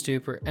bit of a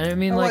stupor. And I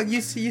mean, like, Well, you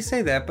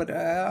say that, but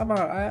I have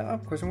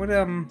a question.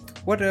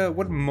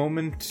 What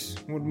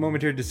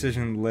momentary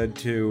decision led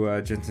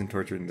to Jensen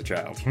torturing the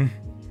child?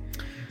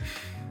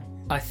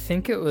 I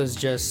think it was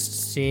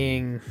just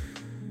seeing.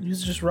 He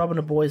was just rubbing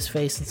a boy's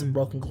face in some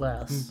broken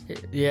glass.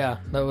 Yeah,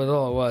 that was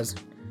all it was.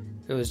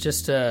 It was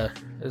just a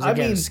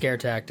scare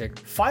tactic.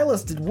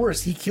 Phyllis did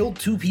worse. He killed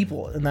 2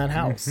 people in that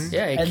house.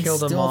 Yeah, he and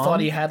killed a still mom. thought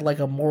he had like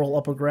a moral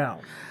upper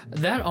ground.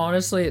 That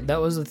honestly, that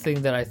was the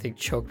thing that I think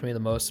choked me the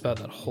most about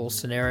that whole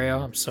scenario.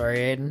 I'm sorry,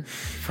 Aiden,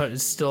 but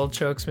it still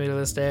chokes me to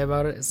this day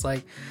about it. It's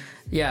like,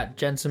 yeah,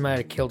 Jensen might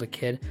have killed a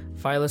kid.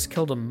 Phyllis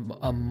killed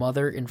a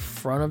mother in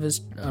front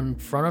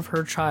of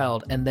her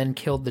child, and then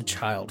killed the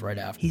child right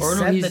after. He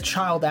sent the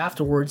child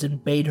afterwards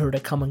and bade her to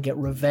come and get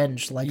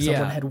revenge, like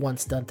someone had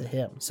once done to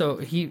him. So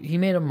he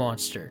made a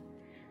monster,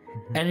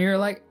 and you're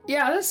like,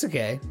 yeah, that's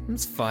okay,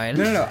 that's fine.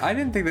 No. I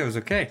didn't think that was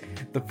okay.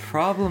 The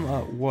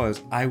problem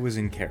was I was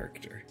in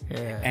character.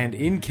 Yeah. And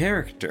in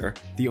character,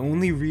 the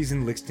only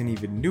reason Lixton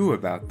even knew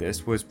about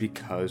this was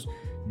because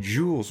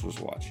Jules was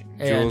watching.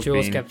 Yeah, Jules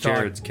being kept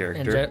Jared's talking,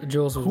 character. and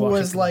Jules was Who watching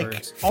was the like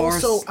birds.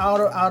 also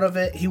out of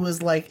it. He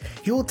was like,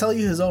 he will tell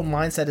you his own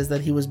mindset is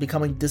that he was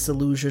becoming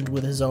disillusioned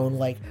with his own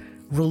like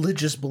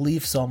religious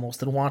beliefs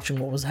almost and watching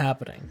what was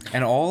happening.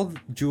 And all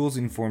Jules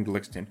informed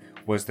Lixton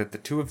was that the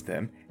two of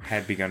them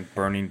had begun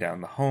burning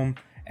down the home,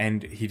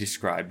 and he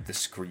described the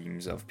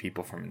screams of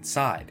people from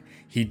inside.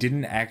 He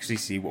didn't actually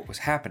see what was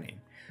happening.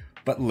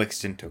 But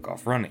Lixton took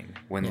off running.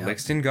 When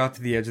Lixton got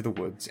to the edge of the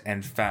woods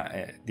and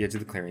the edge of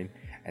the clearing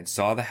and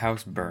saw the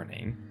house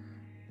burning,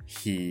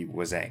 he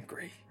was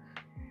angry.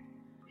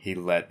 He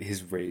let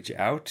his rage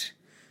out,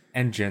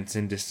 and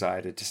Jensen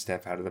decided to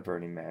step out of the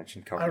burning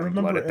mansion covered in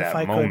blood at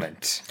that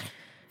moment.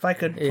 If I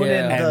could put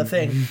Yeah. in the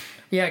thing,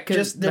 Yeah,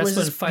 because there was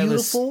this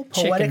beautiful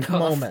poetic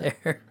moment.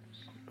 There.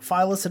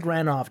 Phyllis had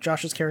ran off.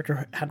 Josh's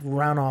character had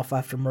run off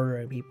after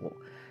murdering people.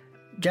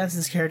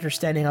 Jensen's character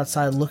standing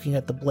outside looking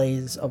at the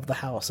blaze of the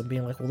house and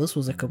being like, well, this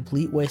was a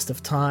complete waste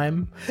of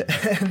time.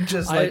 And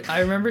just like, I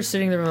remember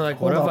sitting there and like,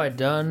 what Hold have up. I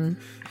done?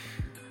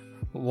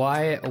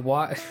 Why?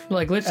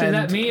 Like, literally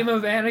that meme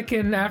of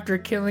Anakin after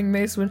killing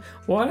Mace Windu.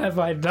 What have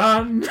I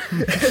done?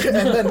 and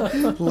then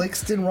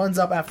Lixton runs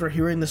up after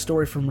hearing the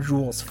story from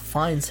Jules,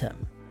 finds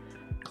him.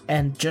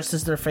 And just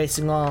as they're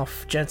facing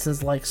off,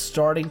 Jensen's like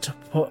starting to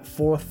put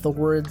forth the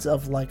words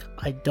of like,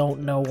 I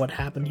don't know what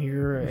happened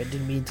here. I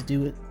didn't mean to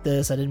do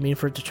this. I didn't mean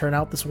for it to turn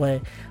out this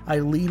way. I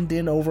leaned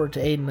in over to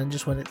Aiden and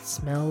just went, it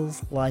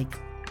smells like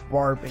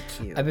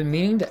barbecue. I've been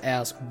meaning to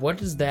ask, what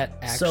does that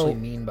actually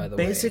mean, by the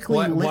basically,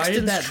 way? Why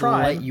did Lixton's that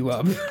tribe- light you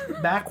up?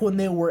 Back when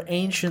they were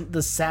ancient,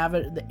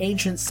 the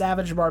ancient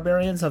savage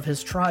barbarians of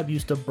his tribe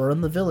used to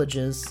burn the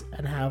villages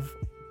and have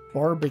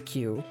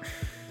barbecue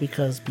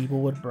because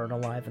people would burn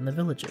alive in the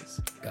villages.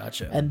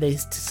 Gotcha. And they to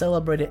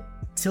celebrate it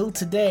till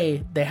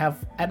today. They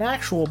have an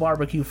actual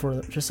barbecue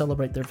to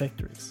celebrate their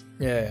victories,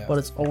 yeah. but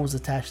it's always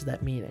attached to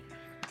that meaning.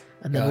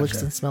 And then Gotcha.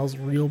 Lixton smells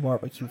real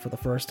barbecue for the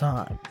first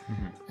time.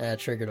 Yeah,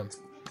 triggered him.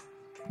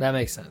 That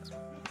makes sense.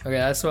 Okay,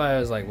 that's why I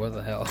was like, what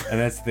the hell? And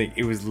that's the thing.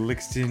 It was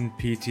Lixton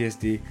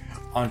PTSD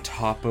on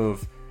top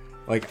of,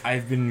 like,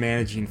 I've been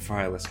managing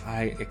Phyllis.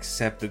 I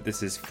accept that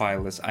this is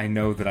Phyllis. I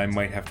know that I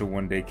might have to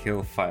one day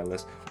kill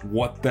Phyllis.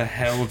 What the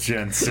hell,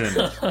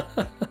 Jensen?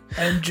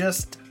 And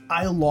just,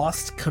 I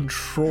lost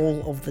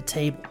control of the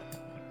table.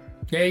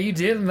 Yeah, you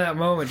did in that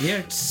moment. You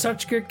had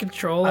such good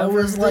control I over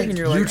was everything, like, and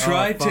you're You like,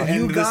 tried oh, to fuck. end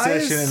You the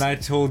guys- session, and I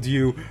told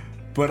you,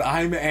 but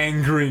I'm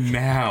angry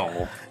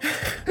now.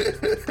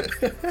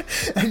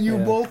 And you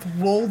both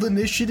rolled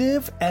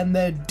initiative and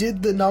then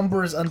did the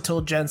numbers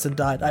until Jensen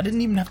died. I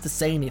didn't even have to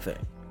say anything.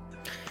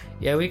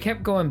 Yeah, we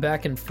kept going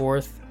back and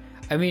forth.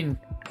 I mean,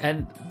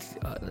 and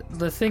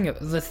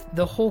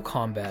the whole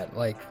combat,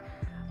 like,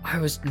 I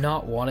was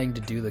not wanting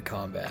to do the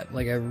combat.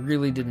 Like, I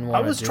really didn't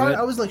want to do it.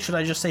 I was like, should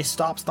I just say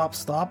stop, stop,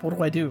 stop? What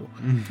do I do?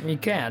 You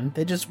can.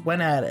 They just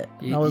went at it.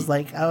 And You- I was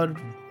like,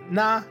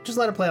 nah, just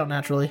let it play out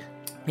naturally.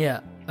 Yeah.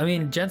 I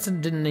mean,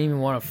 Jensen didn't even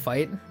want to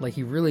fight. Like,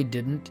 he really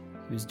didn't.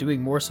 He was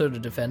doing more so to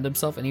defend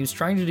himself, and he was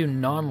trying to do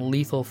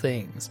non-lethal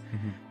things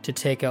to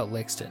take out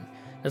Lixton.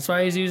 That's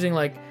why he's using,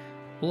 like,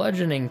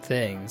 bludgeoning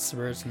things,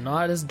 where it's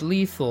not as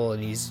lethal,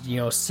 and he's, you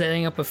know,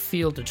 setting up a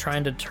field to try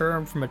and deter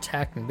him from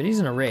attacking. But he's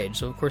in a rage,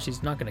 so of course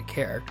he's not going to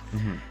care.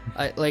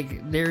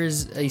 There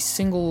is a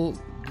single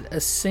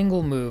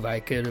move I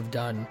could have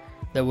done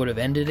that would have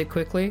ended it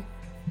quickly,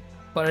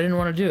 but I didn't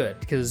want to do it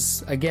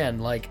because, again,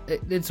 like,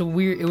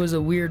 it was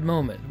a weird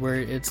moment where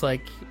it's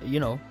like,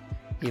 you know,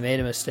 he made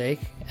a mistake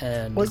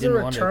and Was he didn't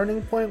there a want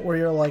turning point where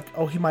you're like,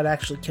 oh, he might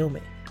actually kill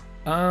me?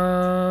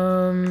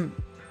 it.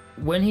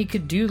 When he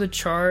could do the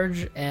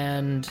charge,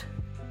 and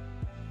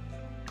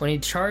when he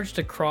charged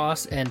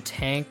across and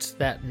tanked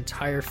that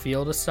entire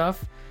field of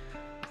stuff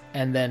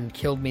and then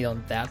killed me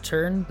on that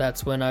turn,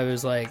 that's when I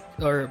was like,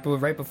 or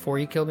right before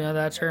he killed me on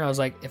that turn, I was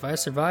like, if I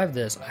survive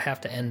this, I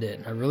have to end it.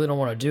 And I really don't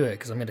want to do it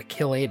because I'm going to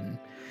kill Aiden.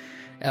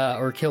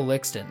 Or kill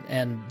Lixton,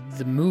 and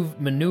the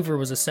maneuver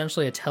was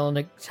essentially a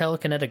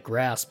telekinetic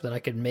grasp that I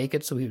could make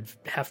it so he would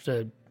have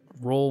to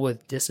roll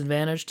with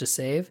disadvantage to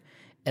save,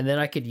 and then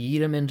I could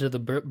yeet him into the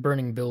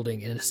burning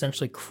building and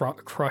essentially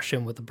crush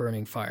him with the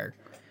burning fire,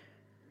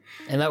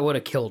 and that would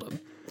have killed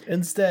him.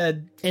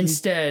 Instead,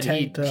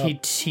 he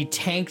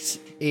tanked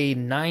a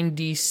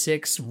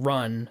 96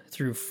 run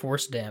through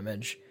force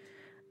damage,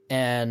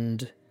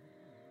 and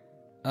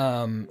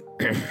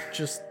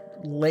just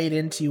laid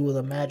into you with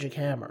a magic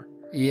hammer.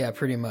 yeah,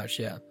 pretty much,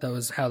 yeah. That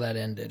was how that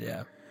ended,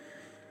 yeah.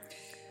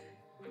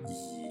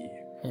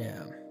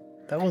 Yeah.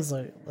 That was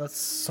a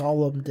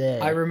solemn day.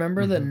 I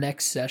remember the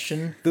next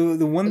session. The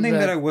one thing That-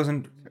 that I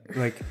wasn't,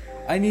 like,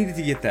 I needed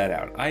to get that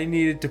out. I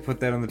needed to put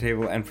that on the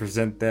table and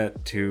present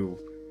that to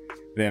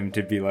them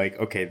to be like,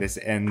 okay, this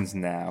ends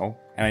now,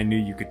 and I knew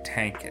you could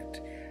tank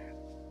it.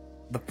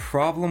 The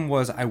problem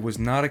was I was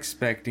not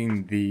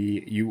expecting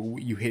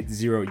you hit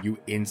 0, you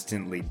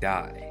instantly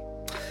die.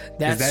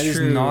 Because That's that is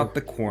true. not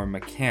the core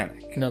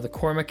mechanic. No, the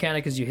core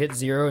mechanic is you hit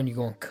 0 and you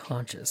go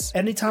unconscious.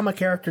 Anytime a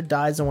character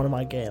dies in one of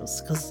my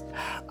games, because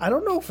I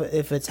don't know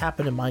if it's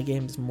happened in my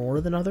games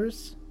more than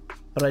others,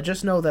 but I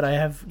just know that I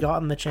have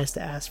gotten the chance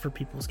to ask for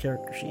people's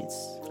character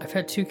sheets. I've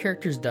had 2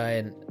 characters die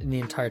in the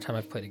entire time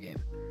I've played a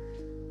game.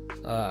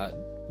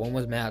 One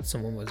was Matt's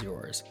and one was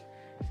yours.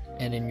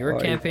 And in your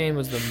campaign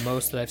was the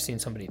most that I've seen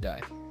somebody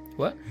die.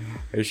 What?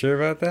 Are you sure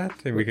about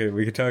that? We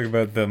could talk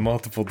about the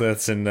multiple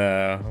deaths in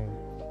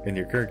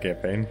your current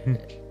campaign.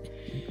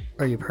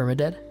 Are you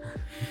permadead?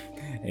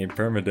 Ain't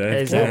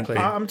permadeath. Exactly.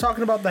 I'm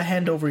talking about the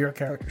hand over your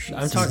character sheets.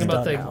 I'm talking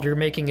about Done now. you're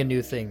making a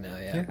new thing now,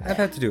 yeah. I've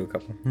had to do a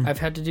couple. I've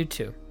had to do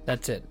 2.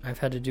 That's it. I've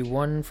had to do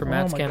 1 for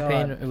Matt's my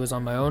campaign. God. It was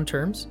on my own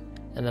terms.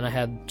 And then I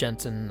had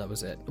Jensen, that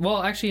was it.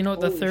 Well, actually, you know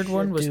what? The third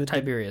one was Dude,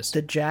 Tiberius.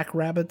 The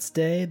Jackrabbits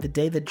day, the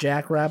day the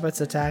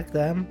Jackrabbits attacked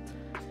them,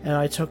 and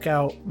I took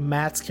out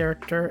Matt's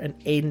character and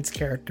Aiden's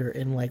character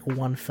in like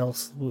one fell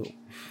swoop.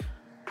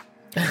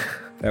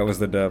 That was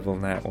the devil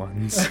in that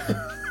one.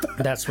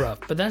 That's rough.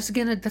 But that's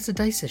a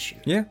dice issue.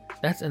 Yeah.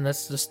 That's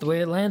just the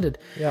way it landed.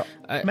 Yeah,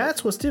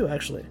 Matt's was too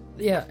actually.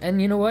 Yeah,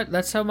 and you know what?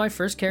 That's how my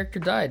first character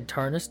died.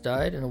 Tarnus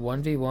died in a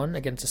 1v1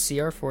 against a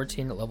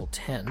CR14 at level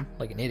 10,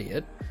 like an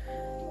idiot.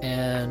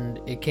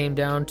 And it came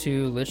down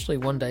to literally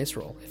 1 dice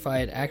roll. If I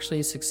had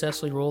actually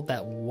successfully rolled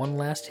that one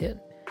last hit,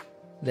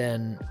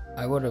 then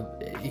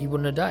he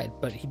wouldn't have died,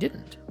 but he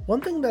didn't. One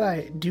thing that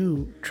I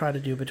do try to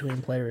do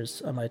between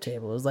players on my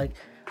table is like,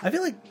 I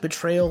feel like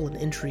betrayal and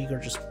intrigue are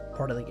just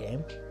part of the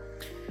game.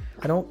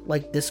 I don't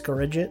like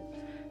discourage it.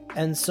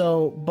 And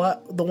so,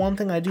 but the one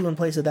thing I do in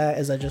place of that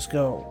is I just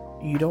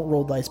go, you don't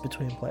roll dice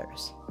between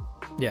players.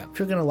 Yeah. If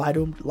you're going to lie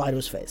to him, lie to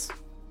his face.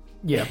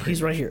 Yeah.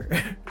 He's right here.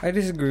 I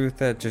disagree with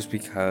that just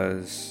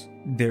because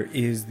there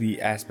is the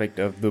aspect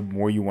of the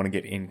more you want to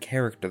get in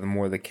character, the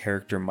more the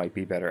character might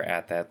be better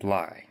at that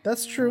lie.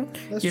 That's true.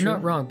 You're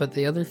not wrong, but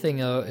the other thing,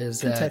 though, is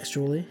that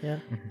Contextually, yeah.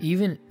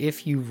 even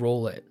if you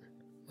roll it,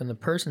 when the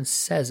person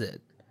says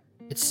it,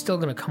 it's still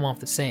going to come off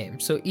the same.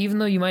 So even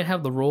though you might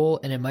have the roll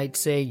and it might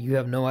say you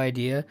have no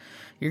idea,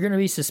 you're going to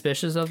be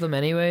suspicious of them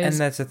anyways. And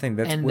that's the thing.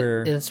 That's and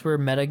where it's where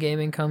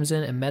metagaming comes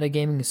in, and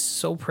metagaming is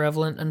so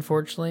prevalent,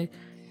 unfortunately.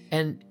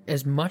 And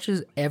as much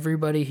as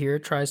everybody here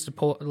tries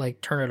to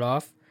turn it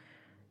off,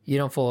 you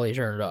don't fully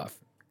turn it off.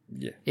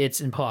 Yeah. It's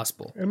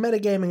impossible. And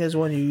metagaming is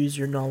when you use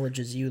your knowledge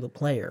as you, the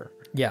player,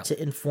 Yeah. to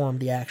inform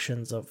the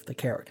actions of the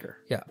character.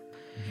 Yeah.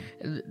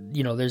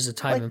 You know, there's a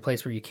time and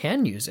place where you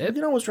can use You it.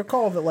 can always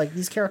recall that like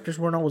these characters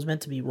weren't always meant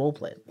to be role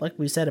played. Like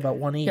we said about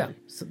 1E. Yeah.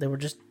 So they were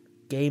just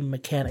game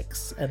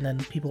mechanics, and then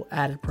people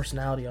added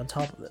personality on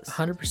top of this.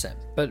 100%.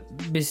 But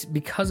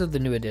because of the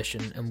new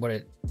edition and what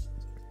it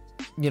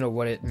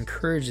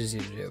encourages you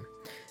to do,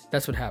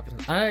 that's what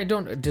happens. I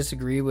don't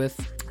disagree with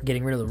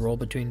getting rid of the role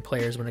between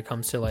players when it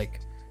comes to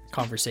like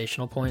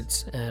conversational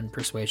points and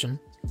persuasion,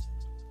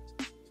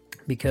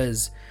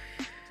 because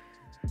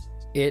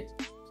it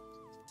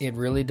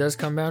really does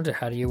come down to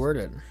how do you word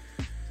it,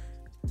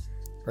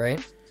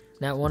 right?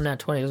 Nat 1, Nat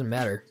 20 doesn't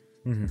matter.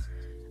 Mm-hmm.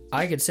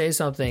 I could say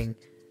something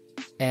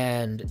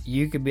and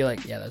you could be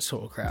like, yeah, that's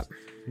total crap.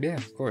 Yeah,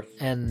 of course.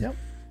 And Yep.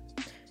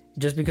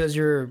 just because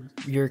your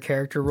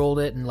character rolled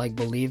it and like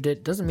believed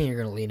it doesn't mean you're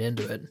going to lean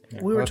into it.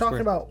 We were that's talking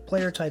where- about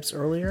player types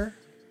earlier.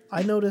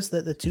 I noticed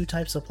that the two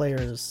types of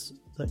players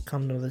that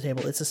come to the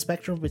table, it's a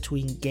spectrum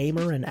between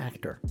gamer and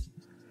actor.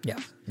 Yeah.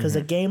 Because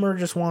the gamer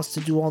just wants to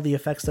do all the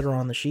effects that are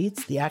on the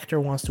sheets. The actor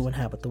wants to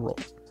inhabit the role.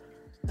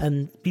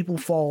 And people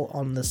fall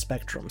on the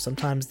spectrum.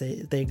 Sometimes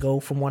they go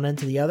from one end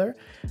to the other.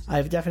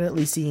 I've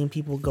definitely seen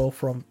people go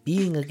from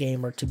being a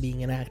gamer to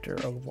being an actor,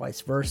 or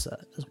vice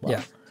versa as well.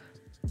 Yeah.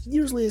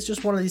 Usually it's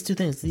just one of these two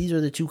things. These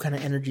are the two kind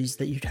of energies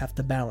that you'd have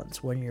to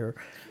balance when you're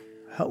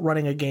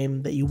running a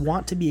game that you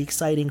want to be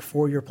exciting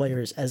for your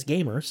players as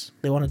gamers.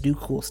 They want to do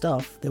cool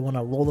stuff. They want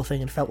to roll the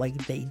thing and felt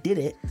like they did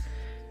it.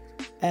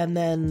 And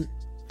then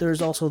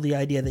there's also the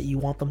idea that you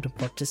want them to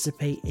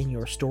participate in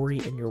your story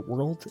and your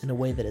world in a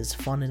way that is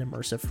fun and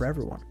immersive for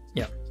everyone,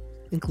 Yeah.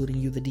 including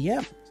you, the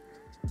DM.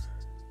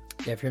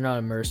 Yeah, if you're not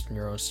immersed in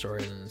your own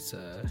story, then it's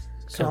kind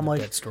I'm of a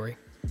like- dead story.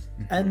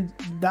 And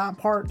that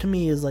part to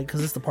me is like,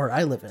 because it's the part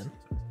I live in,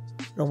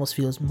 it almost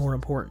feels more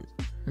important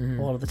a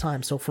lot of the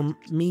time. So for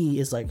me,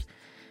 is like,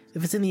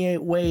 if it's in the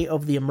way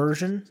of the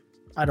immersion,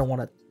 I don't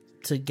want it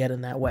to get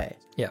in that way.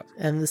 Yeah.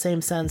 And in the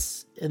same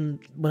sense,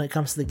 when it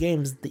comes to the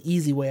games, the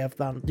easy way I've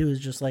found to do is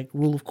just like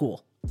rule of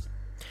cool.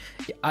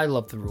 Yeah, I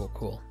love the rule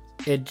cool.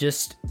 It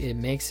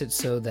makes it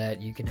so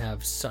that you can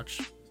have such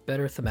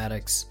better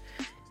thematics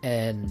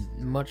and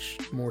much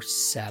more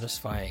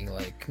satisfying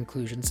like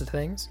conclusions to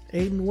things.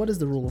 Aiden, what is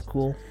the rule of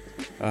cool?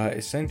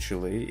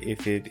 Essentially,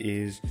 if it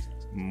is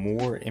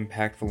more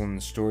impactful in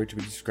the story to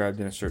be described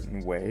in a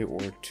certain way, or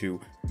to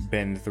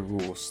bend the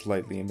rules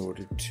slightly in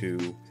order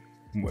to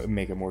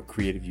make a more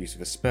creative use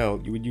of a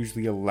spell, you would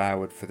usually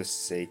allow it for the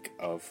sake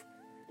of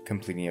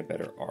completing a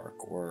better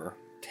arc or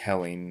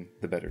telling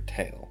the better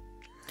tale.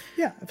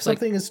 Yeah, if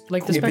something is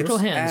like the cool, spectral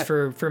hands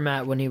at- for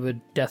Matt when he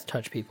would death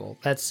touch people.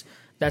 That's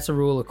a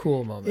rule of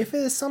cool moment. if it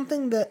is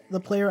something that the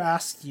player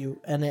asks you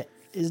and it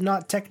is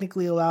not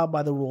technically allowed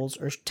by the rules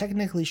or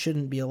technically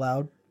shouldn't be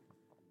allowed,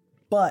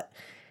 but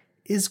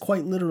is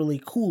quite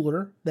literally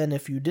cooler than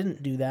if you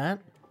didn't do that,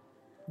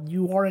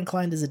 you are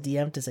inclined as a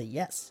DM to say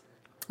yes.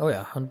 Oh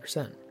yeah,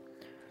 100%.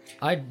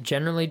 I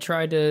generally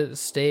try to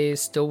stay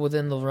still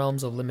within the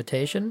realms of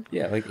limitation.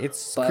 Yeah, like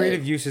it's But-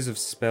 creative uses of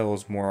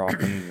spells more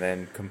often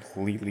than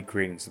completely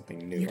creating something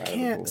new. You out of the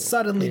can't blue.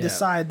 suddenly Yeah.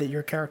 decide that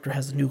your character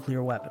has a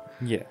nuclear weapon.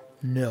 Yeah.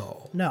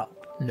 No. No.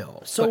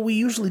 So But- we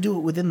usually do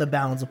it within the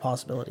bounds of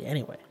possibility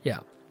anyway. yeah.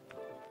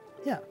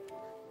 Yeah.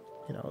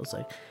 You know, it's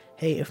like,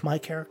 hey, if my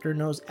character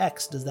knows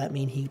X, does that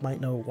mean he might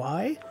know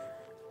Y?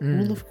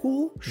 Rule of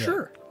cool?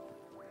 Sure.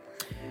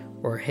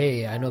 Or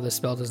hey, I know the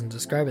spell doesn't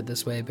describe it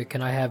this way, but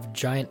can I have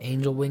giant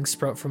angel wings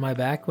sprout from my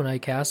back when I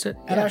cast it?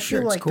 And Yeah, I sure,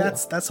 feel it's like cool.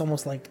 that's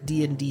almost like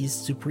D&D's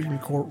Supreme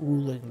Court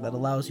ruling that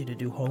allows you to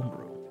do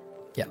homebrew.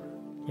 Yeah.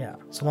 Yeah.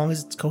 So long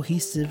as it's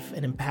cohesive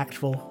and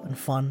impactful and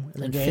fun in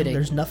the And game, fitting.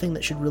 there's nothing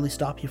that should really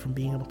stop you from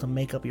being able to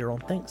make up your own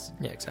things.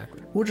 Yeah,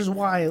 exactly. Which is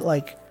why,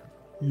 like,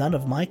 none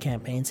of my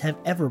campaigns have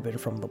ever been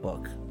from the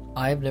book.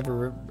 I've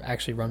never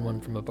actually run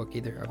one from a book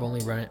either. I've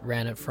only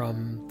ran it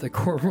from the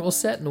core rule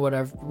set and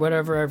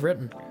whatever I've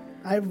written.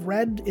 I've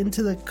read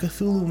into the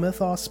Cthulhu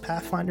Mythos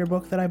Pathfinder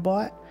book that I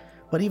bought,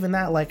 but even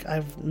that, like,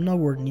 I've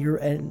nowhere near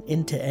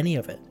into any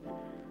of it.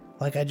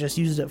 Like, I just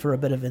used it for a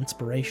bit of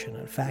inspiration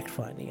and fact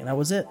finding, and that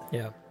was it.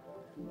 Yeah.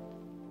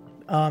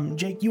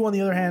 Jake, you on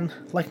the other hand,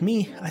 like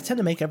me, I tend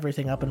to make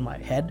everything up in my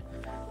head,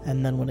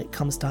 and then when it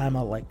comes time,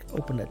 I'll like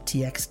open a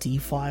TXT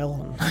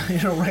file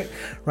and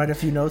write a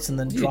few notes and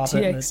then drop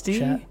it in the TXT?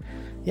 chat.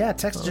 Yeah,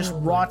 just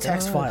raw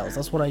text files.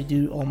 That's what I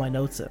do all my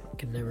notes in.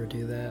 Could never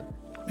do that.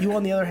 You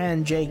on the other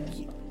hand, Jake,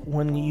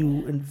 when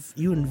you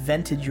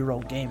invented your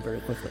own game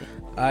very quickly.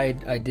 I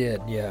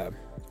did, yeah.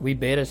 We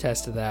beta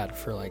tested that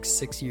for like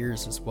 6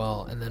 years as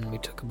well, and then we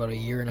took about a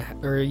year and a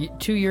half or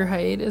 2 year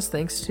hiatus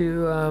thanks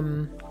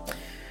to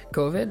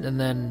COVID, and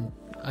then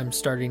I'm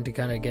starting to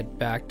kind of get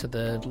back to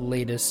the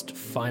latest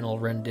final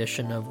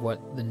rendition of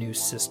what the new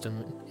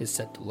system is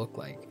set to look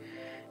like.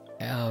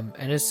 And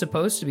it's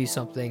supposed to be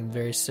something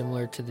very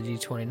similar to the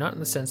D20, not in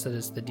the sense that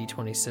it's the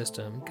D20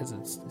 system, because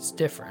it's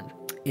different.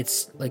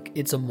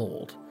 It's a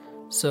mold.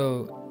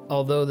 So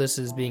although this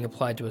is being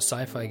applied to a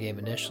sci-fi game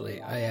initially,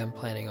 I am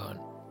planning on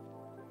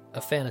a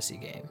fantasy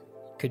game.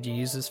 Could you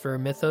use this for a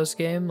mythos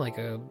game, like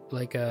a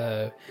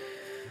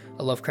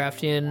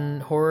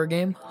Lovecraftian horror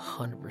game?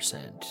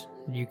 100%.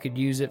 You could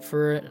use it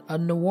for a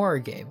noir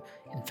game.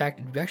 In fact,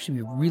 it would actually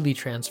be really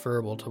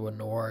transferable to a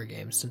noir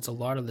game, since a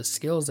lot of the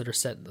skills that are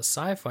set in the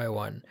sci-fi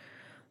one,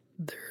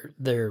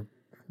 they're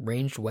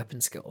ranged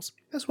weapon skills.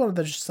 That's one of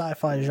the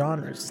sci-fi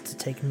genres, is to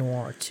take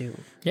noir too.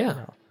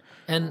 Yeah,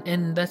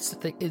 and that's the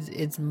thing.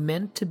 It's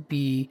meant to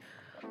be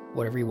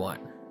whatever you want.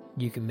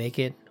 You can make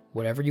it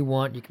whatever you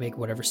want. You can make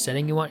whatever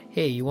setting you want.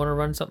 Hey, you want to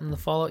run something in the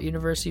Fallout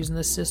universe using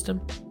this system?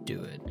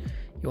 Do it.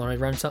 You want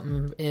to run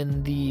something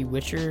in the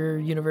Witcher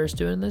universe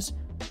doing this?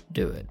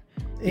 Do it.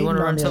 You want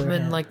to Aiden, on run the something other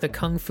in hand. like the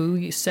Kung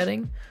Fu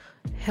setting?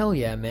 Hell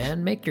yeah,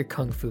 man. Make your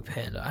Kung Fu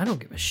Panda. I don't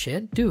give a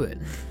shit. Do it.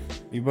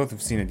 You both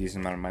have seen a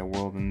decent amount of my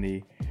world in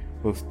the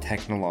both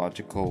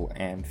technological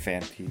and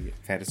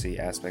fantasy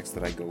aspects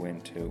that I go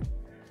into.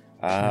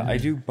 I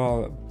do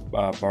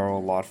borrow a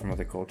lot from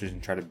other cultures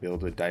and try to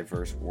build a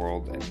diverse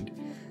world and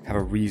have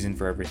a reason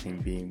for everything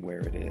being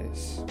where it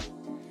is.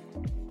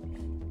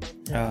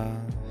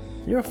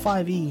 You're a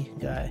 5e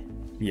guy.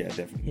 Yeah,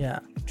 definitely. Yeah.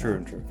 True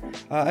and true.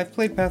 I've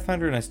played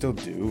Pathfinder and I still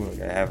do.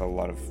 Like, I have a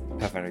lot of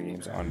Pathfinder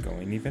games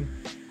ongoing even.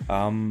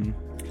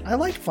 I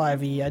like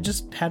 5e. I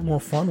just had more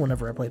fun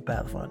whenever I played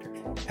Pathfinder.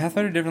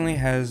 Pathfinder definitely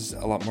has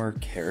a lot more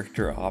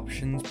character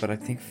options, but I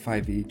think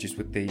 5e, just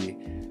with the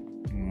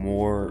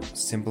more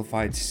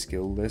simplified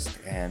skill list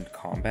and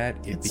combat,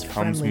 it It's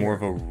becomes friendlier. more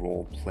of a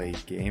role-play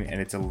game,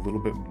 and it's a little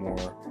bit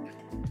more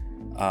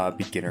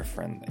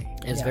beginner-friendly.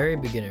 It's Yeah. very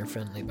beginner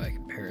friendly by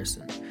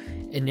comparison.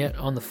 And yet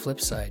on the flip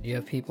side, you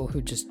have people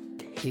who just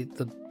hate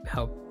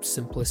how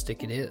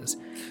simplistic it is.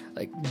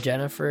 Like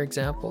Jenna, for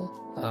example,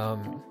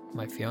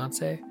 my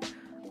fiance.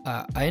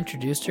 I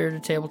introduced her to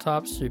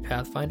tabletops through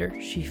Pathfinder.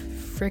 She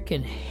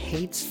freaking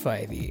hates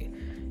 5e.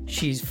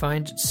 She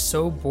finds it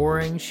so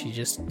boring. She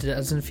just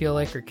doesn't feel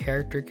like her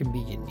character can be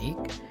unique.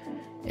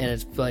 And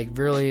it's like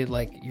really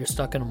like you're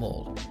stuck in a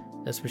mold.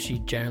 That's what she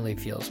generally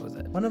feels with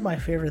it. One of my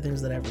favorite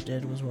things that I ever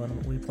did was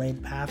when we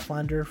played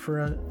Pathfinder for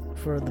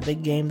the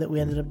big game that we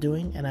ended up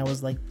doing, and I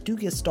was like, do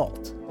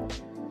Gestalt,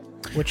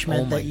 which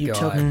meant my that you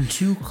God. took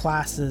 2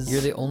 classes.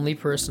 You're the only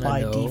person By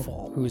I know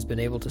default. who's been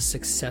able to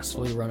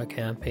successfully run a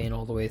campaign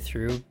all the way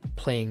through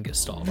playing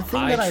Gestalt. The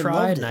thing that I tried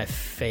loved and it- I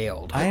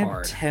failed I am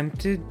hard.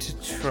 tempted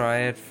to try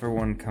it for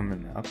one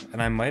coming up,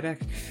 and I might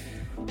actually...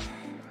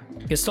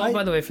 Gestalt,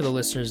 by the way, for the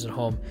listeners at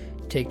home,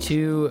 take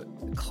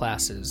 2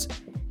 classes,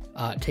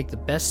 take the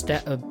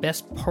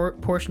best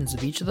portions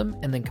of each of them,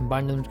 and then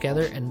combine them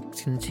together and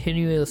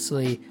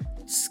continuously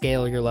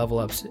scale your level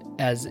ups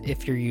as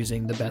if you're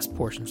using the best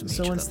portions of each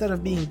So of them. instead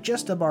of being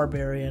just a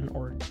barbarian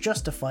or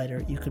just a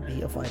fighter, you could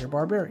be a fighter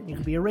barbarian. You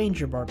could be a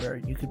ranger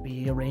barbarian. You could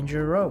be a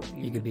ranger rogue.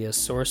 You could be a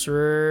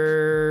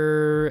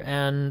sorcerer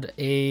and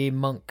a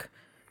monk,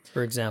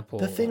 for example.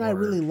 The thing I or-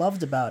 really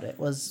loved about it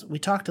was we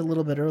talked a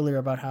little bit earlier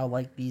about how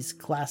like these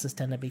classes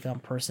tend to become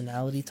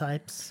personality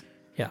types.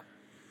 Yeah.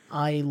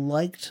 I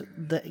liked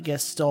that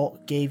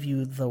Gestalt gave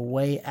you the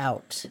way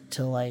out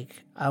to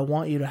like, I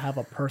want you to have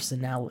a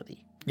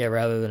personality. Yeah,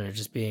 rather than it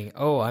just being,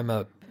 oh, I'm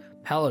a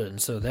paladin,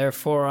 so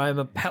therefore I'm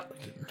a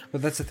paladin.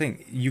 But that's the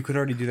thing. You could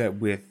already do that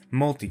with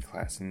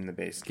multi-class in the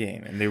base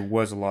game, and there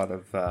was a lot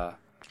of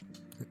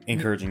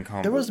encouraging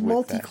combos. There was with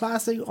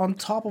multi-classing on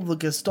top of the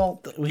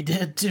Gestalt that we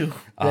did too.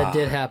 That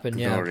did happen,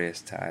 yeah.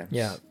 Glorious times.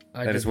 Yeah,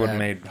 I that did is what that.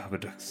 made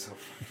Babadook so.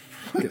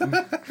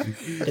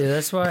 Yeah,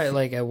 that's why,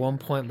 like, at one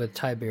point with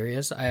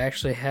Tiberius, I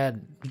actually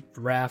had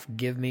Raph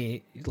give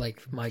me,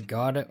 like, my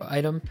god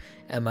item,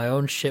 and my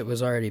own shit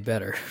was already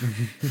better.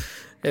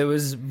 It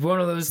was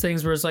one of those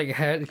things where it's like,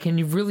 can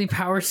you really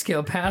power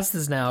scale past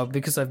this now?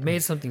 Because I've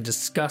made something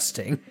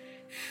disgusting.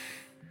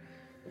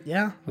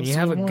 Yeah. When you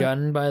have a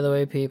gun, by the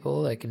way,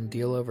 people, that can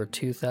deal over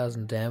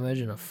 2,000 damage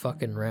in a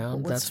fucking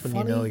round, What's that's when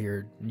you know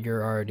funny-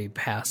 you're already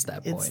past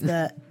that It's point.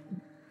 that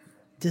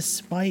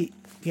despite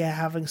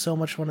having so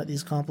much fun at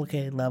these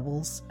complicated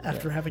levels,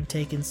 after having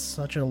taken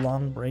such a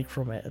long break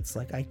from it, it's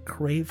like I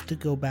crave to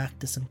go back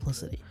to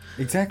simplicity.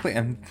 Exactly,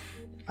 and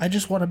I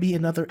just want to be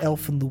another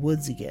elf in the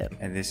woods again.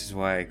 this is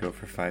why I go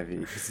for 5e,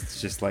 because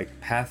it's just like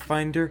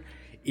Pathfinder,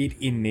 it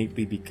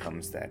innately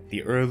becomes that.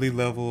 The early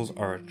levels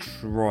are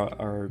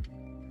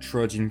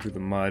trudging through the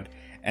mud,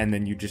 and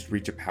then you just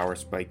reach a power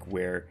spike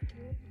where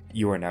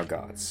you are now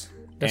gods.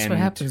 That's And what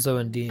happens, though,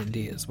 in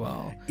D&D as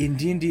well. In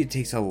D&D, it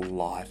takes a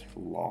lot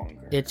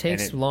longer. It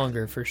takes And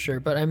longer for sure,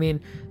 but I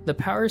mean, the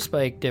power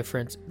spike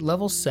difference,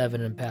 level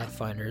 7 in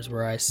Pathfinder is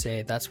where I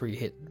say that's where you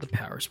hit the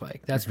power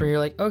spike. That's where you're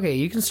like, okay,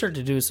 you can start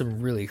to do some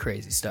really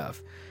crazy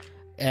stuff.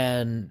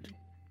 And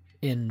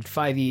in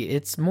 5e,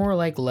 it's more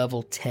like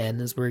level 10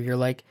 is where you're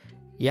like,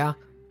 yeah,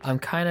 I'm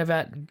kind of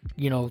at,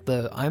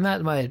 I'm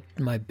at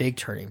my big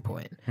turning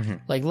point.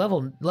 Like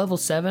level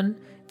 7,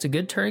 it's a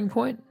good turning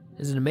point.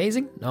 Is it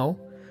amazing? No.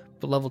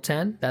 But level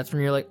 10, that's when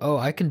you're like, oh,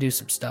 I can do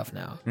some stuff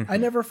now. I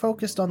never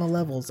focused on the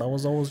levels. I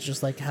was always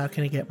just like, how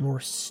can I get more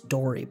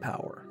story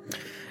power?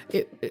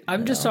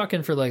 I'm just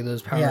talking for like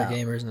those power Yeah.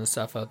 gamers and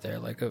stuff out there.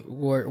 Like,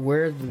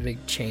 where the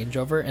big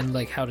changeover and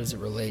like how does it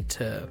relate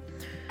to,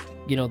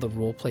 the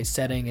role play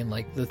setting and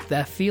like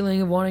that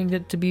feeling of wanting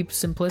it to be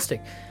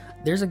simplistic.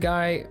 There's a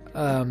guy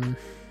on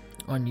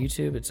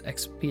YouTube. It's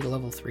XP to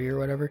level 3 or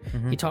whatever.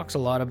 He talks a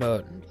lot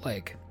about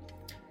like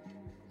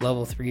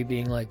level 3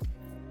 being like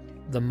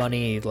the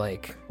money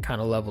like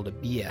kind of level to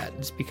be at.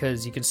 It's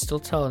because you can still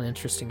tell an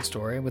interesting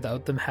story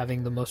without them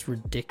having the most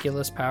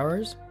ridiculous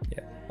powers.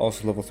 Yeah.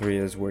 Also, level 3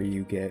 is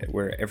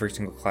where every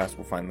single class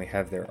will finally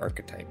have their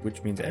archetype,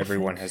 which means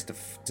everyone has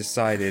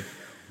decided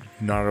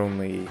not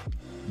only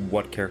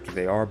what character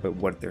they are, but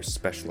what their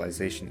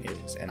specialization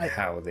is and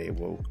how they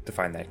will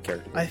define that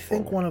character. I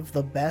think one of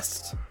the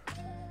best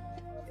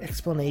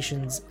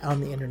explanations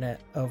on the internet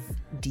of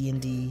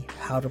D&D,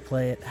 how to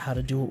play it, how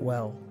to do it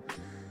well,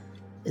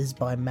 is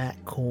by Matt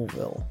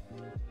Colville,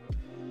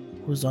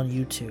 who's on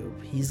YouTube.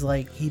 He's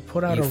like, he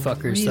put out You a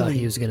fuckers really... thought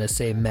he was gonna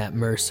say Matt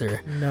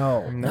Mercer.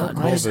 No, Not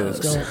I just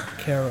Colville. don't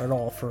care at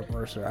all for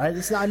Mercer.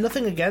 I'm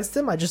nothing against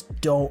him, I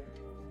just don't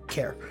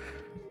care.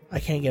 I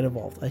can't get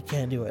involved. I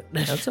can't do it.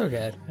 That's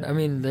okay. I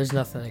mean, there's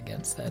nothing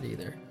against that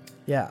either.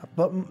 Yeah,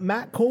 but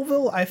Matt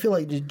Colville, I feel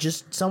like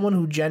just someone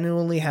who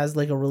genuinely has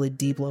like a really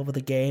deep love of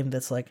the game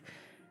that's like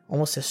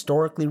almost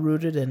historically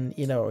rooted, and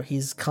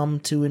he's come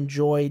to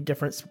enjoy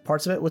different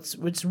parts of it.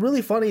 What's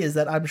really funny is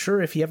that I'm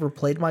sure if he ever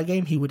played my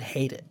game, he would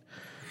hate it.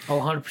 Oh,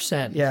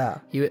 100%. Yeah,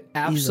 You would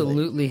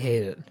absolutely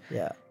hate it.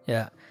 yeah.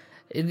 Yeah.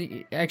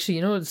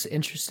 Actually, what's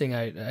interesting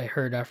I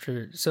heard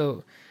after...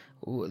 So,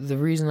 the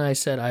reason I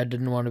said I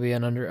didn't want to be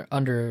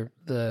under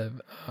the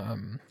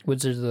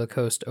Wizards of the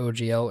Coast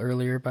OGL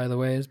earlier, by the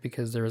way, is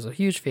because there was a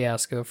huge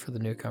fiasco for the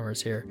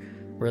newcomers here,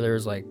 where there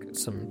was like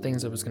some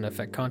things that was going to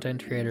affect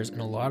content creators and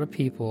a lot of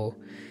people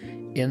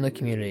in the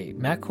community.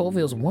 Matt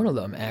Colville's one of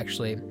them,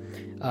 actually.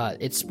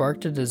 It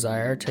sparked a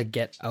desire to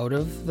get out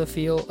of the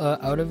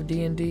out of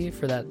D&D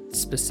for that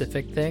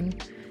specific thing,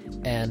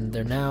 and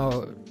they're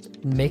now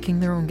making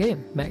their own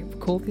game. Matt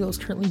Colville is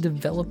currently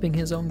developing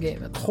his own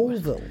game. At the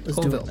moment. Colville is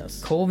doing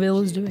this.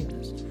 Colville is doing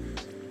this.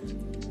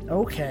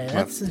 Okay,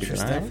 that's Keep an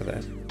eye out for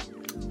interesting.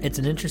 that. It's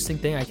an interesting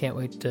thing. I can't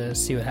wait to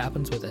see what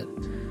happens with it.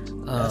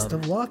 Best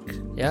of luck.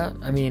 Yeah,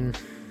 I mean,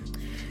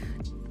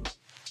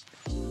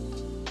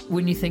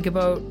 when you think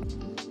about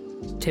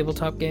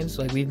tabletop games,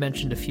 like we've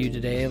mentioned a few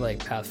today,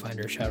 like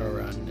Pathfinder,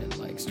 Shadowrun, and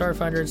like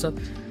Starfinder and stuff.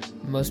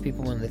 Most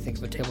people, when they think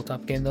of a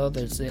tabletop game, though,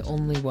 there's the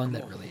only one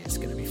that really is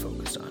going to be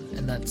focused on,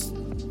 and that's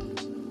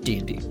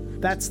D&D.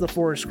 That's the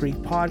Forest Creek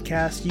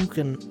podcast. You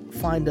can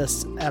find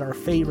us at our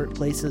favorite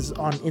places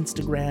on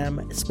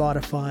Instagram,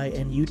 Spotify,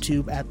 and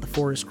YouTube at the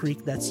Forest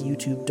Creek. That's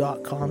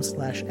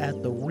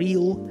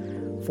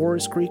youtube.com/@thereal.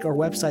 Forest Creek, our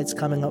website's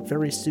coming up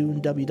very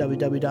soon,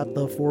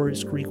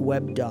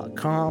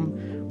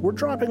 www.theforestcreekweb.com. We're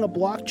dropping a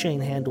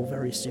blockchain handle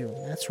very soon.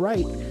 That's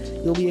right.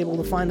 You'll be able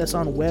to find us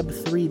on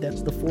Web3.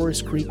 That's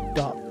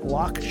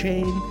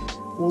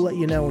theforestcreek.blockchain. We'll let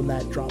you know when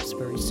that drops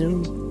very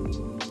soon.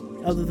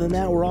 Other than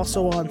that, we're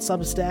also on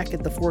Substack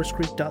at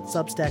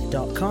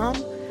theforestcreek.substack.com.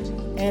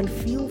 And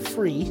feel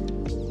free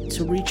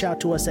to reach out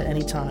to us at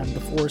any time,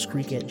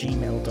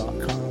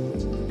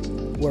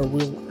 theforestcreek@gmail.com, where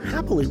we'll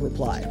happily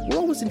reply. We're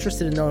always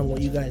interested in knowing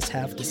what you guys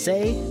have to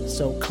say,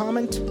 so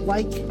comment,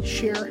 like,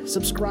 share,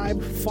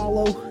 subscribe,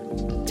 follow,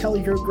 tell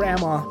your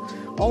grandma,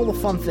 all the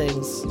fun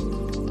things,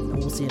 and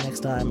we'll see you next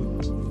time.